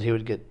feel that he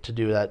would get to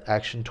do that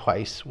action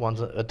twice,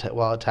 once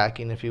while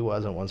attacking if he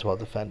was and once while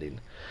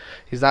defending.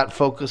 He's not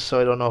focused,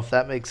 so I don't know if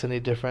that makes any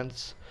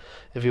difference.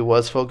 If he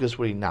was focused,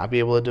 would he not be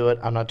able to do it?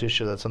 I'm not too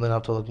sure. That's something I'll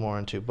have to look more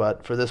into.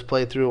 But for this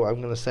playthrough,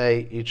 I'm going to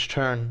say each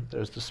turn,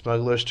 there's the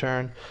smuggler's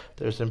turn,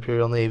 there's the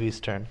Imperial Navy's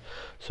turn.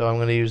 So I'm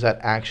going to use that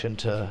action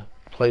to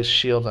place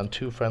shields on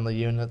 2 friendly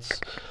units.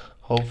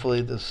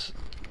 Hopefully this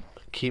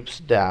keeps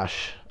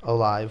Dash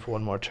alive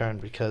 1 more turn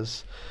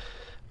because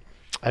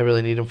I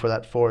really need him for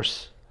that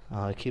force.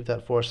 Keep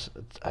that force.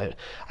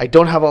 I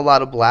don't have a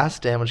lot of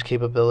blast damage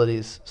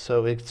capabilities,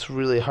 so it's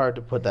really hard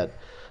to put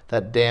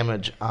that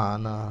damage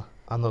on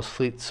on those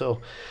fleets.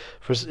 So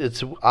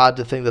it's odd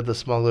to think that the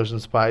smugglers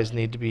and spies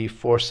need to be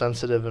force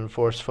sensitive and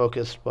force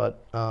focused,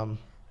 but I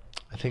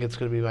think it's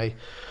going to be my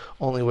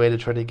only way to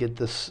try to get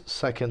this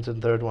second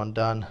and third one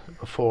done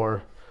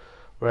before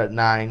we're at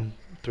 9.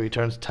 3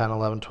 turns, 10,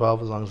 11,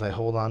 12, as long as I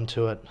hold on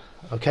to it.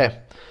 Okay,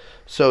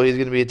 so he's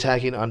going to be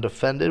attacking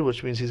undefended,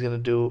 which means he's going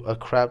to do a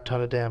crap ton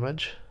of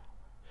damage.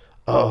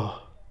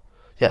 Oh,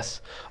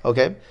 yes.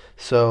 Okay,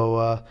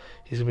 so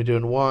he's going to be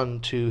doing 1,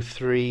 2,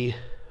 3,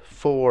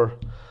 4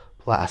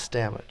 blast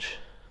damage.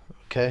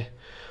 Okay,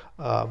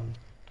 and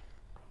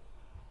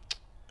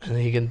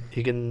he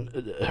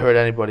can hurt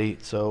anybody.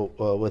 So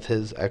with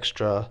his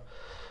extra.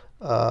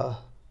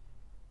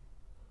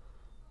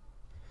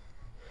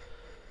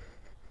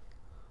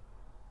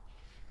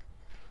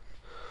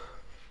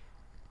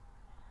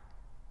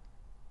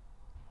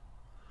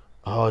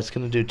 Oh, it's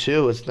going to do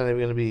 2. It's not even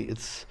going to be.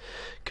 It's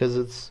because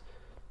it's.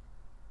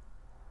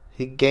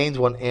 He gains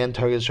 1 and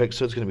target strike,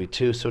 so it's going to be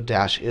 2. So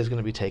dash is going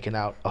to be taken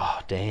out. Oh,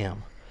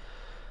 damn.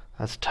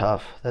 That's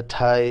tough. That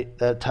tie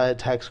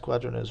attack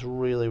squadron is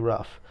really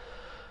rough.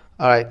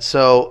 All right,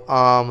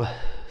 so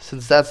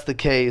since that's the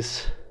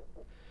case,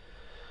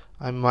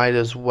 I might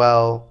as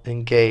well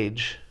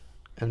engage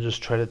and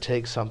just try to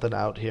take something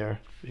out here,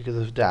 because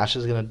if dash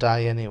is going to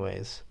die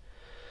anyways.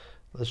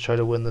 Let's try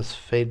to win this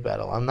fate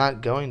battle. I'm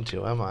not going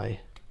to, am I?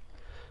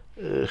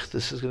 Ugh,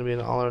 this is going to be an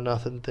all or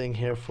nothing thing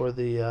here for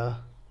the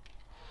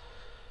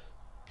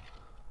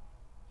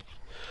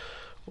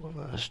one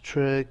last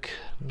trick.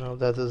 No,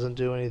 that doesn't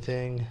do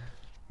anything.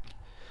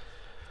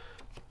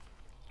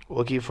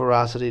 Wookiee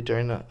ferocity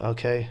during the...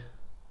 Okay.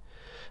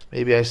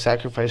 Maybe I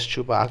sacrifice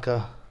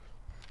Chewbacca.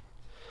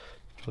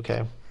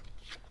 Okay.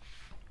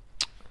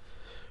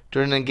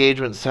 During an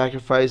engagement,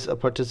 sacrifice a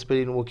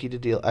participating Wookiee to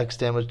deal X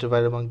damage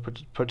divided among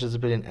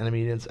participating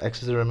enemy units.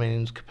 X is the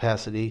remaining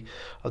capacity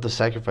of the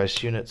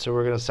sacrificed unit. So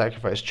we're going to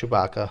sacrifice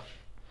Chewbacca.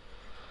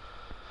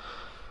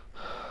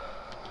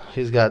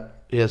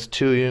 He has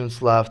 2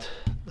 units left.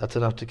 That's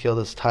enough to kill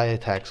this TIE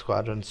attack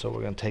squadron, so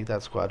we're going to take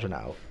that squadron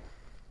out.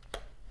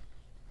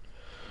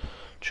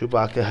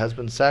 Chewbacca has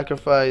been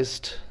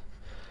sacrificed.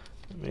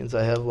 It means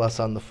I have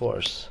less on the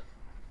force.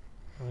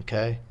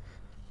 Okay.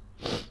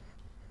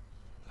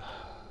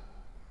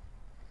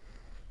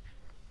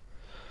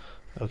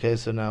 Okay,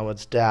 so now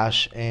it's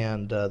dash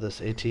and this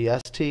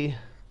ATST.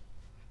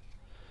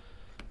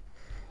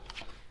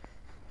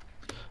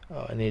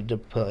 Oh, I need to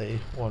play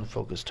 1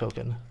 focus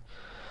token.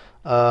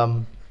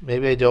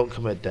 Maybe I don't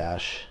commit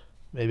dash.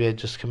 Maybe I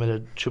just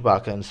committed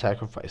Chewbacca and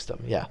sacrificed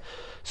them. Yeah.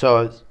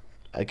 So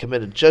I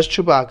committed just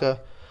Chewbacca.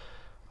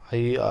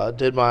 I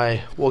did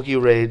my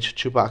Wookiee Rage.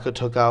 Chewbacca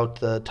took out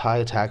the TIE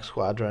attack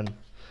squadron.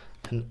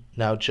 And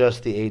now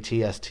just the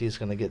ATST is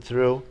going to get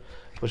through,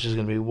 which is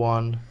going to be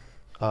 1.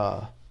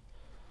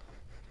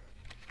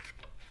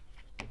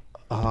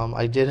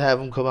 I did have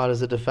him come out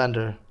as a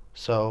defender,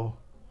 so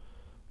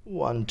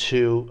 1,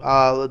 2.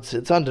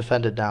 It's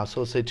undefended now, so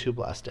let's say 2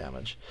 blast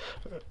damage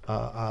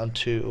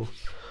onto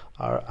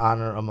our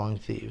Honor Among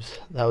Thieves.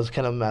 That was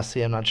kind of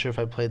messy. I'm not sure if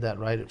I played that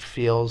right. It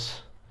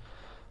feels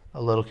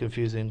a little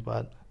confusing,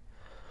 but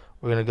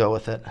we're gonna go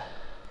with it.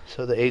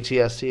 So the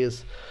ATST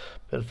has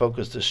been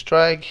focused to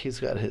strike. He's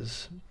got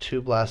his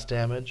 2 blast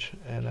damage,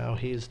 and now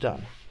he's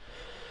done.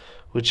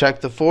 We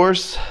check the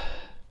force.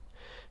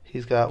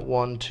 He's got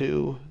 1,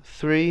 2,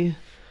 3.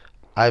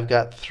 I've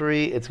got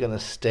 3. It's going to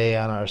stay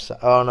on our side.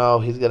 Oh, no.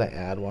 He's going to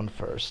add 1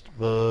 first.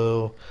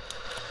 Boo.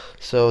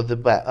 So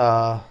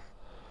the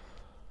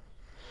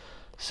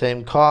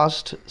same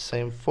cost,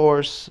 same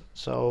force.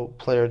 So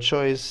player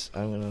choice.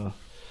 I'm going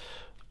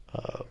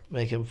to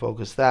make him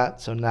focus that.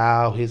 So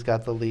now he's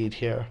got the lead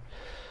here.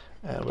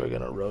 And we're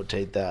going to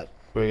rotate that.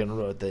 We're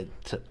going to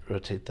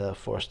rotate the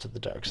force to the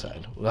dark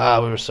side.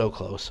 Wow, we were so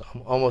close.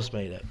 Almost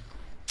made it.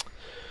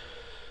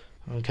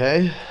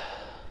 Okay,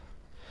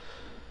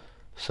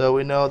 so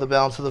we know the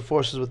balance of the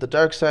forces with the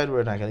dark side.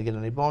 We're not going to get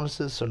any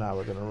bonuses, so now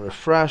we're going to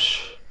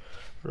refresh,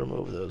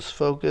 remove those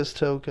focus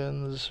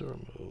tokens,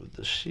 remove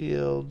the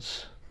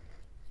shields.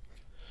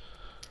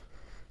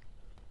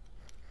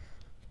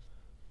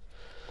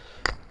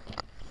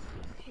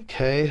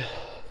 Okay,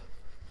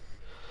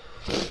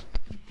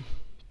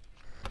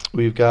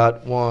 we've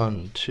got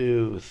 1,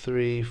 2,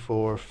 3,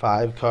 4,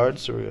 5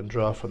 cards, so we're going to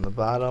draw from the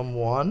bottom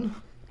 1.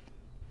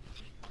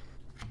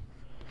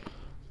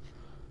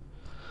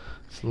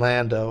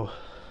 Lando.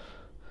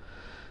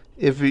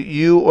 If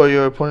you or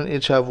your opponent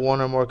each have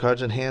 1 or more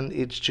cards in hand,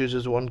 each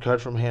chooses 1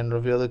 card from hand,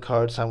 reveal the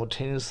card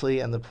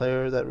simultaneously, and the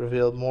player that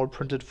revealed more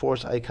printed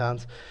force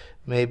icons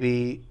may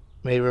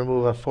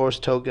remove a force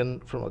token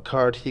from a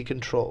card he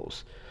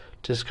controls.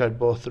 Discard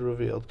both the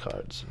revealed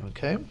cards.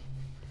 Okay?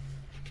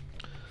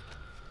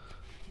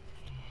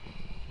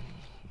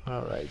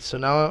 Alright, so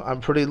now I'm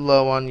pretty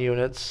low on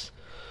units.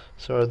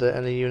 So are there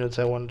any units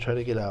I want to try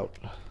to get out?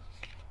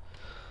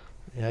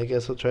 Yeah, I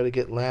guess I'll try to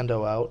get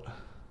Lando out.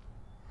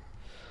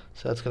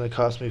 So that's going to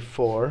cost me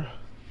 4.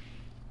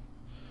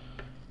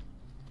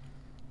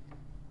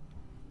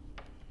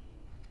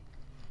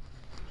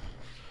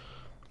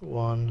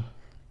 One,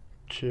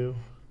 2,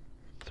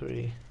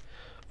 3,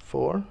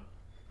 4.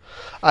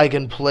 I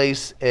can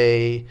place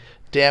a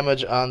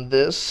damage on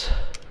this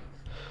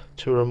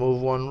to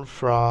remove one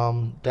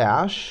from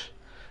dash,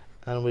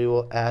 and we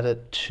will add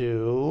it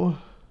to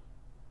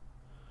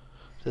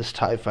this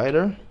TIE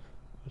fighter,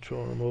 which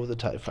will remove the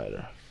TIE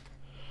fighter.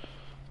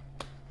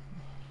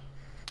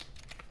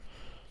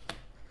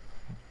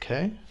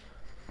 Okay.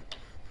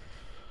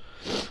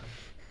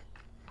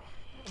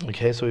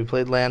 Okay, so we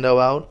played Lando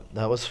out.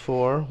 That was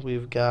 4.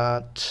 We've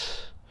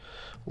got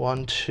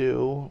 1,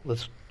 2.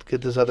 Let's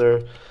get this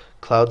other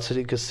Cloud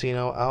City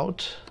Casino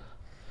out.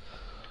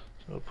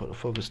 So I'll put a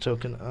focus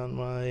token on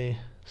my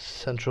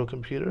central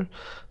computer.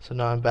 So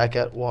now I'm back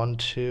at 1,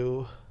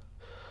 2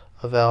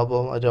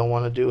 available. I don't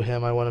want to do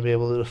him. I want to be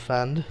able to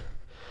defend.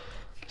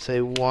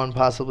 Say 1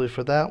 possibly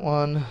for that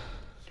one.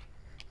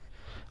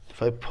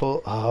 If I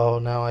pull, oh,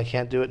 no, I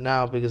can't do it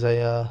now because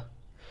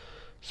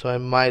so I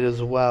might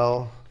as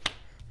well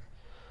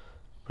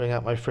bring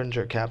out my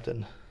Fringer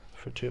Captain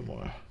for 2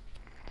 more.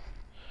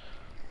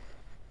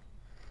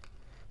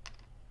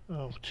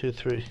 Oh, 2,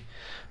 3.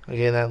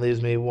 Okay, that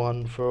leaves me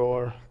 1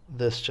 for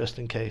this just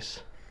in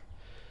case.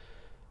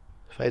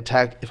 If I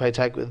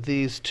attack with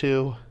these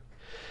 2,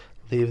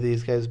 leave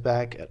these guys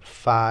back at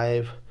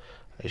 5,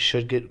 I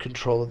should get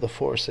control of the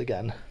force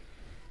again.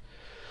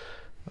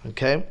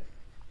 Okay.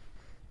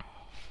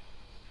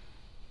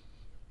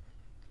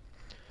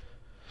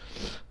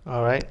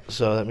 Alright,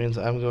 so that means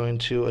I'm going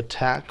to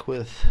attack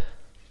with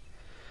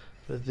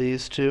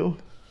these 2.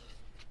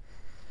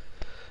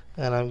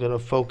 And I'm going to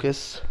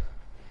focus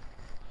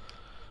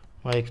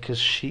my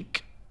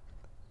Kashyyyk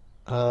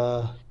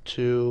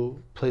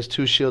to place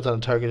 2 shields on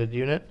a targeted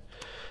unit.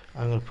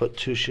 I'm going to put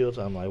 2 shields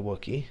on my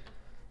Wookiee.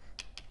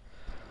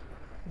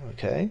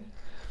 Okay.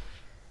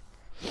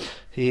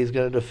 He's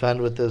going to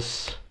defend with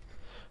this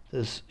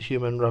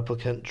human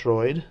replicant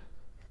droid.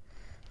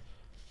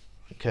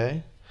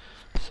 Okay.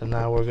 So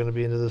now we're going to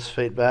be into this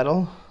fate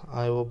battle.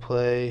 I will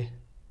play,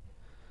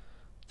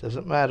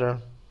 doesn't matter.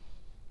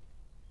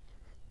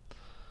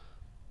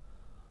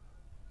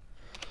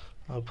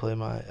 I'll play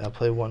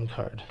 1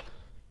 card.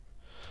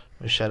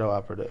 My Shadow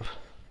Operative.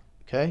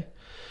 Okay.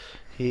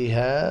 He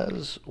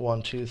has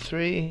 1, 2,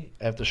 3.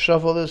 I have to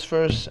shuffle this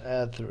first,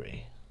 add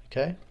 3.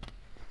 Okay.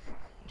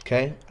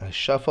 Okay. I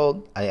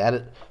shuffled, I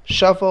added,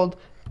 shuffled,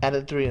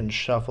 added 3 and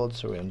shuffled.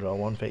 So we're going to draw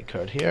 1 fate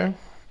card here.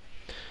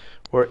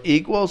 We're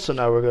equal, so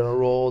now we're going to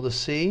roll the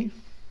C.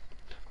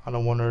 On a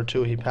 1 or a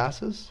 2, he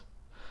passes.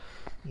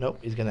 Nope,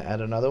 he's going to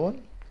add another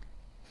one.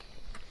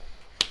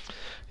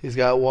 He's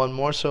got 1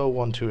 more, so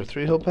 1, 2, or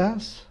 3 he'll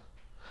pass.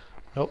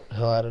 Nope,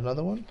 he'll add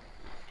another one.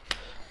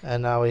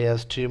 And now he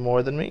has 2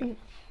 more than me.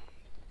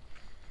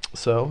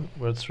 So,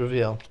 let's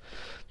reveal.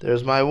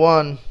 There's my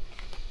 1.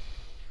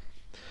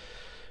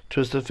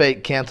 Twist of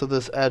Fate, cancel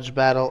this edge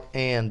battle,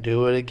 and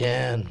do it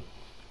again.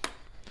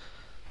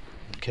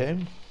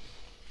 Okay.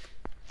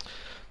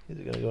 He's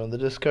going to go in the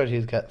discard.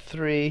 He's got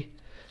 3. He's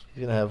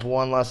going to have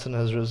 1 less in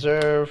his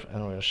reserve,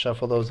 and we're going to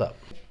shuffle those up.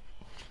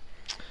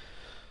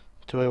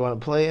 Do I want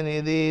to play any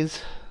of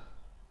these?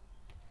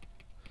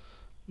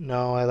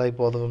 No, I like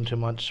both of them too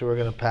much, so we're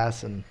going to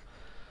pass, and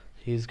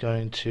he's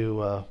going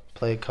to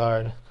play a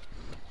card.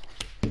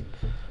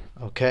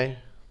 Okay.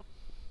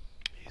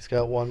 He's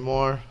got 1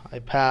 more. I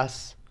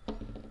pass.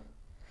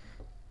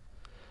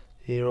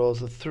 He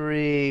rolls a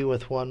 3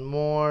 with 1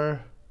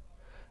 more,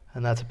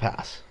 and that's a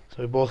pass.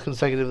 So we both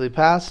consecutively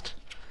passed.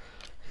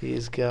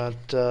 He's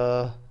got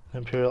an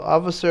Imperial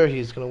Officer.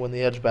 He's going to win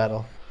the edge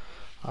battle.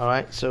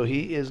 Alright, so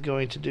he is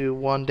going to do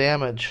 1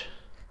 damage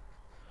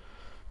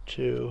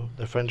to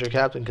the Fringer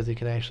Captain because he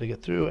can actually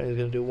get through, and he's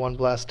going to do 1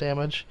 blast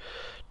damage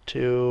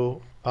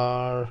to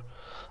our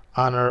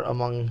Honor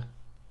Among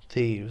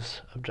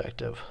Thieves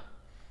objective.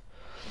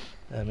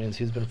 That means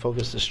he's been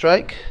focused to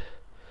strike.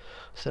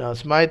 So now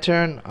it's my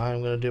turn.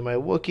 I'm going to do my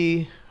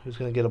Wookiee, who's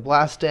going to get a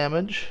blast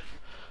damage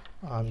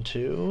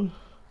onto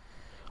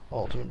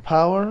ultimate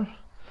power,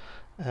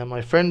 and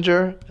my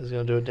Fringer is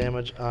going to do a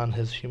damage on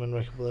his human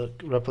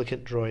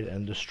replicant droid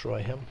and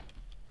destroy him.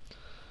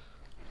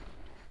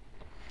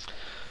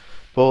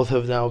 Both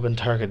have now been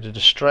targeted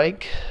to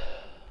strike.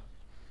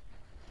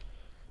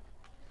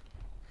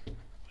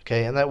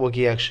 Okay, and that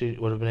Wookiee actually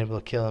would have been able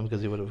to kill him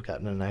because he would have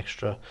gotten an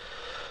extra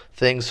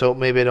thing. So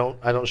maybe I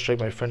don't strike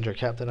my Fringer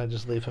Captain. I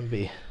just leave him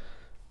be.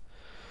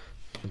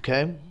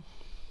 Okay.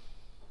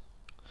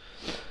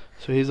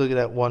 So he's looking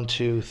at 1,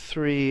 2,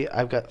 3.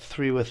 I've got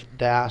 3 with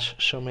dash,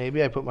 so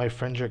maybe I put my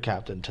Fringer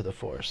Captain to the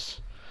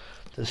force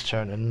this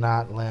turn and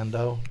not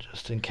Lando,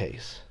 just in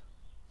case.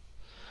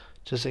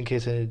 Just in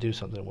case I need to do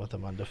something with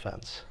him on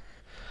defense.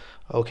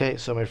 Okay,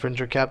 so my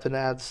Fringer Captain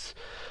adds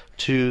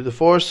to the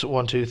force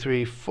 1, 2,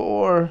 3,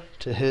 4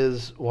 to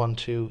his 1,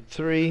 2,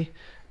 3,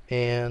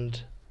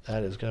 and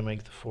that is going to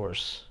make the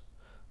force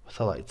with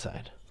the light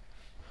side.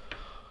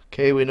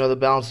 Okay, we know the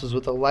balance is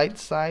with the light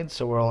side,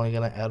 so we're only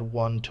going to add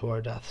 1 to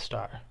our Death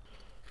Star.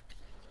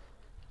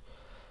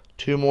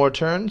 2 more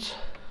turns,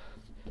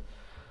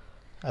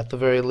 at the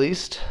very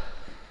least.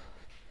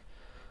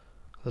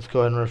 Let's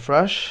go ahead and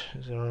refresh.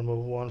 He's going to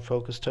remove one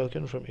focus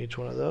token from each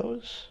one of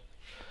those.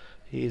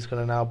 He's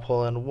going to now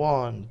pull in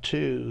 1,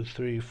 2,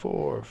 3,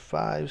 4,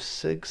 5,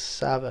 6,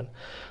 7.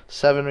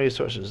 7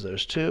 resources.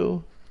 There's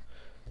 2.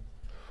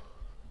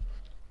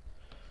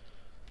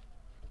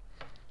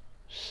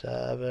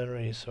 7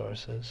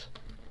 resources.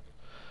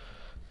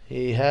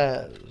 He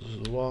has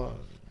 1,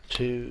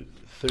 2,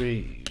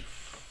 3,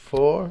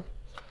 4,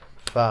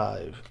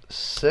 5,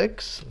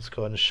 6. Let's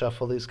go ahead and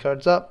shuffle these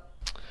cards up.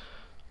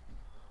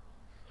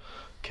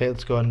 Okay,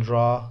 let's go ahead and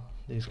draw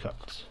these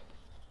cards.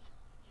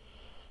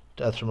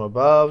 Death from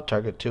above.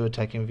 Target 2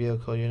 attacking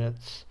vehicle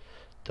units.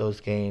 Those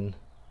gain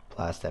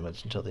blast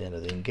damage until the end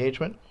of the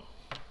engagement.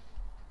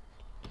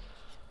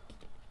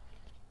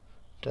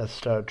 Death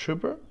Star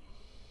Trooper.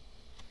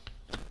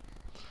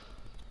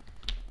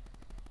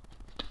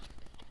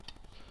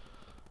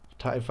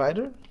 TIE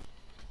Fighter.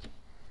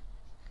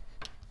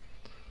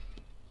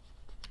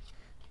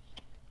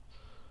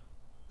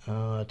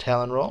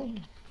 Talon Roll.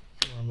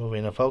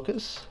 Removing a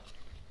focus.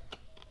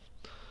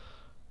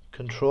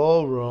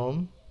 Control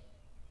Room.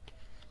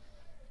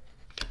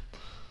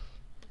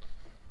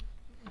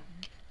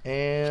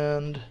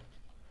 And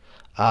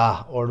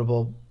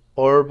orbital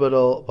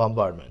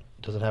bombardment.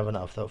 Doesn't have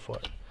enough though for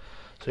it.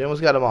 So we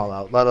almost got them all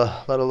out. A lot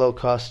of low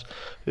cost.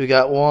 We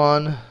got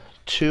 1,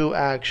 2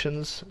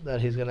 actions that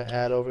he's going to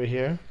add over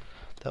here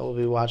that we'll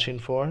be watching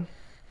for.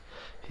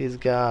 He's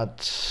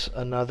got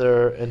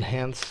another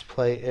enhanced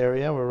play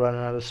area. We're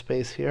running out of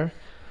space here.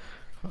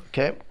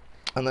 Okay,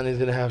 and then he's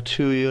going to have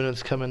 2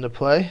 units come into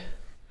play.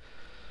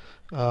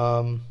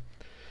 We'll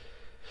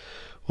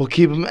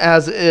keep them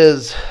as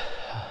is.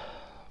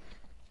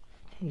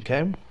 Okay.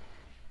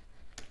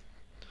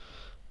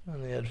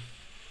 And he had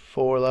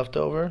 4 left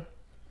over.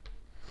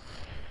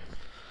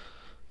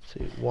 Let's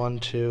see, 1,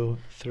 2,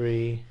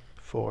 3,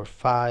 4,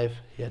 5.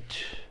 He had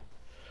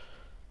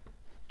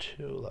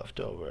 2 left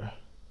over.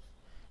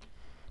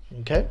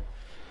 Okay.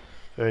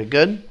 Very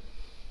good.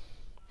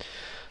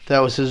 That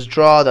was his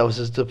draw. That was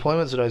his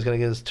deployment. So now he's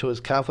going to get to his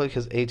conflict.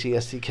 His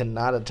ATST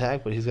cannot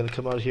attack, but he's going to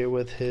come out here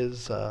with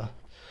his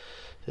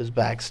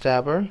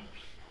backstabber.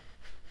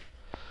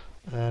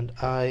 And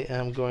I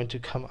am going to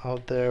come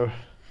out there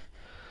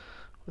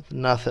with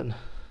nothing.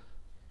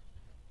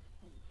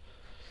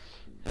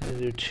 I'm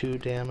do 2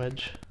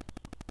 damage.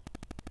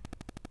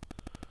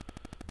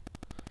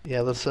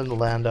 Yeah, let's send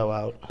Lando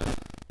out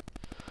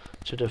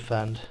to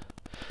defend.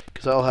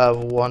 Because I'll have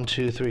 1,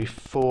 2, 3,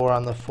 4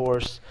 on the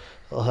force.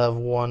 I'll have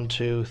 1,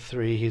 2,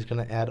 3. He's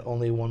going to add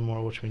only 1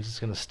 more, which means it's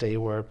going to stay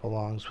where it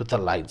belongs with the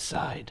light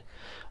side.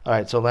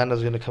 Alright, so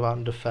Lando's going to come out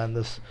and defend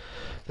this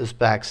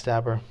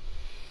backstabber.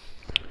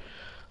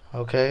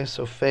 Okay,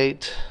 so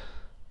Fate.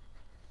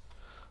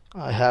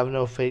 I have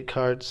no Fate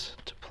cards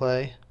to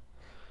play.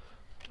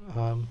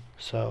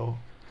 So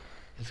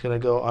he's going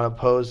to go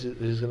unopposed.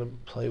 He's going to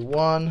play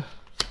 1.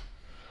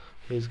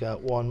 He's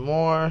got 1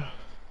 more.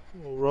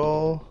 We'll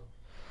roll.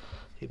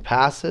 He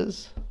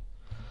passes.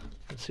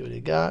 Let's see what he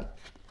got.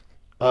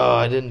 Oh,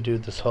 I didn't do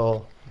this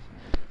whole.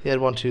 He had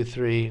 1, 2,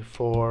 3,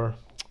 4.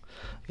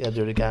 You gotta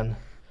do it again.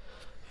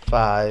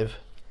 5,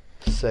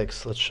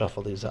 6. Let's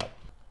shuffle these up.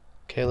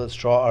 Okay, let's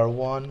draw our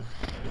 1.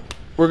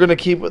 We're going to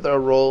keep with our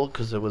roll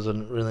because it was a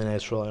really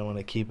nice roll. I want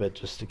to keep it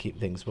just to keep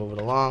things moving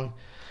along.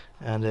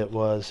 And it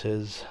was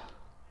his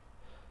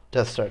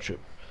Death Star Troop.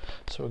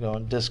 So we're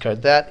going to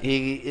discard that.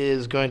 He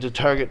is going to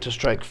target to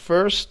strike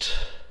first.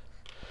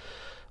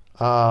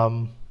 He's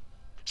going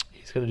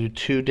to do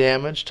 2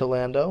 damage to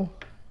Lando.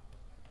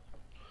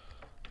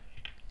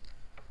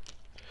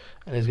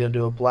 And he's going to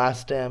do a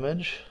blast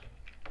damage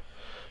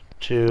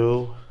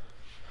to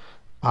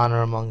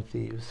Honor Among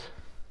Thieves.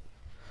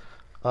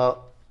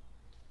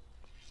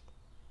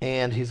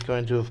 And he's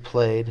going to have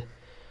played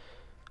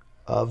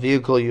a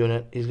vehicle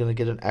unit. He's going to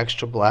get an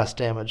extra blast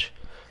damage,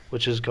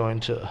 which is going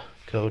to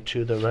go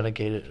to the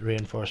Renegade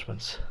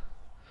reinforcements.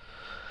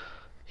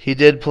 He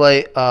did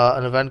play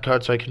an event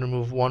card, so I can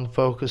remove 1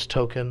 focus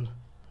token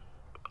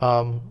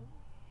from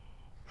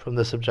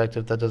this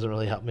objective. That doesn't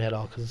really help me at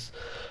all because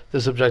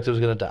this objective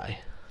is going to die.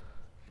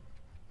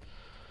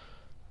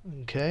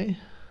 Okay.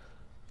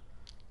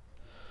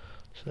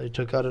 So they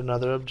took out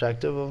another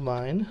objective of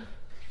mine.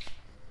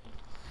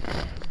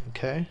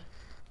 Okay.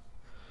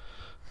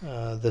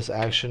 This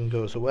action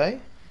goes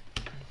away.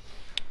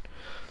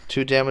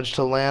 2 damage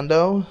to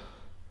Lando.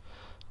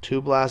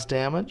 2 blast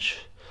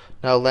damage.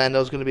 Now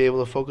Lando's going to be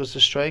able to focus the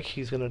strike.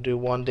 He's going to do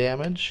 1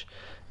 damage.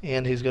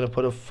 And he's going to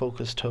put a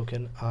focus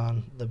token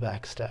on the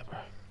backstabber.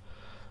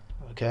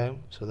 Okay,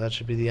 so that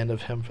should be the end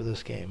of him for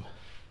this game.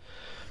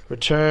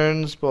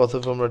 Returns, both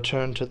of them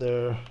return to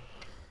their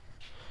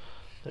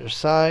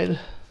side.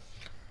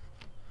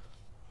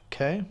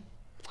 Okay.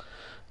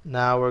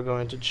 Now we're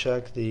going to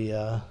check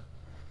the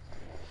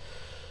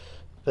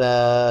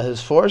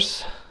his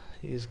force.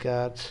 He's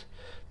got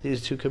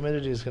these 2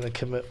 committed. He's going to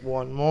commit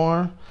 1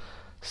 more.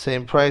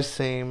 Same price,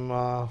 same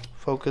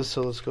focus.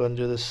 So let's go ahead and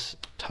do this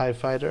TIE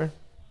Fighter.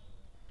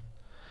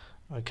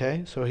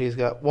 Okay, so he's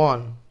got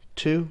 1,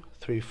 2,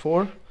 3,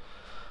 4.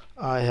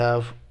 I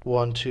have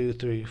 1, 2,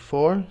 3,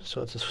 4.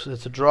 So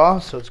it's a draw,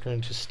 so it's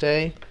going to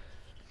stay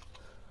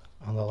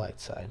on the light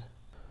side.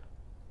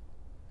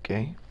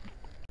 Okay.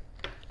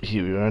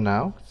 Here we are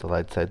now. It's the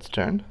light side's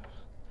turn.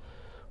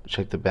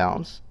 Check the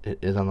balance. It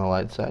is on the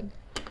light side.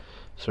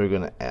 So we're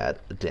going to add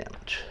the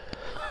damage.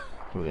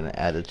 We're going to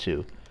add it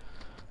to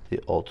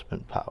the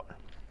ultimate power.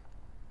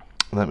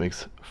 That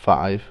makes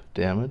 5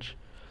 damage,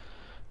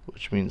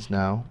 which means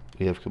now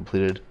we have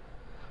completed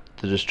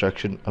the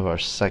destruction of our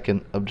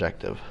second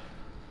objective.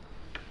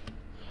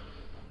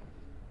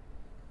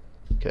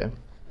 Okay.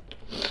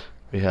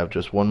 We have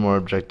just one more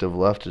objective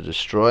left to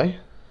destroy.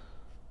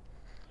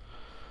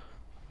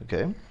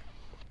 Okay.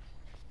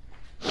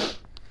 So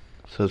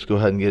let's go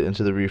ahead and get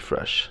into the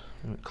refresh.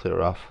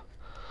 Clear off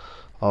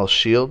all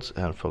shields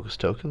and focus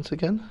tokens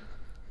again.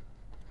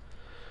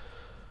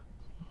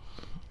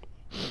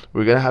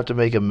 We're going to have to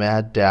make a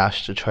mad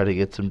dash to try to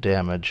get some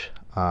damage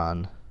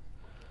on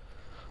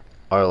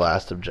our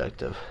last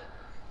objective.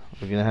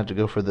 We're going to have to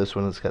go for this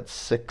one. It's got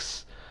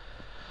 6.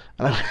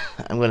 And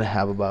I'm going to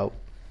have about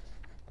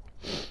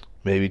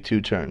maybe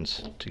 2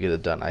 turns to get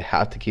it done. I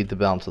have to keep the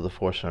balance of the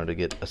force in order to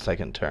get a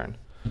second turn.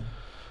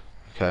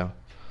 Okay.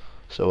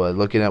 So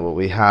looking at what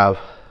we have,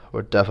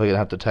 we're definitely going to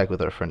have to attack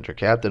with our Fringer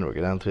Captain. We're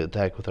going to have to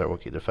attack with our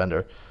Wookiee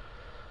Defender.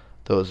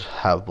 Those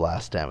have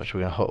blast damage.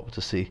 We're going to hope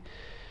to see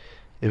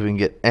if we can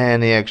get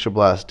any extra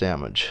blast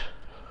damage.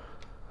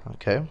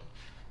 Okay.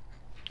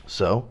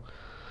 So,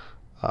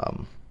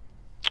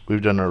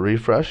 we've done our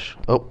refresh.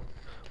 Oh,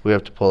 we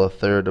have to pull a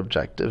third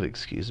objective,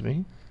 excuse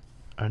me.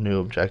 Our new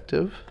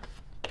objective.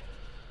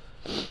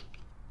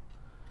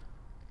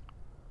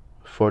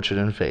 Fortune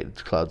and Fate.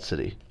 It's Cloud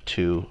City.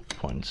 2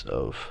 points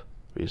of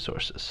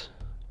resources.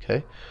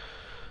 Okay.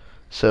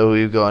 So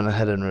we've gone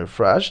ahead and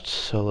refreshed.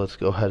 So let's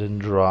go ahead and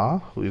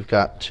draw. We've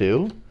got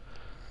 2.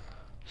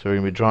 So we're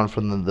going to be drawing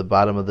from the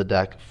bottom of the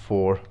deck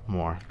 4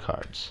 more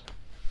cards.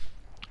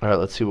 Alright,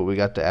 let's see what we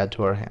got to add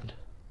to our hand.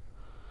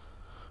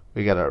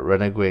 We got our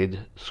Renegade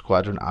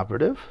Squadron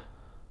Operative.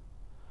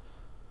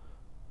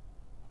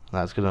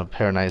 That's going to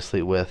pair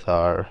nicely with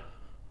our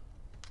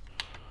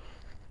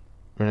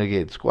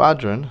Renegade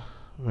Squadron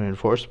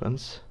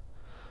reinforcements.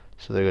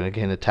 So they're going to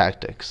gain a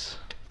tactics.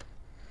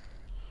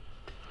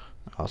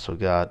 Also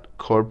got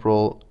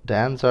Corporal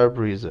Danzar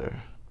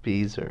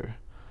Beezer.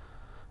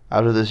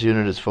 After this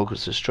unit is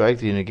focused to strike,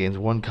 the unit gains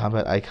 1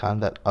 combat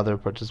icon that other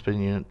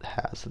participating unit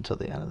has until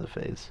the end of the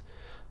phase.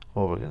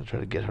 Well, we're going to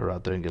try to get her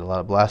out there and get a lot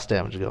of blast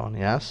damage going,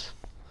 yes?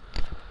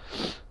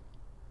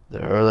 The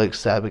Erlich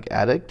Sabic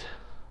Addict.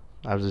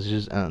 After this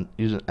use and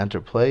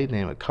enter play,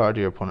 name a card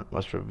your opponent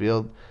must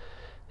reveal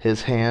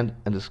his hand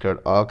and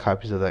discard all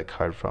copies of that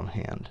card from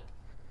hand.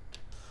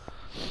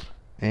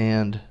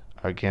 And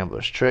our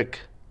Gambler's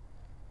Trick.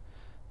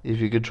 If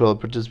you control a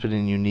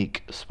participating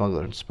unique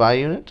smuggler and spy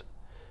unit,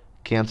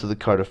 cancel the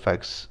card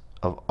effects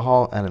of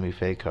all enemy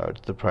fey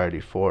cards, the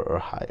priority 4 or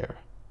higher,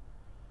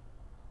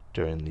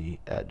 during the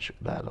edge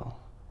battle.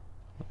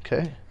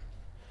 Okay.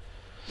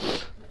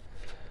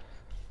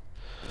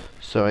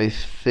 So I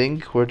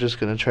think we're just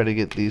going to try to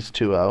get these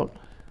 2 out.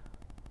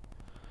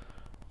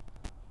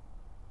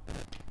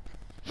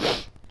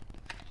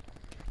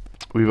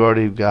 We've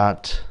already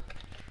got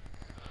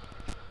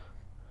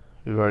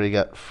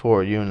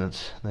 4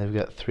 units. They've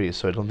got 3,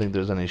 so I don't think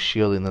there's any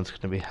shielding that's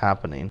going to be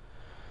happening.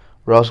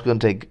 We're also going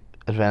to take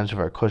advantage of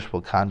our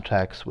questionable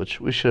contacts, which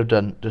we should have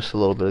done just a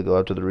little bit ago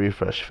after the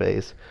refresh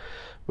phase.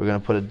 We're going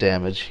to put a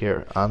damage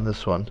here on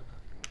this one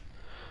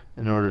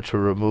in order to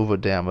remove a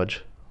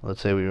damage.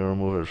 Let's say we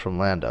remove it from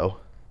Lando.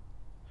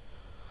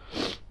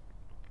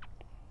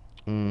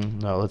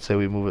 No, let's say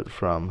we move it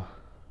from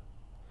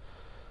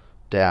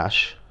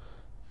Dash,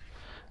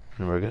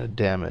 and we're going to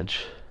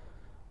damage.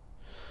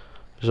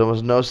 There's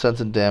almost no sense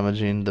in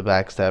damaging the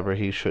backstabber.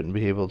 He shouldn't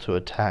be able to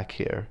attack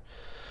here.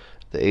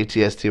 The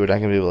ATST, we're not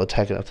going to be able to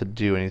attack enough to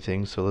do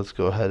anything, so let's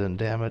go ahead and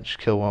damage,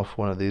 kill off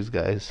one of these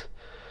guys.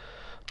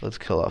 Let's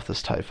kill off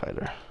this TIE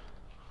fighter.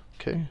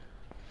 Okay.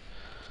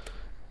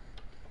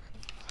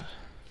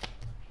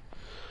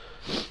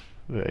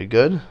 Very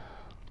good.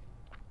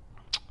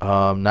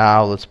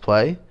 Now let's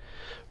play.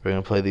 We're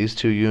going to play these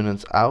 2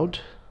 units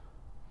out.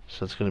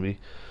 So it's going to be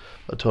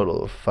a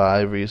total of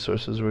 5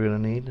 resources we're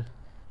going to need.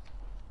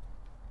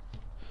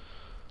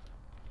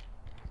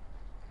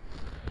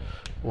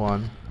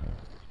 1,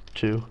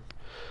 2,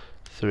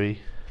 3,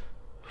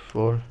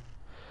 4,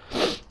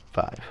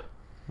 5.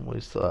 We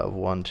still have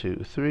 1,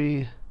 2,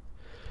 3,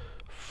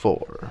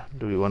 4.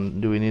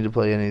 Do we need to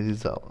play any of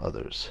these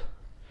others?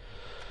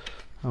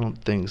 I don't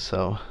think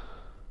so.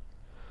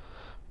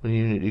 When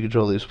you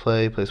control these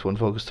play, place 1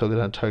 focus token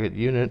on a target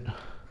unit.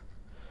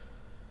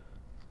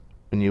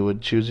 When you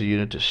would choose a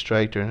unit to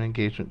strike during an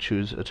engagement,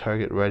 choose a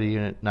target ready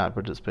unit not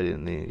participating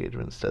in the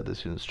engagement. Instead,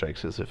 this unit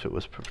strikes as if it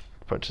was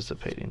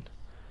participating.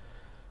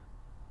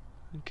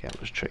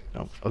 Gambler's Trick.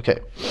 No. Okay.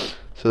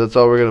 So that's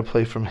all we're going to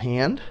play from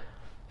hand.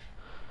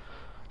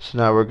 So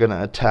now we're going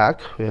to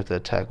attack. We have to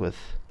attack with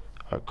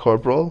our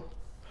Corporal.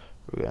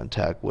 We're going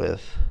to attack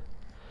with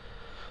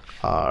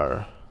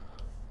our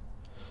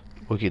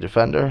Wookiee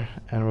Defender,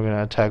 and we're going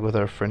to attack with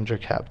our Fringer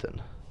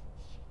Captain.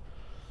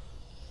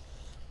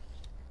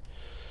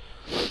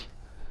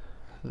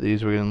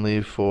 These we're going to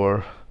leave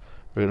for,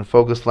 we're going to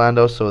focus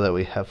Lando so that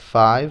we have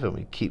 5 and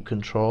we keep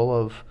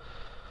control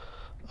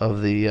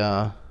of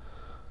the,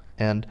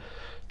 and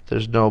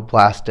there's no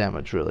blast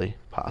damage really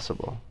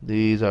possible.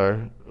 These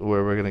are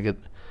where we're going to get,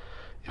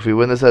 if we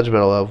win this edge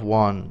battle, we'll have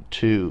 1,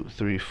 2,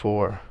 3,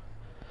 4.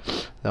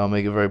 That'll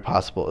make it very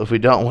possible. If we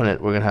don't win it,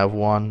 we're going to have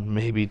 1,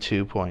 maybe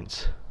 2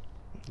 points.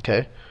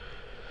 Okay?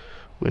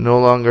 We no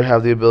longer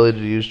have the ability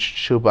to use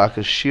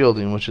Chewbacca's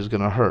shielding, which is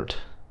going to hurt.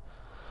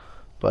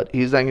 But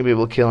he's not going to be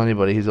able to kill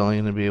anybody. He's only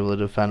going to be able to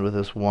defend with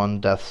this 1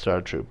 Death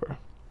Star Trooper.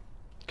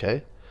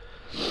 Okay?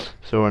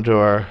 So we're into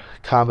our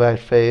combat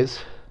phase.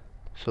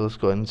 So let's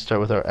go ahead and start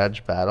with our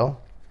edge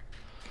battle.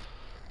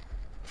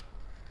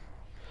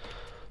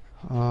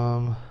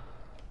 I'll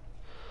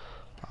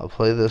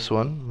play this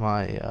one,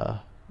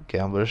 my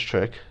Gambler's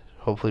Trick.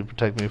 Hopefully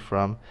protect me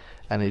from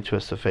any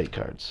Twist of Fate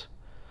cards.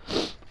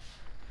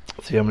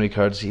 Let's see how many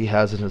cards he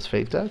has in his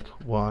Fate deck.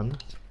 1,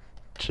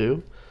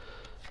 2,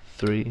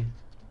 3,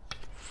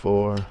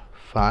 4,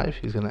 5.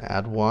 He's going to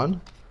add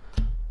 1,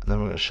 and then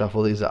we're going to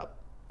shuffle these up.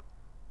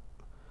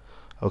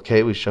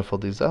 Okay, we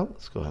shuffled these up.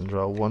 Let's go ahead and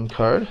draw 1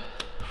 card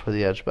for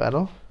the edge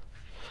battle.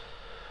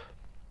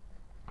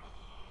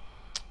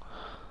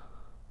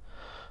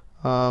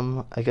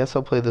 I guess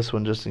I'll play this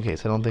one just in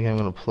case. I don't think I'm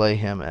going to play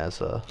him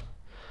as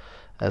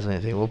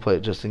anything. We'll play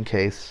it just in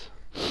case.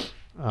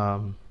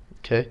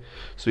 Okay,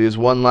 so he has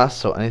 1 less,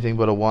 so anything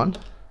but a 1.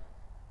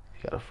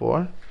 He got a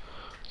 4,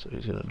 so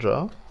he's going to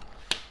draw.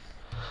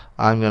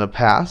 I'm going to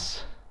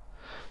pass,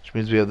 which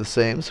means we have the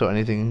same, so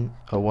anything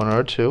a 1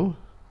 or a 2.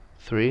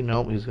 3,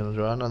 nope, he's going to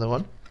draw another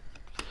one.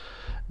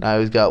 Now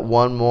he's got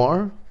 1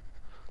 more,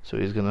 so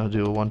he's going to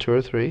do a 1, 2,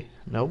 or 3.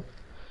 Nope.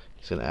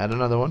 He's going to add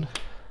another one.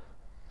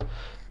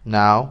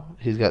 Now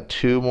he's got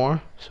 2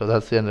 more, so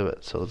that's the end of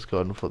it. So let's go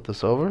ahead and flip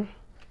this over.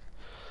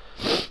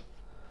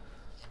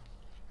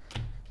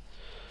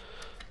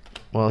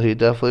 Well, he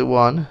definitely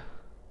won.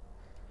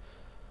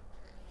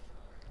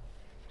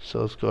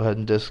 So let's go ahead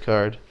and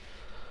discard.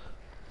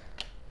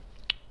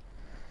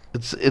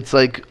 It's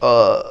like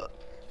a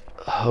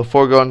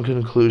foregone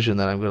conclusion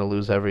that I'm going to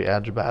lose every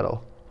edge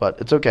battle,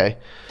 but it's okay.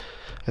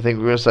 I think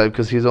we're going to side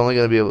because he's only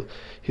going to be able.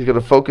 He's going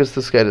to focus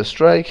this guy to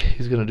strike.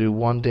 He's going to do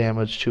 1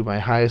 damage to my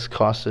highest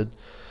cost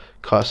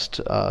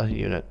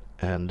unit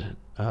and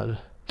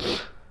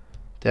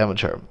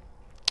damage her.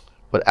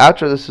 But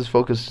after this is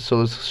focused, so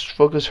let's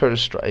focus her to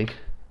strike.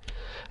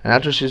 And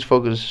after she's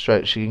focused to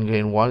strike, she can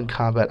gain 1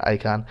 combat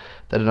icon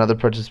that another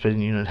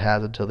participating unit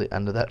has until the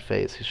end of that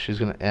phase. She's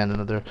going to end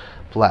another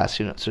blast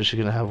unit, so she's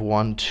going to have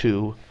 1,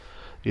 2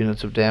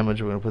 units of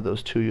damage. We're going to put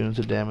those 2 units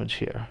of damage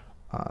here.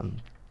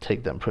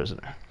 Take them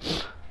prisoner.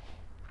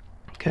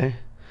 Okay.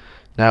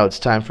 Now it's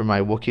time for my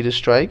Wookiee to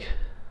strike.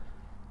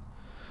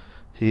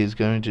 He's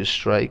going to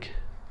strike,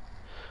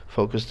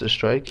 focus to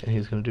strike, and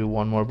he's going to do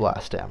 1 more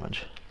blast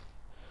damage.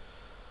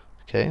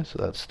 Okay,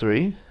 so that's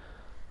 3.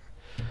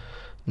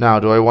 Now,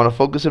 do I want to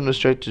focus him to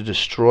strike to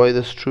destroy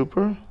this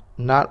trooper?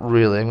 Not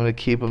really. I'm going to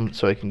keep him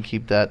so I can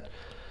keep that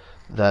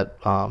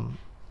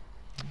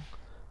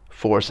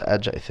force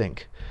edge, I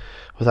think,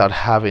 without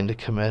having to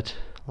commit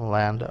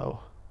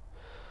Lando.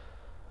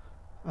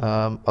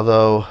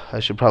 Although I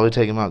should probably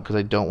take him out because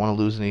I don't want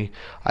to lose any.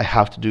 I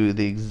have to do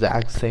the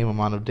exact same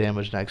amount of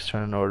damage next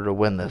turn in order to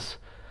win this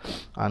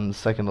on the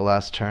second to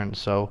last turn.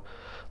 So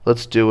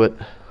let's do it.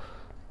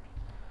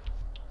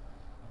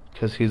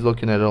 Because he's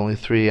looking at only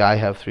 3, I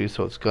have 3,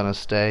 so it's gonna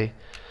stay.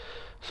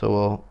 So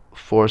we'll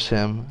force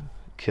him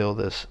kill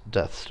this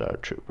Death Star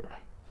Trooper.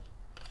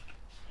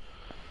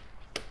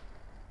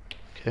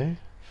 Okay.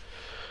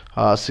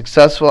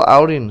 Successful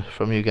outing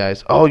from you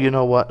guys. Oh, you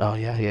know what? Oh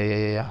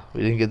yeah.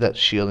 We didn't get that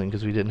shielding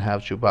because we didn't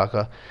have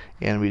Chewbacca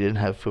and we didn't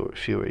have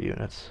fewer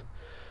units.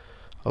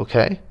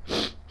 Okay.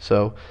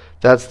 So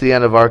that's the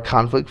end of our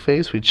conflict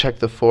phase. We check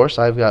the force.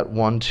 I've got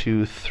 1,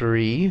 2,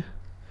 3.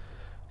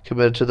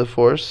 Committed to the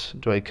force.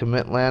 Do I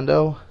commit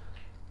Lando?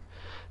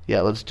 Yeah,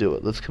 let's do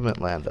it. Let's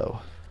commit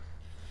Lando.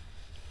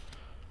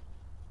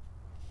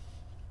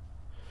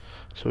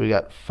 So we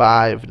got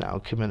 5 now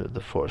committed to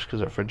the force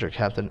because our Fringer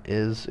Captain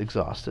is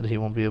exhausted. He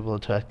won't be able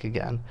to attack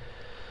again.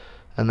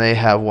 And they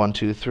have 1,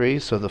 2, 3,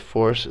 so the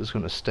force is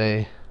going to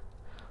stay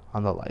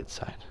on the light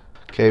side.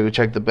 Okay, we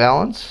check the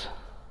balance.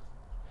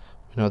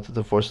 We know that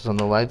the force is on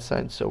the light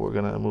side, so we're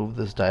going to move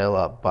this dial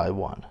up by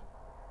 1.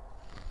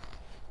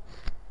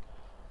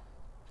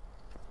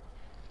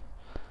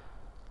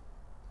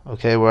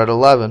 Okay, we're at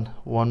 11.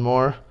 1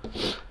 more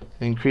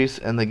increase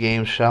and the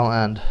game shall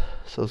end.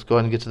 So let's go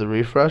ahead and get to the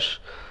refresh.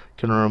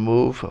 Going to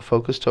remove a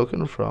focus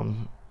token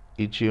from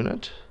each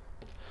unit.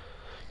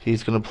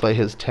 He's going to play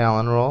his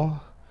Talon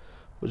roll,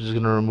 which is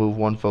going to remove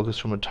 1 focus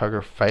from a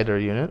target fighter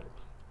unit.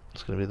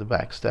 It's going to be the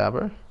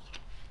Backstabber.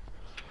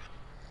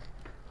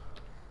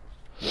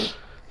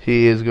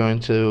 He is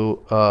going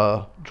to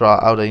draw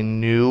out a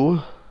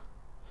new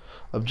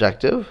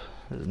objective.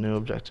 His new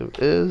objective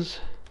is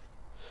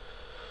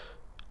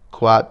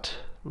Quat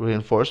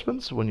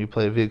reinforcements. When you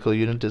play a vehicle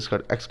unit,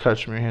 discard X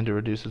cards from your hand to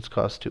reduce its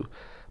cost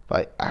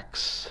by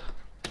X.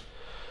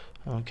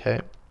 Okay.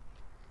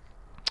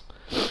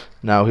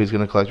 Now he's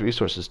going to collect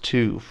resources.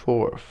 2,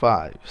 4,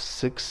 5,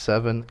 6,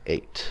 7,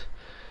 8.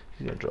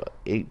 He's going to draw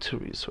 8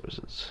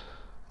 resources.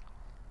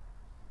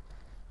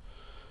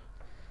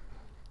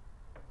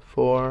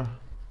 4,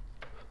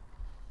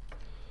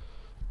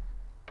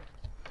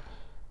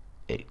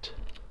 8.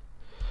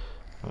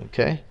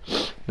 Okay.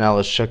 Now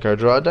let's check our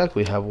draw deck.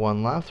 We have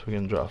 1 left. We're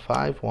going to draw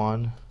 5.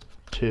 1,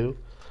 2,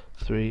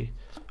 3,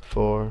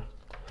 4,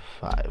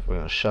 5. We're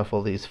going to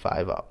shuffle these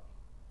 5 up.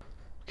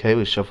 Okay,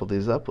 we shuffled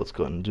these up. Let's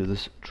go ahead and do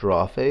this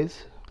draw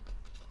phase.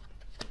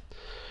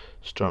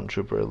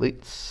 Stormtrooper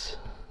elites.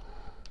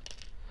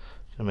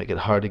 Gonna make it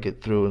hard to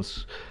get through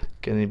and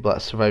get any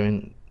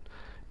surviving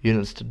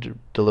units to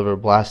deliver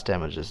blast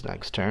damage this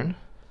next turn.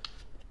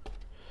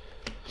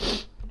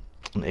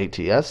 An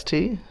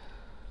ATST.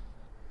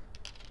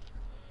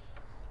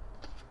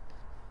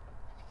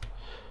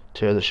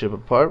 Tear the ship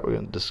apart. We're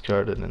going to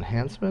discard an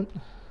enhancement.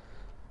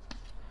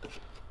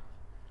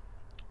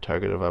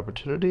 Target of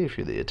opportunity. If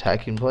you're the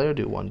attacking player,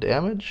 do 1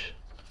 damage.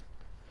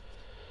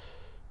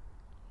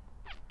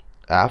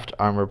 Aft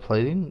armor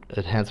plating.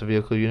 Enhance a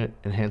vehicle unit.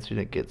 Enhanced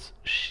unit gets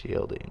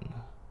shielding.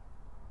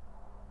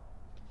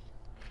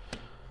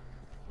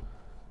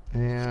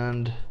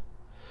 And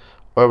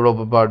orbital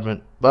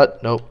bombardment.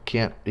 But nope,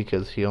 can't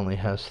because he only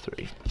has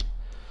 3.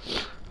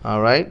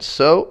 Alright,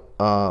 so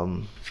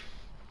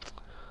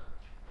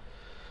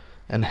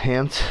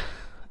enhance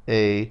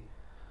a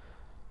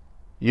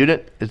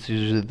unit. It's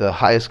usually the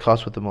highest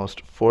cost with the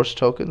most force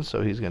tokens,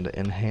 so he's going to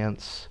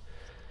enhance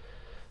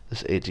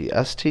this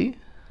ATST.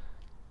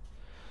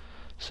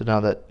 So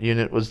now that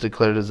unit was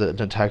declared as an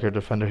attacker or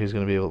defender, he's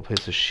going to be able to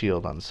place a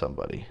shield on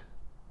somebody.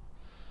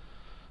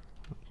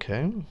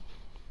 Okay.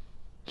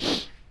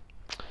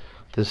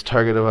 This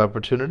target of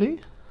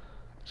opportunity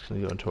is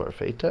going to go into our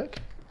fate deck.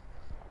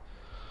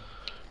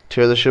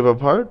 Tear the ship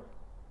apart.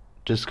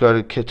 Discard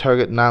a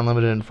target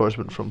non-limited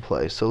enforcement from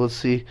play. So let's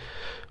see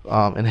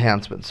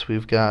enhancements.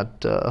 We've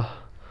got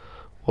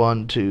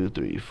 1, 2,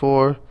 3,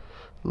 4.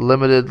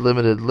 Limited,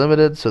 limited,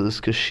 limited. So this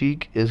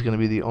Kashyyyk is going to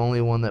be the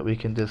only one that we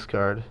can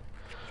discard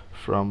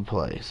from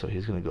play. So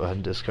he's going to go ahead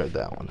and discard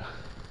that one.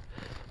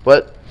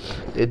 But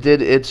it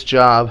did its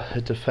job.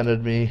 It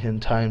defended me in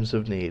times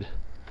of need.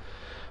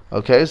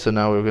 Okay, so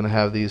now we're going to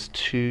have these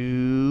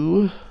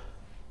 2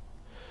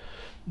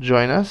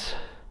 join us.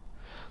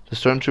 The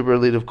Stormtrooper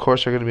elite, of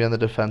course, are going to be on the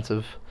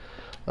defensive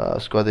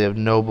squad. They have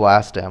no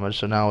blast damage,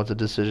 so now it's a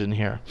decision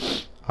here.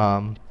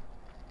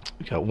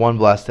 We got 1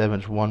 blast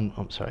damage,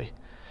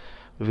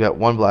 We've got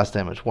 1 blast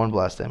damage, 1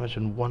 blast damage,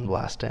 and 1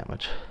 blast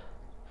damage.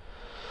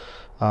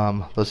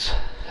 It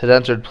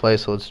entered play,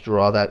 so let's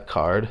draw that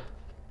card.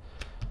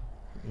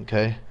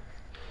 Okay.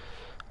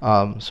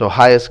 So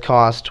highest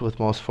cost with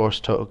most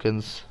force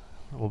tokens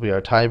will be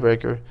our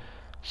tiebreaker.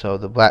 So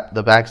the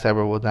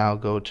backstabber will now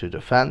go to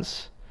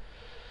defense.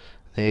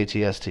 The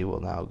ATST will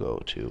now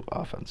go to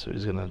offense. So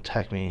he's going to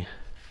attack me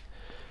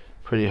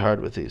pretty hard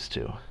with these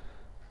 2.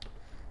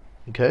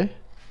 Okay?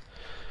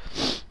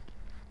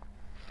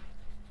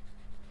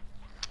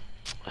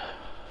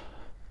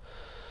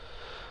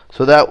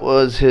 So that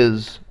was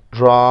his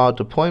draw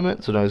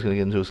deployment. So now he's going to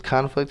get into his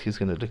conflict. He's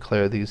going to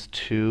declare these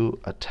 2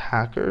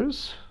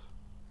 attackers.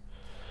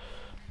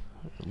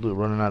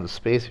 Running out of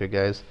space here,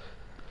 guys.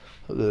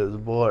 Look at this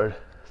board.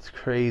 It's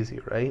crazy,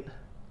 right?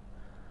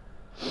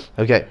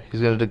 Okay,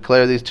 he's going to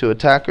declare these 2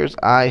 attackers.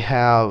 I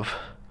have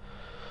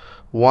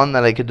 1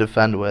 that I could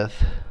defend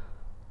with,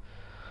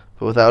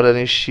 but without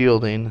any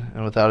shielding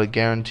and without a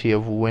guarantee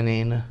of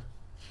winning,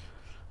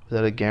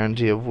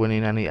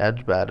 any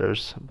edge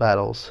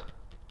battles.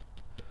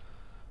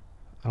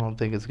 I don't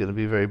think it's going to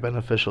be very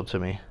beneficial to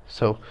me.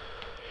 So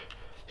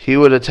he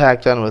would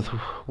attack then with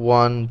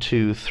 1,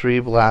 2, 3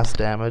 blast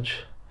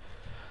damage.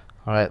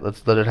 All right,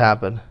 let's let it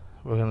happen.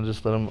 We're going to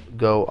just let him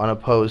go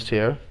unopposed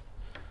here.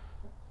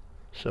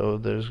 So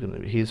there's going to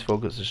be, he's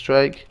focused to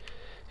strike,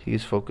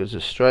 he's focused to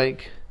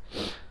strike.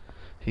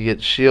 He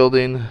gets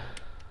shielding,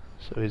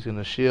 so he's going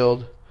to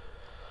shield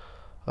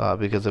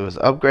because of his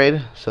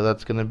upgrade. So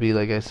that's going to be,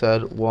 like I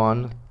said,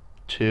 1,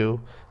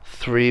 2,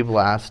 3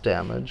 blast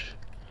damage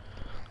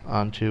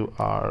onto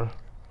our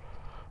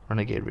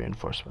renegade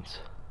reinforcements.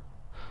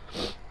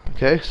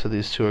 Okay, so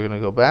these 2 are going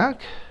to go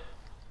back.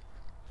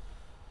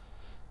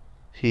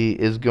 He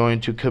is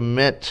going to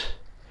commit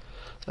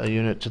a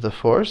unit to the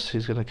force.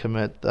 He's going to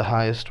commit the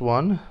highest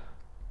one.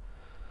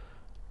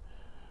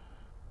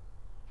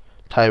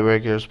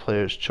 Tiebreakers,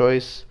 player's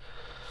choice.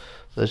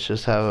 Let's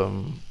just have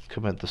him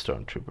commit the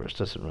Stormtroopers.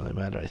 Doesn't really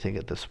matter, I think,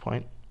 at this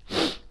point.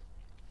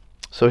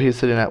 So he's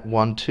sitting at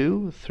 1,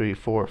 2, 3,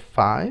 4,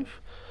 5.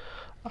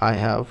 I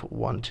have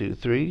 1, 2,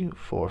 3,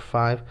 4,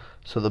 5.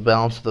 So the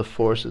balance of the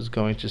force is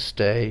going to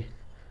stay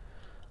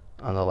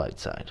on the light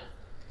side.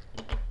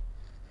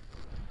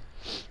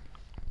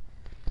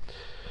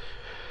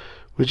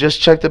 We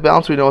just checked the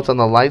balance. We know it's on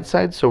the light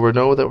side, so we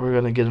know that we're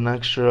going to get an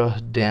extra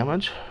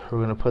damage. We're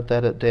going to put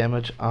that at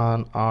damage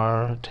on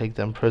our take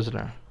them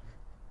prisoner.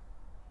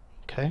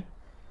 Okay.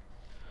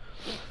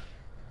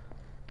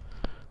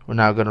 We're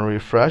now going to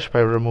refresh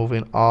by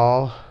removing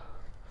all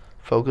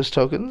focus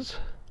tokens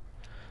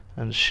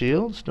and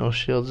shields. No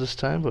shields this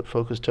time, but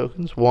focus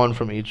tokens. One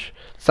from each.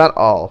 It's not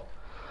all.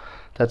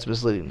 That's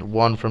misleading.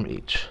 One from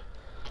each.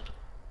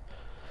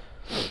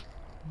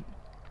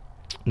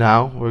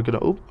 Now we're going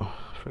to... Oop,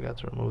 forgot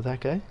to remove that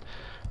guy.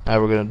 Now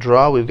we're going to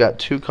draw. We've got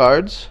 2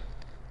 cards.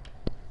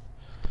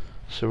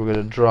 So we're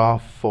going to draw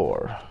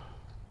 4.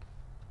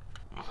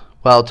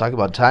 Well, talk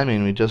about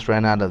timing. We just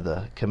ran out of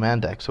the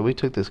command deck, so we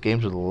took this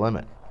game to the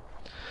limit.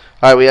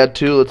 Alright, we had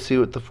 2. Let's see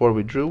what the 4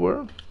 we drew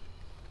were.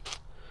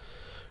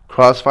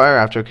 Crossfire.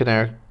 After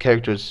a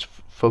character is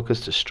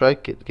focused to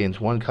strike, it gains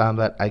 1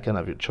 combat icon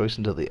of your choice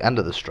until the end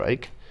of the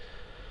strike.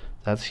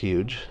 That's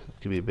huge.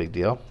 It could be a big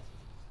deal.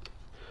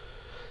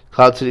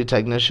 Cloud City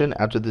Technician.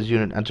 After this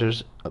unit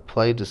enters a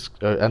play,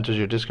 enters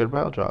your discard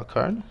pile, draw a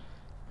card.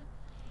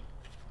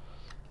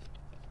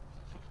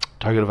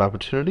 Target of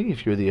Opportunity.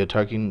 If you're the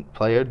attacking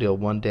player, deal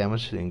 1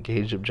 damage to the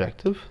engaged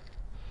objective.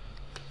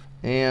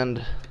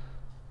 And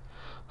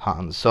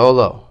Han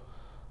Solo.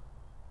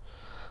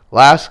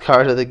 Last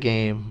card of the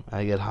game,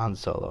 I get Han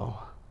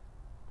Solo.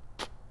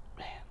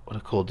 Man, what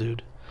a cool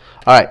dude.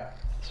 Alright,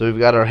 so we've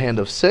got our hand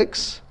of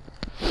 6.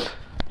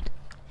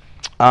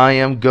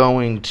 I'm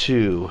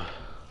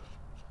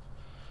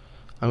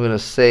going to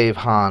save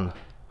Han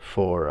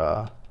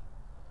for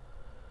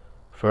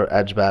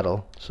edge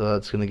battle. So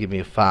that's going to give me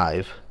a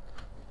 5.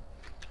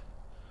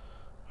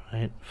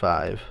 Right,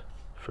 5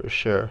 for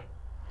sure.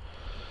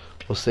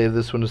 We'll save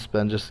this one to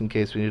spend just in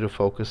case we need to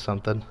focus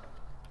something.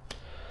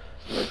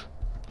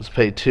 Let's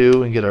pay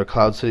 2 and get our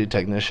Cloud City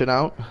Technician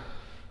out.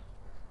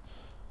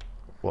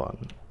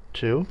 1,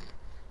 2.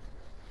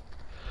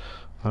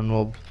 And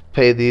we'll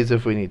pay these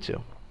if we need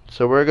to.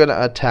 So we're going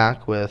to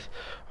attack with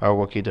our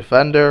Wookiee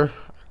Defender,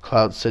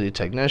 Cloud City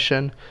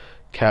Technician,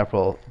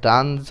 Capital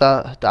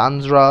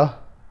Danzra.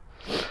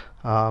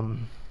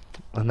 And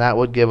that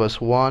would give us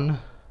 1,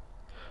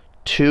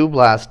 2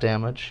 blast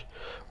damage.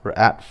 We're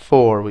at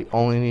 4. We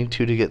only need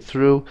 2 to get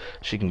through.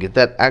 She can get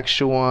that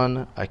extra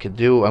 1. I'm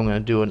going to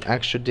do an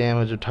extra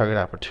damage of target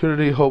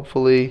opportunity,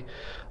 hopefully.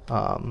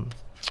 And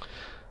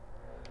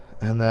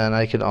then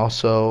I can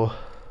also...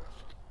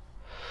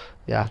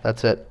 Yeah,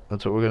 that's it.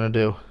 That's what we're going to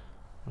do.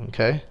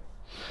 Okay.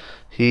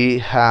 He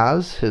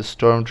has his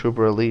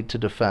Stormtrooper Elite to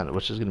defend,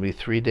 which is going to be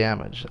 3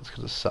 damage. That's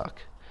going to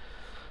suck.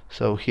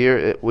 So here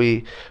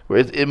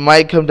it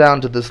might come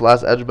down to this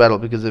last edge battle,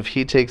 because if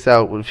he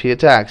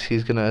attacks,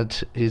 he's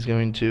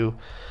going to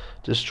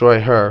destroy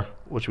her,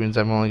 which means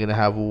I'm only going to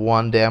have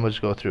 1 damage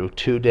go through,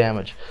 2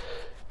 damage.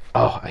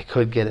 Oh, I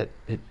could get it.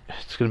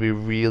 It's going to be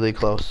really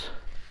close.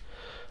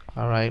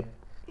 All right,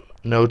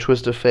 no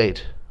twist of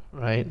fate,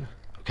 right?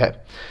 Okay,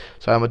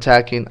 so I'm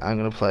attacking. I'm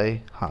going to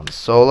play Han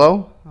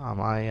Solo on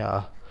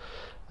my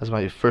as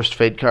my first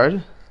fate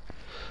card.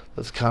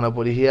 Let's count up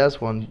what he has.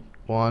 1,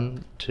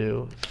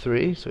 2,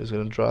 3. So he's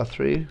going to draw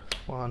 3.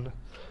 1,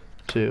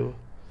 2,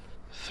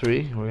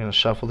 3. We're going to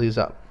shuffle these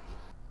up.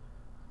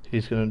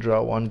 He's going to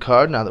draw 1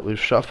 card now that we've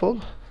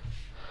shuffled.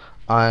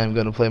 I'm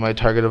going to play my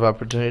target of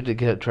opportunity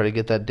to try to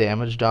get that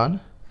damage done.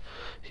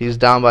 He's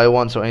down by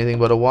 1, so anything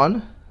but a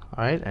 1.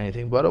 Alright,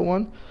 anything but a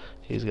 1.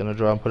 He's going to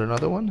draw and put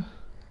another 1.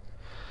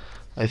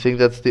 I think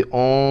that's the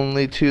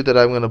only 2 that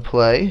I'm going to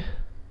play.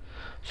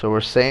 So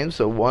we're same,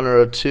 so 1 or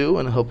a 2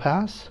 and he'll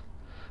pass.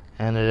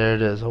 And there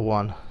it is, a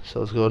 1. So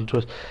let's go and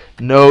twist.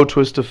 No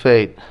twist of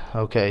fate.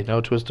 Okay, no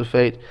twist of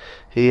fate.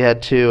 He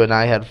had 2 and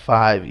I had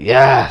 5.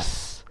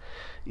 Yes!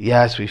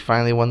 Yes, we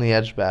finally won the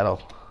edge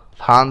battle.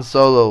 Han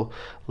Solo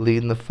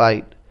leading the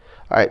fight.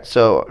 Alright,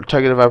 so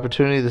target of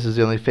opportunity. This is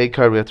the only fate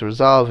card we have to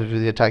resolve. If you're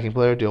the attacking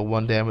player, deal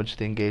 1 damage to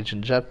the engaged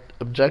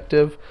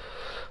objective.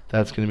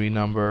 That's going to be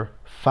number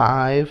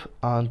 5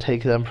 on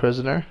Take Them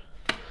Prisoner.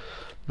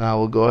 Now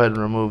we'll go ahead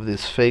and remove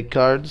these fate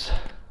cards.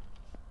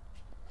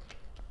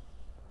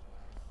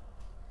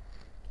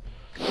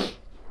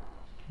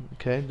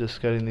 Okay,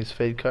 discarding these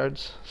fate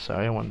cards.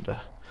 Sorry, I wanted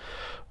to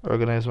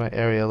organize my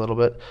area a little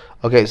bit.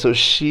 Okay, so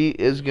she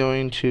is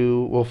going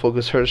to, we'll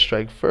focus her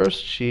strike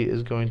first. She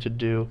is going to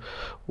do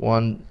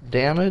 1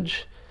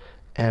 damage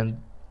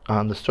and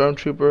on the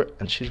Stormtrooper,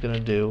 and she's going to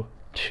do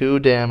 2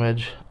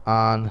 damage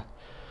on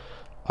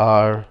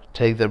our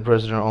Take the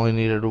Prisoner. Only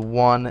needed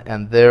 1,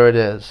 and there it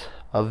is.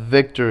 A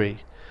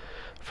victory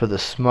for the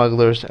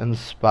smugglers and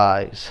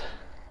spies.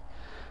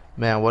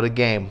 Man, what a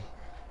game.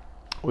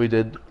 We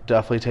did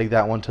definitely take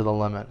that one to the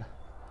limit.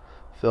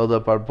 Filled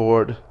up our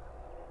board.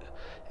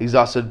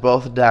 Exhausted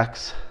both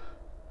decks.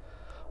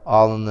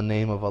 All in the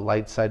name of a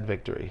light side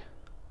victory.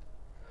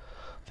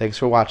 Thanks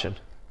for watching.